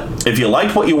 But if you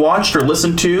liked what you watched or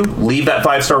listened to, leave that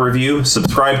 5-star review,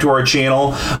 subscribe to our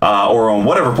channel, or on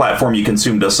whatever platform you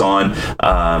consumed us on.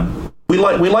 We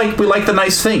like the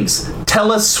nice things.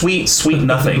 Tell us sweet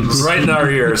nothings. Right in our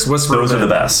ears. Those are the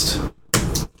best.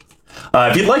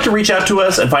 If you'd like to reach out to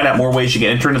us and find out more ways you can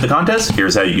enter into the contest,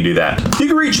 here's how you can do that. You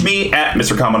can reach me at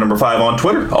Mr. Comma number 5 on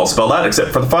Twitter, all spelled out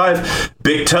except for the 5.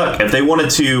 Big Tuck, if they wanted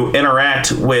to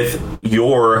interact with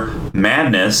your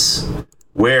madness,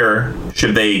 where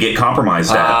should they get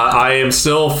compromised at? I am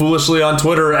still foolishly on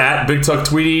Twitter at Big Tuck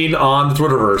tweeting on the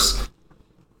Twitterverse.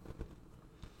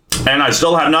 And I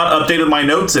still have not updated my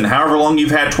notes in however long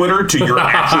you've had Twitter to your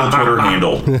actual Twitter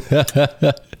handle.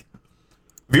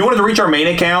 If you wanted to reach our main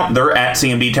account, they're at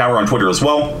CMD Tower on Twitter as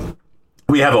well.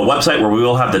 We have a website where we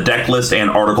will have the deck list and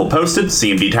article posted,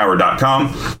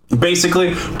 cmdtower.com.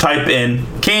 Basically, type in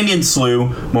Canyon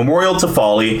Slough, Memorial to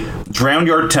Folly,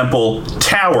 Drownyard Temple,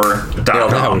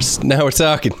 Tower.com. Now we're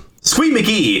talking. Sweet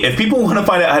McGee, if people want to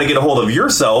find out how to get a hold of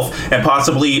yourself and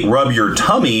possibly rub your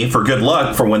tummy for good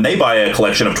luck for when they buy a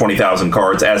collection of 20,000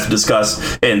 cards, as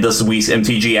discussed in this week's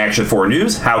MTG Action 4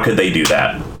 News, how could they do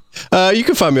that? You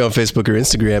can find me on Facebook or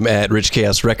Instagram at Rich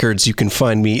Chaos Records. You can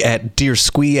find me at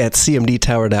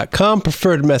dearsquee@cmdtower.com.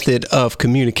 Preferred method of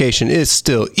communication is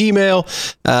still email.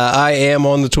 I am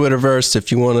on the Twitterverse.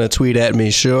 If you want to tweet at me,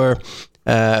 sure.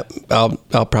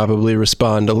 I'll probably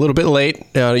respond a little bit late.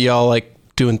 Y'all like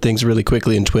doing things really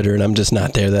quickly in Twitter, and I'm just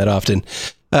not there that often.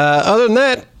 Other than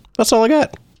that, that's all I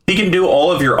got. He can do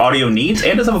all of your audio needs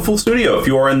and does have a full studio if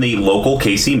you are in the local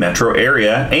KC metro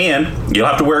area. And you'll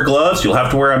have to wear gloves, you'll have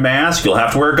to wear a mask, you'll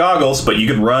have to wear goggles, but you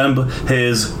can rub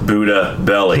his Buddha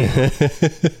belly.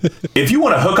 If you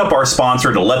want to hook up our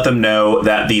sponsor to let them know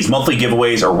that these monthly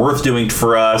giveaways are worth doing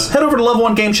for us, head over to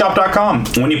level1gameshop.com.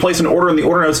 When you place an order in the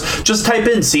order notes, just type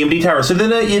in CMD Tower so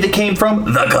then it came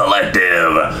from The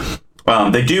Collective.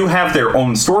 They do have their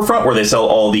own storefront where they sell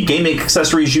all the gaming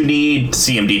accessories you need,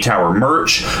 CMD Tower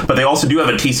merch, but they also do have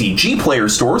a TCG player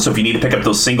store, so if you need to pick up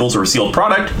those singles or a sealed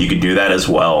product, you can do that as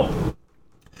well.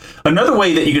 Another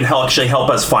way that you can actually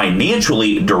help us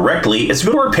financially directly is to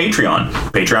go to our Patreon,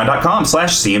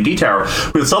 patreon.com/CMD Tower.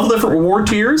 We have several different reward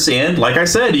tiers, and like I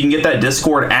said, you can get that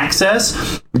Discord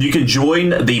access. You can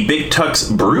join the Big Tuck's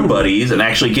Brew Buddies and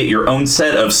actually get your own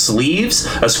set of sleeves,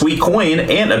 a sweet coin,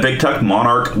 and a Big Tuck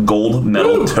Monarch gold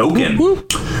medal token.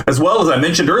 As well as I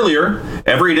mentioned earlier,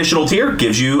 every additional tier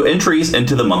gives you entries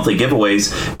into the monthly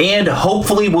giveaways, and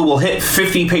hopefully we will hit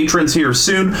 50 patrons here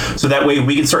soon, so that way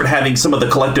we can start having some of the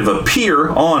collective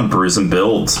appear on Brews and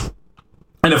Builds.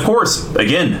 And of course,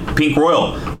 again, Pink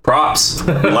Royal, props.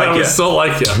 We like you. Still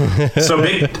like you.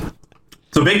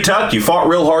 So Big Tuck, you fought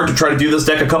real hard to try to do this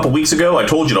deck a couple weeks ago. I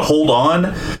told you to hold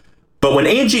on. But when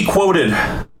Angie quoted,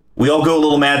 "We all go a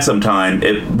little mad sometime,"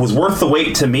 it was worth the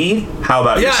wait to me. How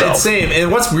about yourself? Yeah, it's same.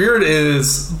 And what's weird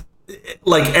is,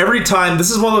 like, every time, this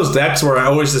is one of those decks where I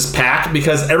always just pack,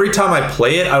 because every time I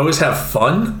play it, I always have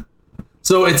fun.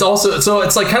 So it's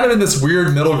like kind of in this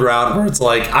weird middle ground where it's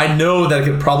like, I know that it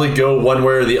could probably go one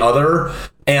way or the other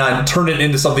and turn it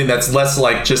into something that's less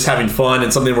like just having fun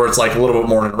and something where it's like a little bit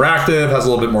more interactive, has a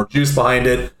little bit more juice behind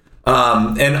it.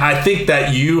 And I think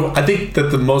that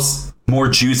the most... More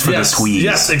juice for the squeeze.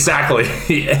 Yes, exactly.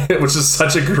 Which is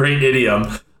such a great idiom.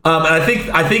 And I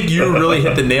think you really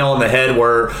hit the nail on the head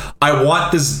where I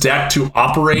want this deck to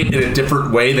operate in a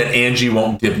different way that Angie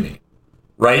won't give me.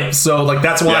 Right? So, like,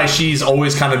 that's why she's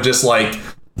always kind of just like,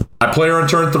 I play her on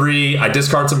turn 3, I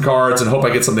discard some cards and hope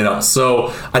I get something else.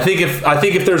 So I think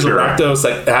if there's a Rakdos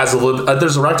that has a little,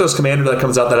 there's a Rakdos commander that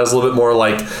comes out that has a little bit more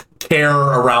like care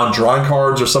around drawing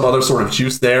cards or some other sort of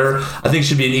juice there, I think it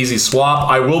should be an easy swap.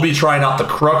 I will be trying out the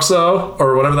Cruxo,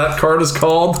 or whatever that card is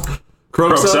called.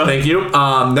 Cruxo, thank you.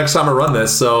 Next time I run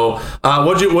this. So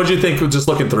what'd you think just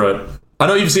looking through it? I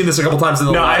know you've seen this a couple times in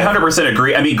the I 100%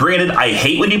 agree. I mean, granted, I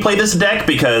hate when you play this deck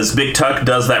because Big Tuck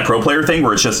does that pro player thing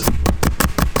where it's just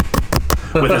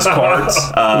with his cards.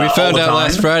 We found out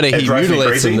last Friday he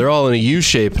mutilates them. They're all in a U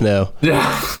shape now.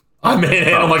 Yeah, I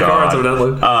manhandle my cards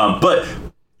evidently. But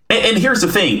here's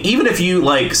the thing: even if you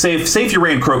like, say if you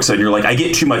ran Croxa and you're like, I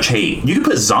get too much hate, you can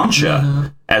put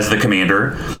Zancha as the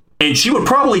commander. And she would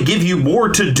probably give you more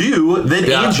to do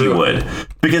than Angie would.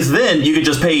 Because then you could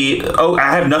just pay,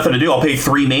 I have nothing to do. I'll pay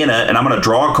 3 mana and I'm going to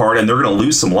draw a card and they're going to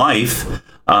lose some life.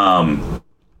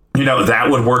 That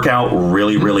would work out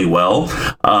really, really well.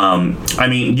 I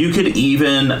mean, you could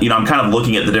even, I'm kind of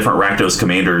looking at the different Rakdos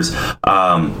commanders.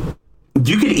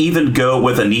 You could even go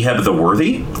with a Neheb the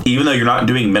Worthy, even though you're not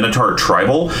doing Minotaur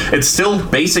Tribal. It's still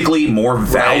basically more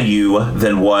value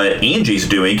than what Angie's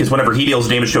doing, because whenever he deals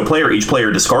damage to a player, each player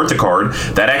discards a card.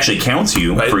 That actually counts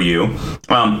for you.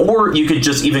 Or you could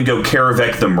just even go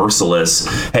Karavek the Merciless.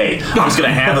 Hey, I'm just going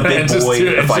to have a big boy.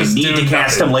 If I need to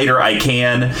cast him later, I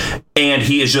can. And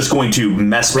he is just going to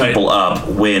mess people up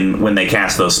when they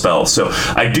cast those spells. So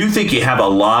I do think you have a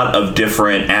lot of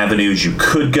different avenues you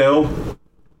could go.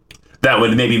 That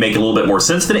would maybe make a little bit more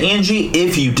sense than Angie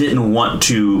if you didn't want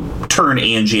to turn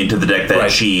Angie into the deck that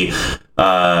she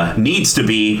needs to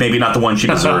be, maybe not the one she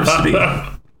deserves to be.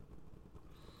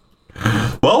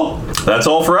 Well, that's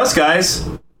all for us, guys.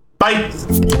 Bye.